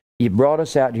 You brought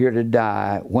us out here to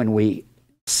die when we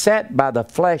sat by the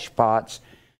flesh pots,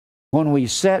 when we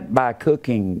sat by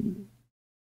cooking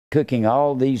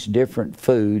all these different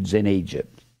foods in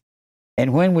Egypt.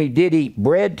 And when we did eat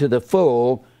bread to the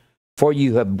full, for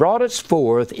you have brought us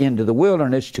forth into the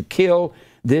wilderness to kill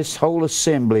this whole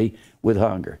assembly with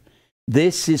hunger.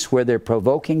 This is where they're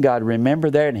provoking God. Remember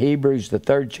there in Hebrews, the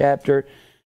 3rd chapter,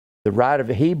 the writer of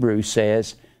Hebrews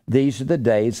says, these are the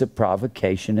days of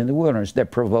provocation in the wilderness. They're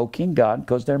provoking God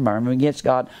because they're murmuring against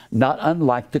God, not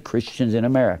unlike the Christians in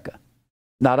America.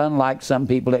 Not unlike some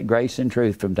people at Grace and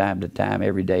Truth from time to time,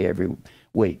 every day, every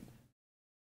week.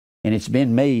 And it's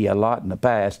been me a lot in the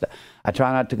past. I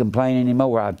try not to complain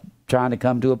anymore. I'm trying to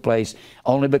come to a place,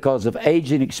 only because of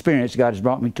age and experience, God has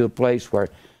brought me to a place where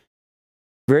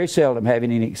very seldom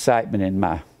having any excitement in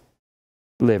my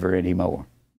liver anymore,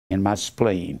 in my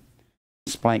spleen.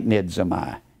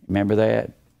 Splanknidzomai. Remember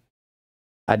that?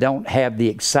 I don't have the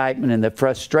excitement and the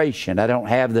frustration. I don't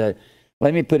have the,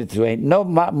 let me put it this way, no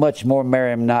much more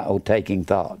Miriam taking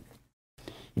thought.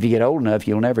 If you get old enough,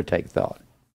 you'll never take thought.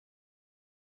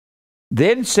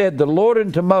 Then said the Lord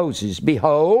unto Moses,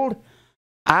 Behold,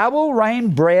 I will rain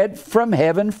bread from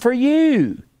heaven for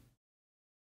you.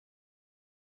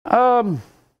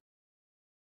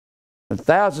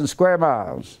 1,000 square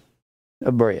miles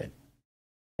of bread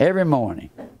every morning.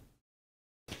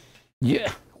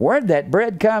 Yeah, where'd that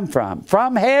bread come from?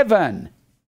 From heaven.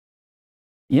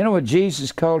 You know what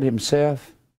Jesus called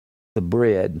himself? The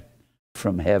bread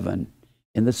from heaven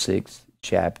in the 6th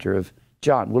chapter of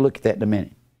John. We'll look at that in a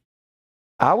minute.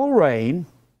 I will rain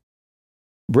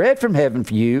bread from heaven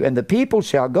for you, and the people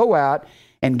shall go out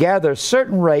and gather a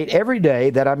certain rate every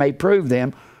day, that I may prove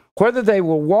them whether they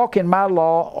will walk in my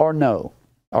law or no,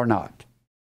 or not.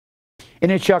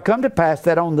 And it shall come to pass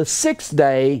that on the 6th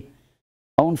day,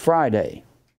 on Friday,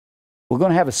 we're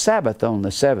going to have a Sabbath on the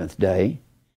 7th day,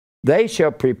 they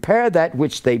shall prepare that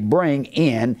which they bring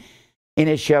in, and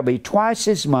it shall be twice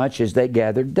as much as they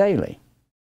gathered daily.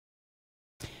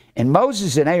 And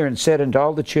Moses and Aaron said unto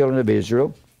all the children of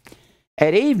Israel,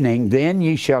 At evening then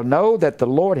ye shall know that the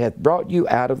Lord hath brought you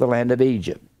out of the land of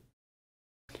Egypt,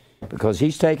 because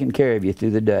he's taken care of you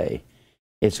through the day.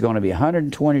 It's going to be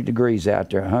 120 degrees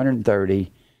out there,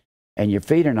 130, and your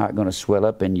feet are not going to swell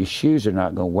up, and your shoes are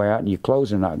not going to wear out, and your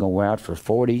clothes are not going to wear out for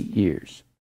 40 years.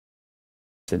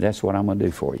 So that's what I'm going to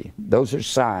do for you. Those are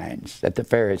signs that the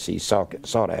Pharisees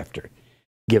sought after.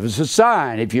 Give us a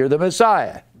sign if you're the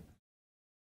Messiah.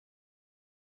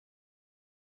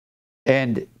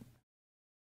 And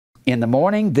in the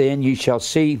morning then you shall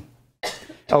see,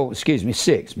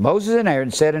 6. Moses and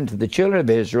Aaron said unto the children of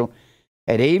Israel,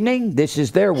 At evening, this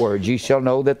is their words, ye shall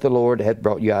know that the Lord hath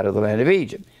brought you out of the land of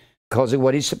Egypt, because of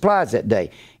what he supplies that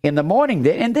day. In the morning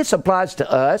then, and this applies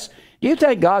to us, do you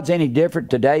think God's any different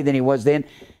today than he was then?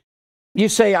 You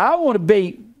say, I want to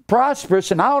be prosperous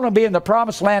and I want to be in the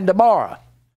promised land tomorrow.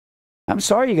 I'm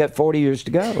sorry, you got 40 years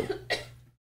to go.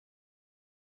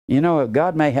 You know,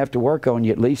 God may have to work on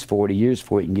you at least 40 years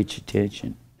before he can get your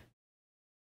attention.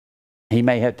 He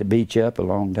may have to beat you up a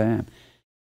long time.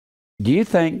 Do you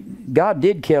think God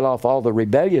did kill off all the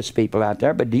rebellious people out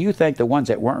there, but do you think the ones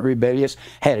that weren't rebellious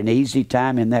had an easy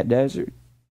time in that desert?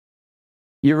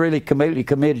 You're really completely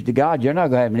committed to God. You're not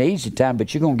going to have an easy time,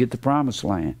 but you're going to get the promised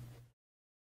land.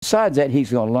 Besides that,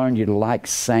 he's going to learn you to like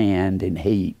sand and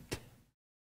heat.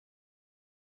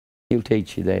 He'll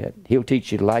teach you that. He'll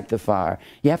teach you to like the fire.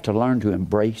 You have to learn to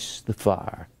embrace the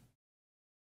fire.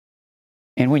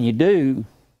 And when you do,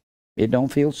 it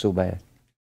don't feel so bad.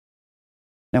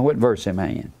 Now, what verse am I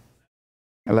in?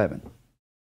 11.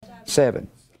 7.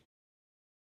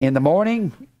 In the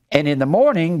morning,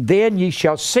 then ye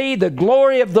shall see the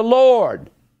glory of the Lord.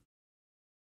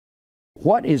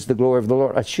 What is the glory of the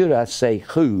Lord? Or should I say,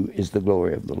 who is the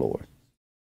glory of the Lord?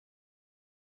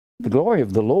 The glory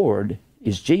of the Lord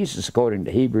is Jesus, according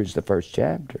to Hebrews, the 1st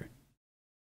chapter.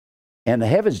 And the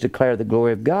heavens declare the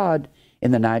glory of God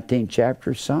in the 19th chapter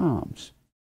of Psalms.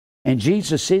 And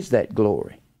Jesus is that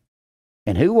glory.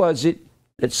 And who was it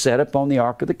that sat up on the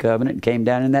Ark of the Covenant and came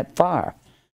down in that fire?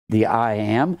 The I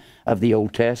am of the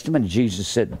Old Testament. Jesus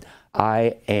said,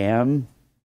 I am.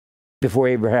 Before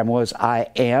Abraham was, I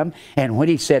am. And when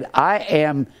he said, I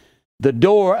am the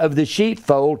door of the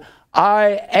sheepfold,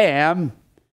 I am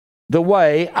the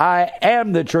way, I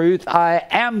am the truth, I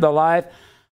am the life,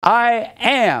 I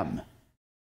am.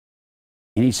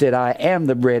 And he said, I am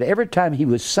the bread. Every time he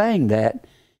was saying that,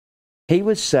 he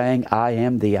was saying, I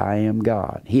am the I am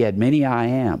God. He had many I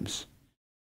ams.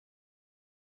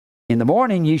 In the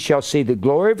morning you shall see the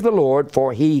glory of the Lord,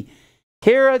 for he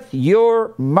heareth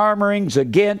your murmurings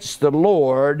against the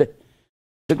Lord.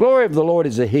 The glory of the Lord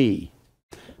is a he.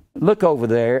 Look over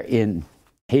there in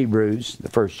Hebrews, the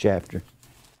 1st chapter.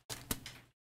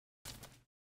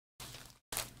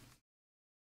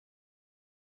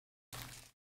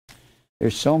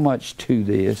 There's so much to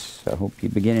this. I hope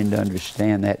you're beginning to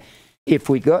understand that.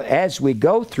 As we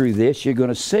go through this, you're going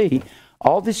to see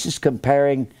all this is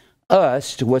comparing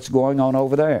us to what's going on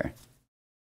over there.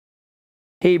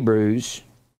 Hebrews,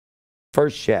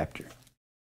 1st chapter.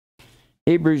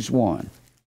 Hebrews 1.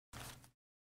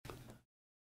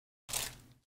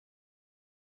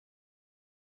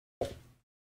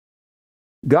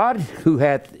 God who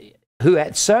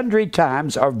at sundry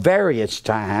times or various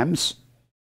times,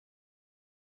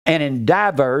 and in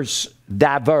diverse,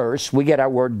 we get our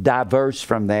word diverse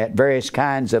from that, various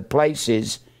kinds of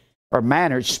places or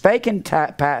manners, spake in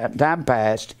time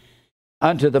past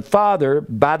unto the Father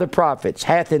by the prophets,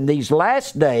 hath in these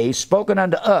last days spoken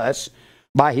unto us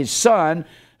by his Son,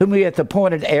 whom he hath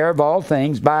appointed heir of all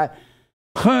things, by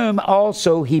whom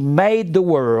also he made the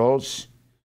worlds,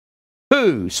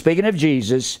 who, speaking of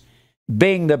Jesus,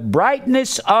 being the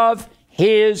brightness of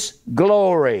his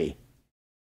glory.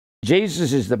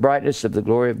 Jesus is the brightness of the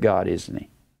glory of God, isn't he?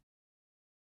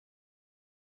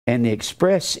 And the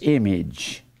express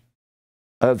image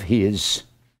of his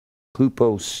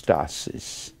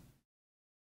hypostasis,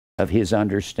 of his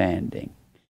understanding.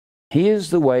 He is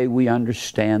the way we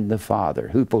understand the Father.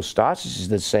 Hypostasis is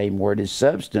the same word as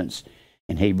substance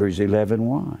in Hebrews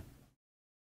 11:1.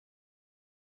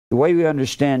 The way we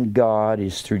understand God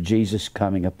is through Jesus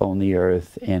coming upon the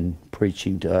earth and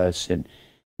preaching to us and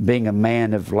being a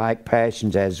man of like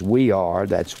passions as we are.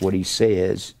 That's what he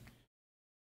says.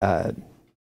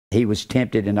 He was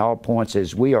tempted in all points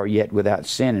as we are, yet without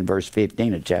sin, in verse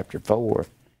 15 of chapter 4.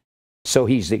 So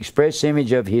he's the express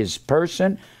image of his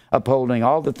person, upholding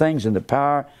all the things in the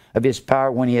power of his power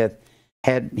when he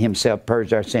had himself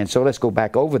purged our sins. So let's go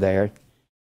back over there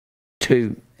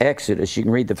to Exodus. You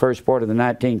can read the first part of the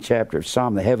 19th chapter of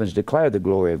Psalm. The heavens declare the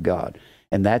glory of God.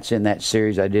 And that's in that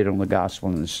series I did on the gospel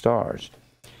and the stars.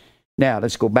 Now,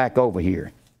 let's go back over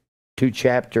here to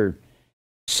chapter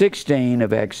 16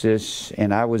 of Exodus,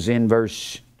 and I was in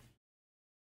verse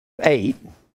 8.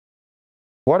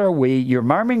 What are we? Your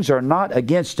murmurings are not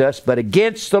against us, but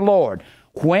against the Lord.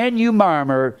 When you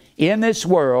murmur in this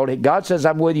world, God says,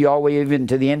 I'm with you all the way even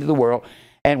to the end of the world,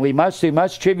 and we must through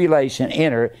much tribulation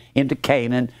enter into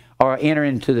Canaan, or enter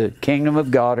into the kingdom of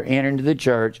God, or enter into the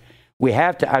church. We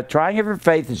have to, our trying of our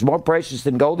faith is more precious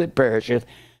than gold that perisheth.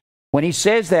 When he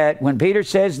says that, when Peter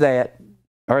says that,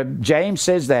 or James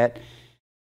says that,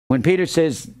 when Peter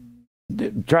says,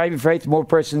 trying your faith is more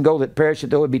precious than gold that perisheth,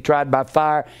 though it be tried by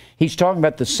fire, he's talking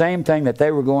about the same thing that they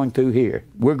were going through here.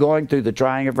 We're going through the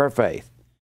trying of our faith.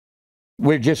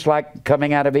 We're just like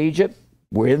coming out of Egypt.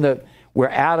 We're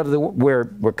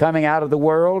coming out of the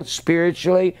world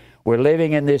spiritually. We're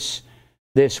living in this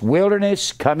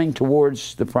wilderness, coming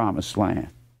towards the promised land.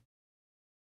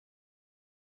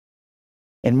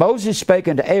 And Moses spake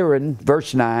unto Aaron,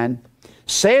 verse 9,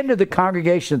 saying to the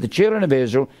congregation of the children of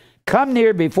Israel, come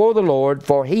near before the Lord,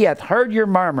 for he hath heard your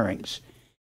murmurings.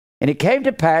 And it came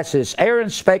to pass, as Aaron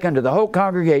spake unto the whole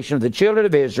congregation of the children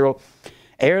of Israel,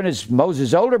 Aaron is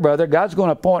Moses' older brother, God's going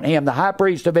to appoint him the high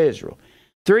priest of Israel,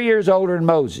 3 years older than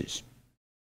Moses,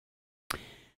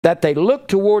 that they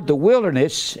looked toward the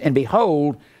wilderness, and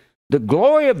behold, the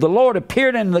glory of the Lord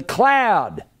appeared in the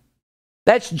cloud.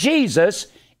 That's Jesus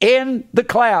in the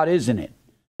cloud, isn't it?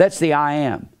 That's the I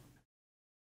am.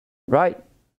 Right?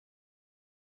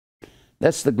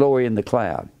 That's the glory in the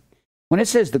cloud. When it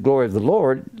says the glory of the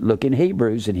Lord, look in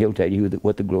Hebrews and he'll tell you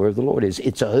what the glory of the Lord is.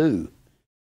 It's a who.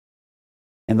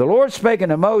 And the Lord spake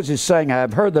unto Moses, saying, I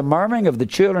have heard the murmuring of the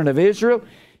children of Israel.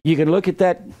 You can look at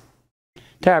that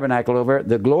tabernacle over it,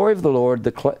 the glory of the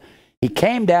Lord, he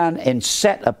came down and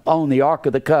sat upon the Ark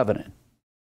of the Covenant.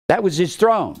 That was his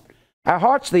throne. Our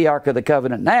heart's the Ark of the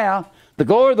Covenant now. The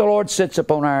glory of the Lord sits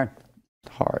upon our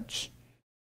hearts.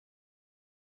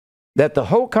 That the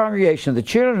whole congregation of the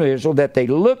children of Israel, that they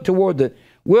looked toward the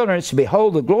wilderness,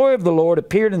 behold, the glory of the Lord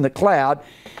appeared in the cloud.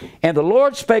 And the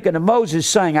Lord spake unto Moses,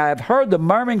 saying, I have heard the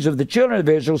murmurings of the children of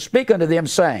Israel. Speak unto them,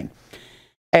 saying,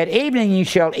 at evening ye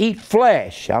shall eat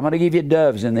flesh. I'm going to give you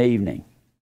doves in the evening.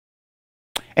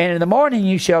 And in the morning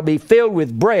you shall be filled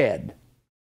with bread.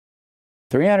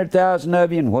 300,000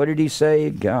 of you, and what did he say?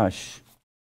 Gosh,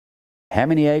 how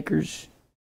many acres?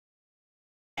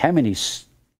 How many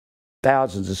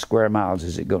thousands of square miles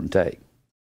is it going to take?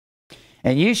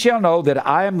 And ye shall know that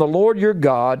I am the Lord your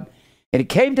God. And it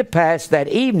came to pass that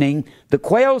evening the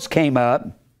quails came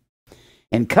up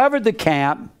and covered the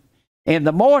camp. In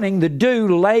the morning the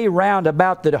dew lay round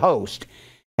about the host.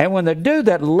 And when the dew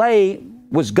that lay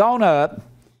was gone up,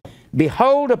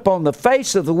 behold, upon the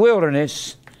face of the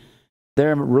wilderness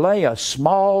there lay a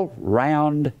small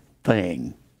round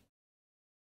thing,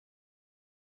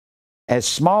 as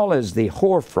small as the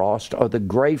hoarfrost or the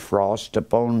gray frost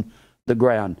upon the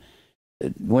ground.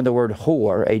 When the word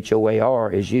hoar,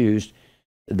 H-O-A-R, is used,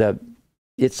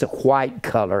 it's a white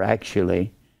color,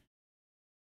 actually.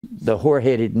 The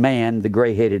hoar-headed man, the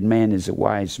gray-headed man, is a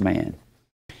wise man.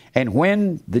 And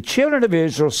when the children of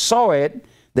Israel saw it,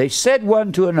 they said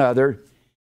one to another,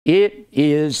 it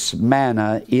is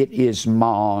manna, it is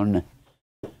mon.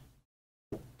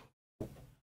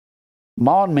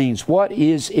 Mon means, what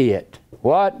is it?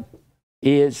 What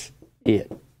is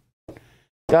it?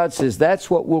 God says, that's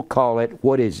what we'll call it.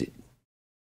 What is it?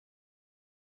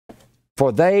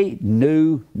 For they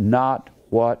knew not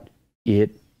what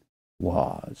it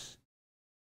was.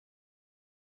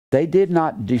 They did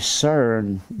not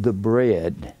discern the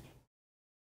bread.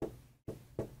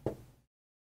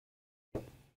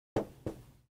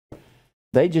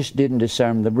 They just didn't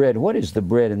discern the bread. What is the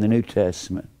bread in the New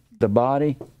Testament? The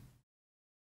body?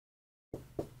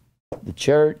 The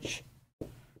church?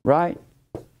 Right?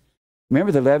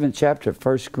 Remember the 11th chapter of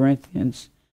 1 Corinthians?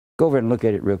 Go over and look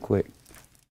at it real quick.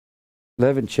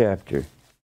 11th chapter.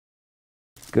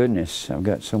 Goodness, I've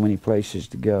got so many places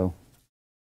to go.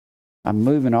 I'm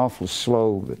moving awful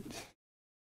slow, but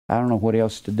I don't know what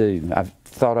else to do. I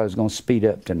thought I was going to speed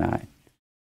up tonight.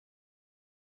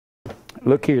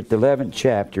 Look here at the 11th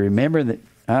chapter. Remember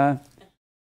that,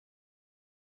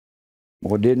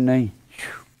 Well, didn't they?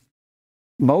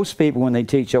 Most people, when they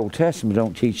teach Old Testament,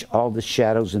 don't teach all the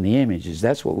shadows and the images.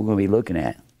 That's what we're going to be looking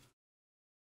at.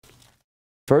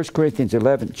 1 Corinthians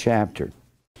 11th chapter.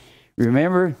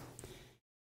 Remember,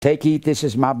 take, eat, this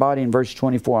is my body in verse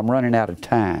 24. I'm running out of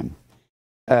time.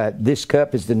 This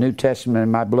cup is the New Testament in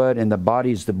my blood, and the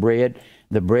body is the bread.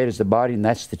 The bread is the body, and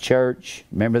that's the church.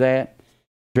 Remember that?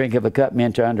 Drink of the cup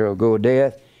meant to undergo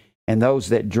death. And those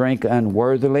that drink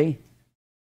unworthily,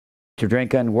 to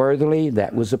drink unworthily,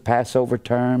 that was a Passover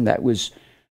term. That was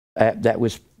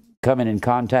coming in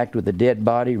contact with the dead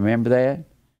body. Remember that?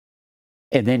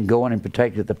 And then going and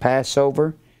partake of the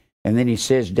Passover. And then he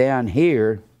says down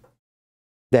here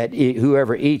that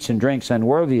whoever eats and drinks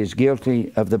unworthily is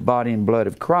guilty of the body and blood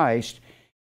of Christ.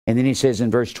 And then he says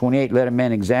in verse 28, let a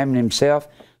man examine himself,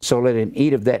 so let him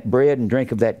eat of that bread and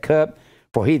drink of that cup.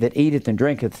 For he that eateth and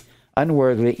drinketh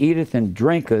unworthily eateth and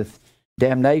drinketh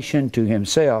damnation to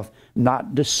himself,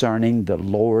 not discerning the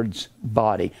Lord's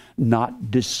body, not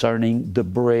discerning the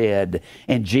bread.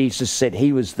 And Jesus said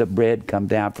he was the bread come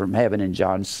down from heaven in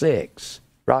John 6,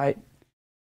 right?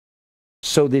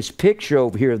 So this picture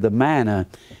over here of the manna,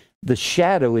 the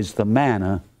shadow is the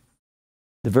manna.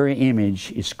 The very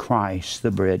image is Christ,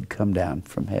 the bread come down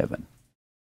from heaven.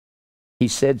 He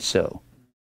said so.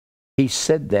 He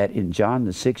said that in John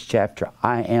the 6th chapter,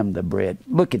 I am the bread.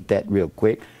 Look at that real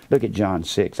quick. Look at John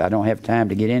 6. I don't have time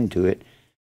to get into it.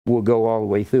 We'll go all the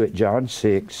way through it. John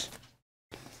 6.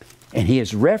 And he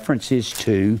has references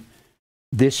to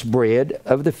this bread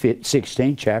of the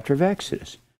 16th chapter of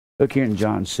Exodus. Look here in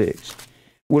John 6.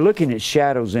 We're looking at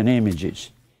shadows and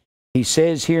images. He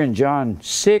says here in John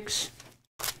 6,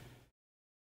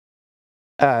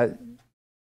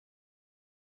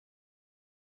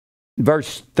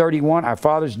 verse 31, our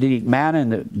fathers did eat manna in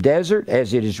the desert,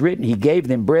 as it is written, he gave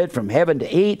them bread from heaven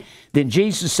to eat. Then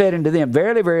Jesus said unto them,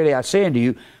 verily, verily, I say unto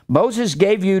you, Moses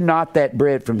gave you not that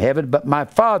bread from heaven, but my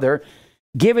Father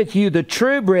giveth you the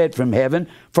true bread from heaven.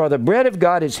 For the bread of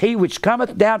God is he which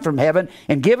cometh down from heaven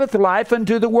and giveth life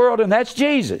unto the world. And that's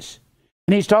Jesus.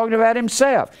 And he's talking about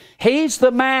himself. He's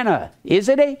the manna,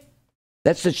 isn't he?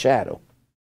 That's the shadow.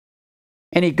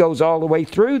 And he goes all the way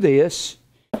through this.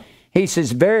 He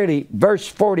says, verily, verse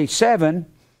 47,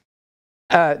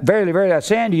 verily, verily, I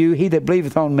say unto you, he that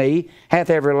believeth on me hath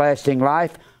everlasting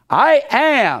life. I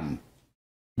am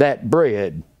that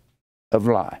bread of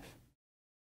life.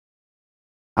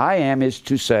 I am is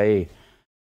to say,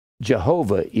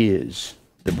 Jehovah is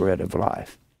the bread of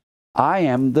life. I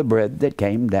am the bread that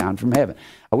came down from heaven.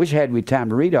 I wish I had time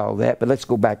to read all that, but let's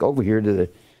go back over here to the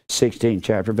 16th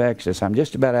chapter of Exodus. I'm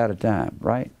just about out of time,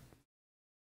 right?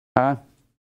 Huh?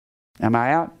 Am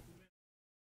I out?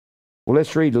 Well,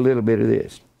 let's read a little bit of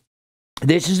this.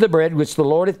 This is the bread which the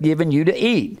Lord hath given you to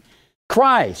eat.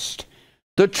 Christ,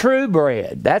 the true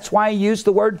bread. That's why he used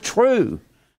the word true.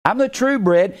 I'm the true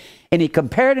bread. And he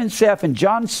compared himself in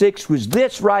John 6 with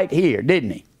this right here,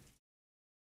 didn't he?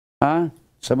 Huh?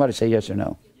 Somebody say yes or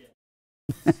no.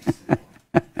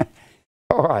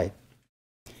 All right.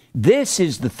 This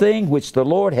is the thing which the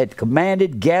Lord had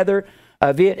commanded. Gather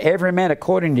of it every man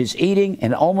according to his eating,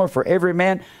 and omer for every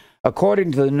man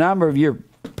according to the number of your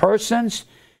persons.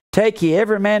 Take ye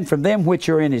every man from them which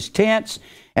are in his tents.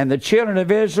 And the children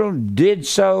of Israel did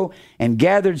so, and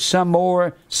gathered some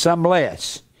more, some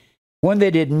less. When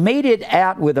they did mete it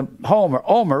out with a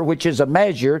omer, which is a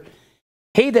measure,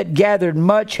 he that gathered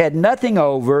much had nothing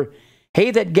over.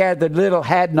 He that gathered little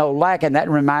had no lack. And that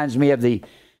reminds me of the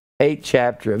 8th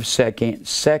chapter of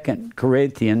 2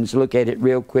 Corinthians. Look at it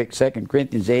real quick. 2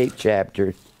 Corinthians 8th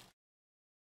chapter.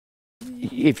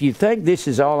 If you think this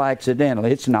is all accidental,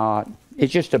 it's not.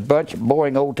 It's just a bunch of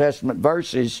boring Old Testament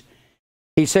verses.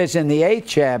 He says in the 8th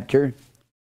chapter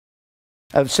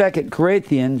of 2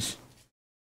 Corinthians,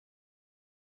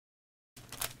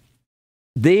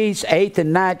 these 8th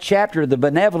and 9th chapter, the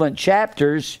benevolent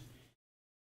chapters,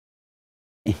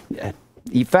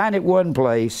 you find it one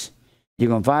place, you're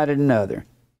going to find it another.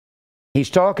 He's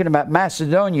talking about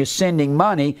Macedonia sending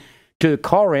money to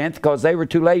Corinth because they were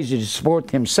too lazy to support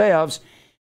themselves.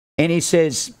 And he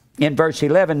says in verse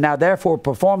 11, now therefore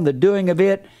perform the doing of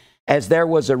it, as there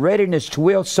was a readiness to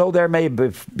will, so there may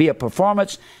be a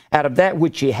performance out of that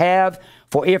which ye have.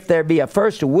 For if there be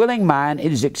first a willing mind,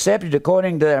 it is accepted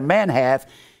according to that a man hath,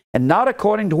 and not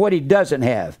according to what he doesn't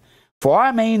have. For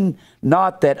I mean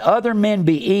not that other men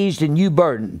be eased and you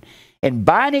burdened, and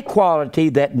by an equality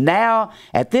that now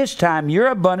at this time your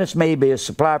abundance may be a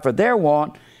supply for their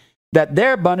want, that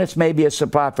their abundance may be a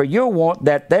supply for your want,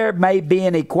 that there may be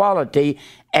an equality,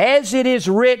 as it is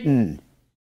written,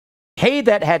 he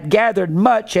that had gathered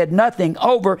much had nothing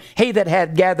over, he that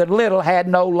had gathered little had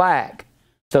no lack.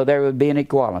 So there would be an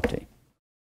equality.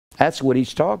 That's what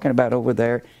he's talking about over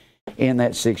there in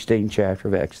that 16th chapter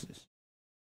of Exodus.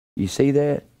 You see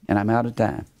that? And I'm out of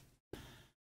time.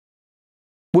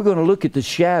 We're going to look at the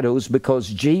shadows because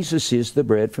Jesus is the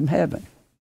bread from heaven.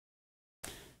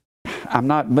 I'm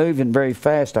not moving very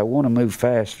fast. I want to move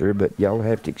faster, but y'all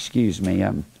have to excuse me.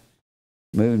 I'm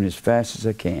moving as fast as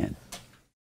I can.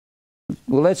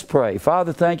 Well, let's pray.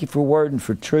 Father, thank you for word and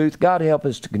for truth. God, help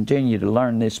us to continue to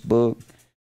learn this book.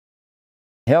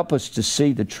 Help us to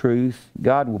see the truth.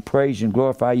 God will praise and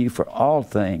glorify you for all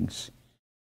things.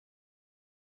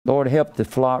 Lord, help the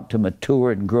flock to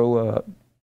mature and grow up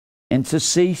and to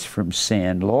cease from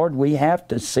sin. Lord, we have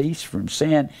to cease from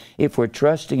sin if we're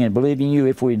trusting and believing you.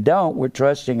 If we don't, we're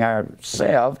trusting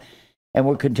ourselves and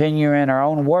we're continuing in our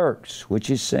own works, which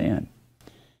is sin.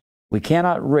 We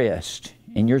cannot rest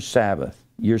in your Sabbath,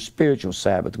 your spiritual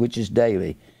Sabbath, which is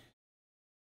daily,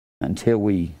 until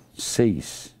we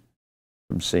cease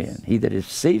from sin. He that has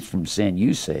ceased from sin,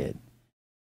 you said,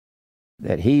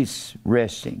 that he's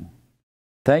resting.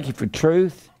 Thank you for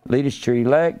truth. Lead us to your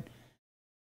elect.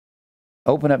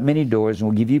 Open up many doors, and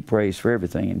we'll give you praise for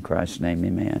everything in Christ's name.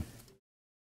 Amen.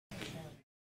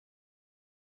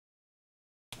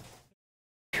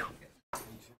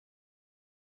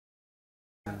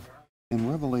 In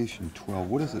Revelation 12,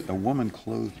 what is it? A woman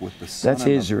clothed with the sun. That's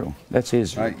Israel. That's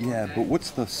Israel. Yeah, but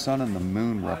what's the sun and the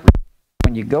moon represent?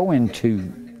 When you go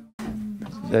into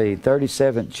the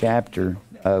 37th chapter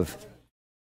of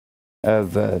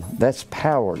that's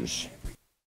powers.